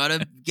 Like, you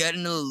gotta get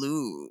in the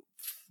loop.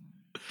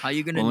 How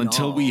you gonna know?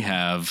 Until we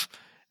have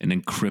an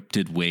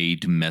encrypted way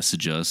to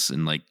message us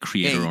and like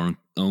create our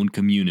own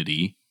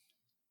community.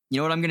 You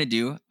know what I'm gonna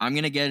do? I'm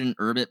gonna get an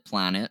Urbit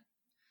Planet,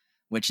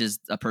 which is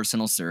a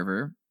personal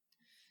server.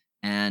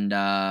 And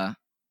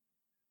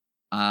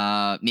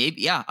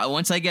maybe,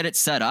 once I get it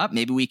set up,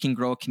 maybe we can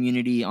grow a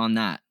community on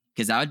that,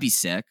 because that would be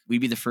sick.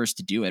 We'd be the first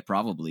to do it,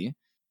 probably.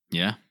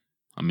 Yeah,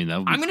 I mean, that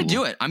would be I'm gonna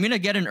do it. I'm gonna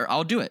get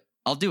I'll do it.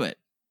 I'll do it.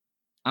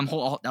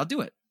 I'll do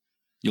it.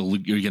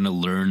 You're gonna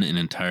learn an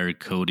entire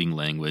coding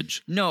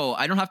language. No,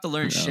 I don't have to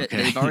learn shit.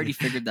 Okay. They've already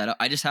figured that out.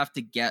 I just have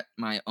to get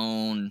my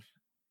own.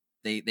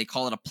 They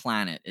call it a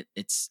planet.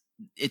 It's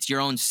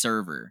your own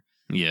server.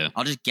 Yeah,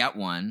 I'll just get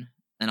one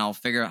and I'll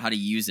figure out how to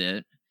use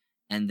it.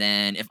 And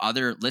then if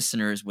other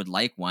listeners would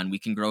like one, we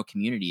can grow a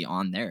community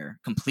on there,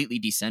 completely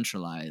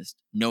decentralized,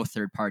 no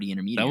third-party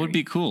intermediary. that would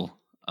be cool.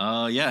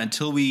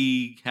 Until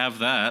we have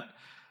that,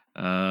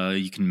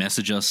 you can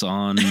message us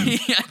on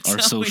our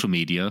social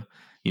media.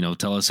 You know,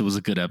 tell us it was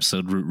a good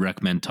episode,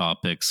 recommend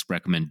topics,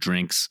 recommend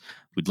drinks.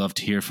 We'd love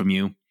to hear from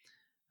you.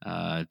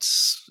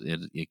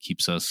 It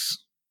keeps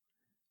us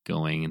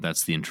going, and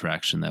that's the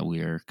interaction that we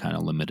are kind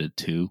of limited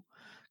to,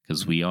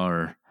 because we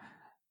are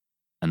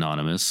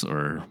anonymous,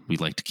 or we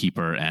like to keep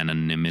our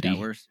anonymity.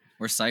 Yeah,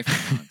 we're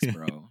cypherpunks,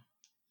 bro.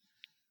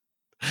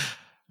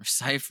 We're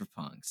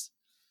cypherpunks.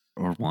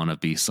 Or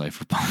wannabe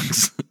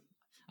cypherpunks.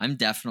 I'm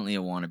definitely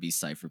a wannabe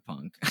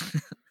cypherpunk.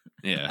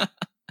 Yeah.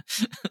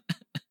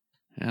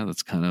 Yeah,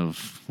 that's kind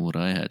of what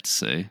I had to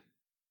say.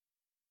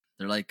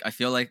 They're like, I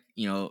feel like,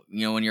 you know,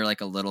 when you're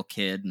like a little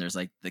kid and there's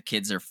like the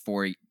kids are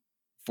four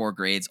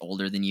grades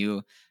older than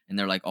you, and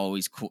they're like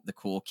always cool, the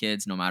cool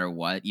kids, no matter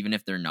what, even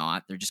if they're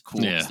not, they're just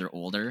cool because they're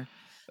older.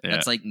 Yeah.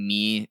 That's like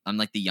me. I'm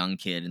like the young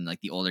kid, and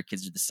like the older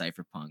kids are the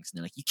cypherpunks, and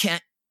they're like, you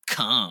can't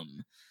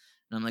come.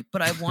 And I'm like,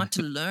 but I want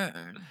to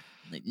learn.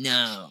 I'm like,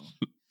 no.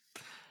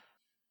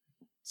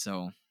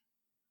 So,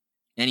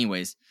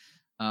 anyways,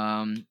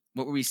 what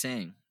were we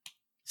saying?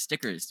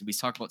 Stickers. Did we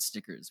talk about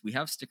stickers? We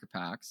have sticker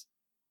packs.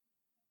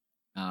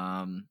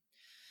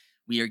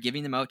 We are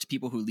giving them out to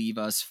people who leave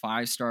us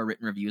 5-star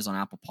written reviews on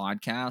Apple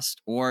Podcast,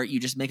 or you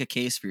just make a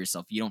case for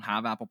yourself. You don't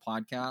have Apple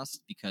Podcast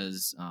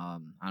because, I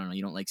don't know,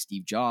 you don't like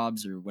Steve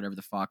Jobs or whatever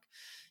the fuck.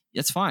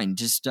 That's fine.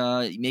 Just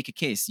make a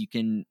case. You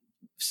can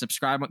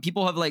subscribe.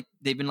 People have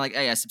they've been like,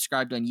 hey, I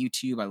subscribed on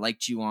YouTube. I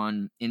liked you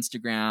on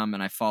Instagram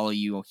and I follow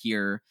you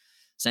here.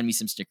 Send me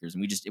some stickers.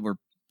 And we're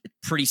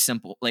pretty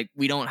simple. Like,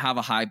 we don't have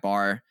a high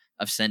bar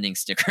of sending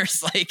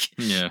stickers.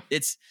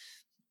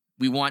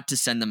 We want to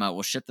send them out.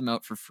 We'll ship them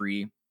out for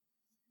free.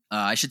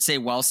 I should say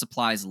while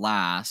supplies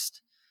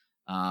last,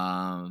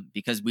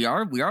 because we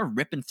are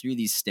ripping through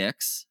these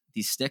sticks.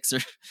 These sticks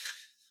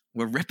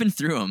we're ripping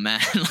through them,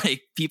 man.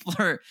 Like,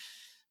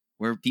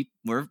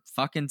 we're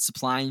fucking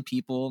supplying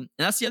people, and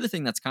that's the other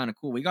thing that's kind of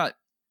cool. We got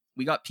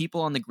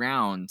people on the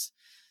ground.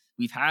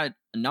 We've had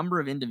a number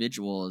of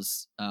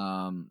individuals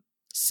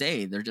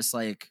say they're just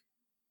like,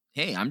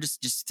 hey, I'm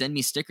just send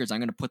me stickers. I'm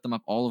going to put them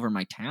up all over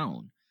my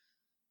town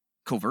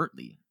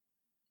covertly.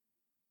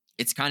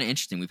 It's kind of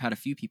interesting. We've had a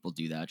few people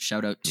do that.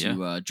 Shout out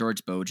to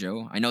George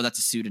Bojo. I know that's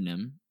a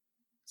pseudonym,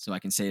 so I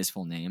can say his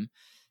full name.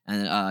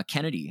 And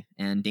Kennedy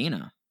and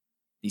Dana.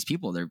 These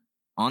people, they're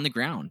on the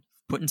ground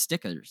putting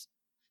stickers.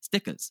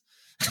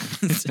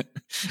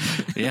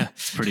 Yeah,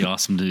 it's pretty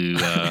awesome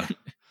to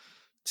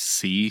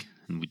see,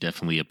 and we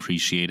definitely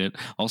appreciate it.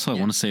 Also, I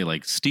want to say,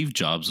 like, Steve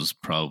Jobs was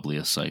probably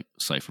a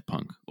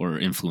cypherpunk, or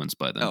influenced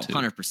by them too.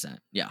 100%.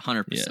 Yeah,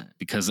 100%. Yeah,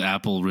 because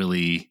Apple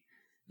really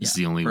is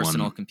the only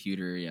personal one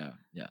computer.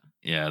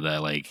 Yeah,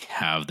 that like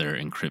have their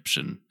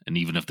encryption, and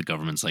even if the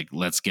government's like,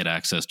 let's get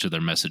access to their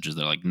messages,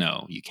 they're like,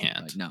 no, you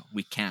can't. Like, no,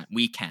 we can't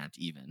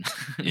even.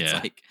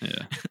 It's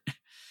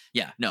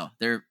no,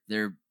 they're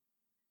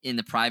in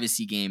the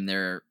privacy game.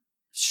 They're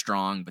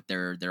strong, but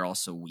they're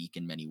also weak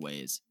in many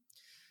ways.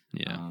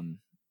 Yeah,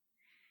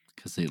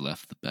 because they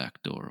left the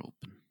back door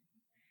open.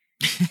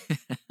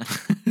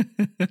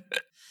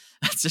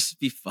 That's just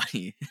be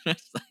funny.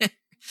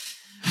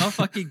 How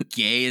fucking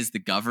gay is the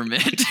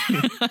government?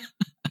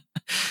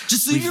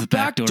 Just leave your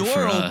back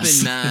door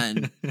open,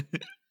 man.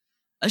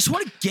 I just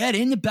want to get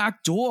in the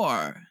back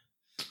door.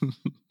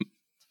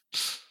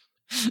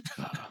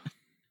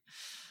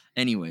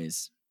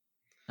 Anyways.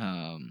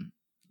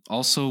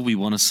 Also, we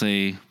want to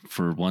say,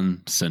 for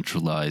one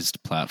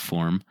centralized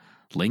platform,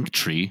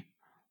 Linktree,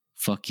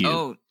 fuck you.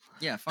 Oh,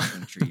 yeah, fuck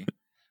Linktree.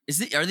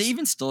 Are they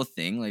even still a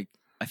thing? Like,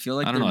 I feel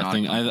like I don't know.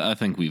 I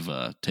think we've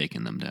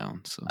taken them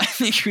down. So I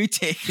think we've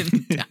taken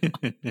them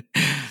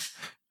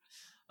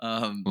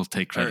down. We'll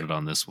take credit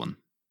on this one.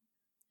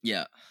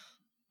 Yeah.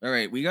 All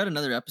right, we got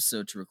another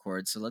episode to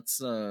record, so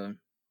let's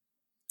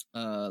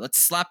Let's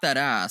slap that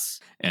ass.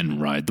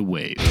 And ride the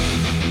wave.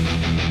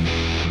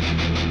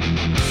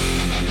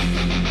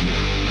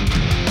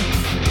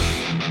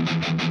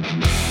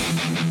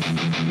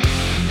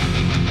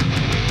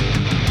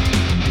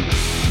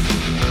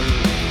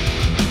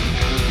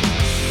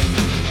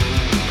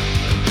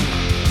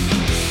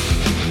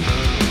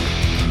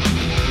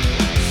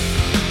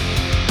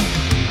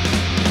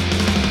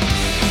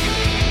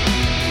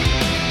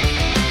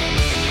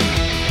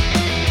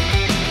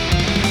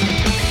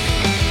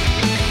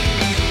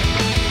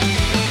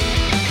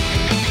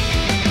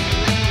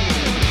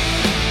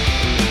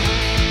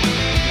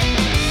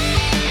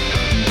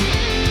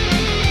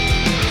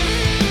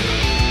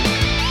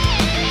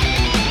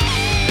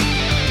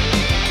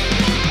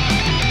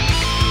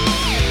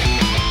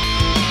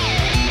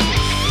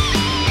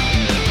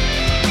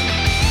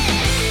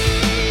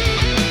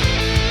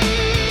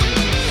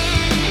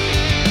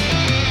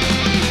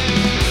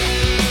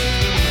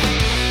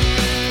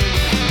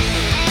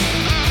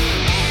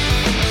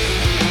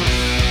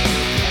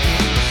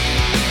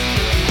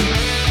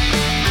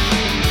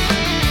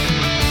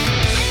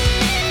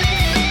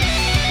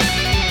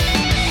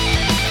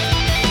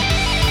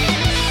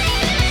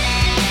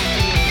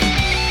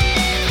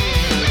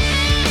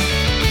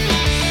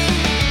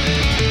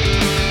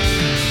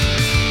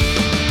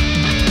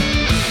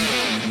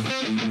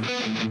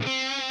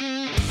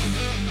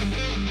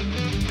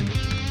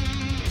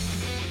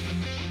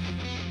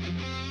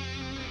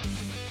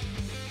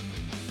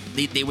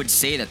 They would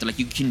say that they're like,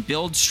 you can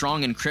build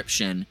strong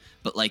encryption,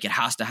 but like it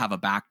has to have a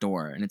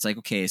backdoor, and it's like,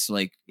 okay, so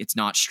like it's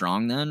not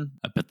strong then.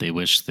 I bet they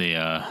wish they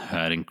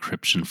had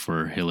encryption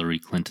for Hillary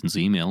Clinton's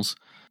emails.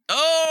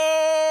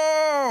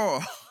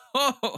 Oh,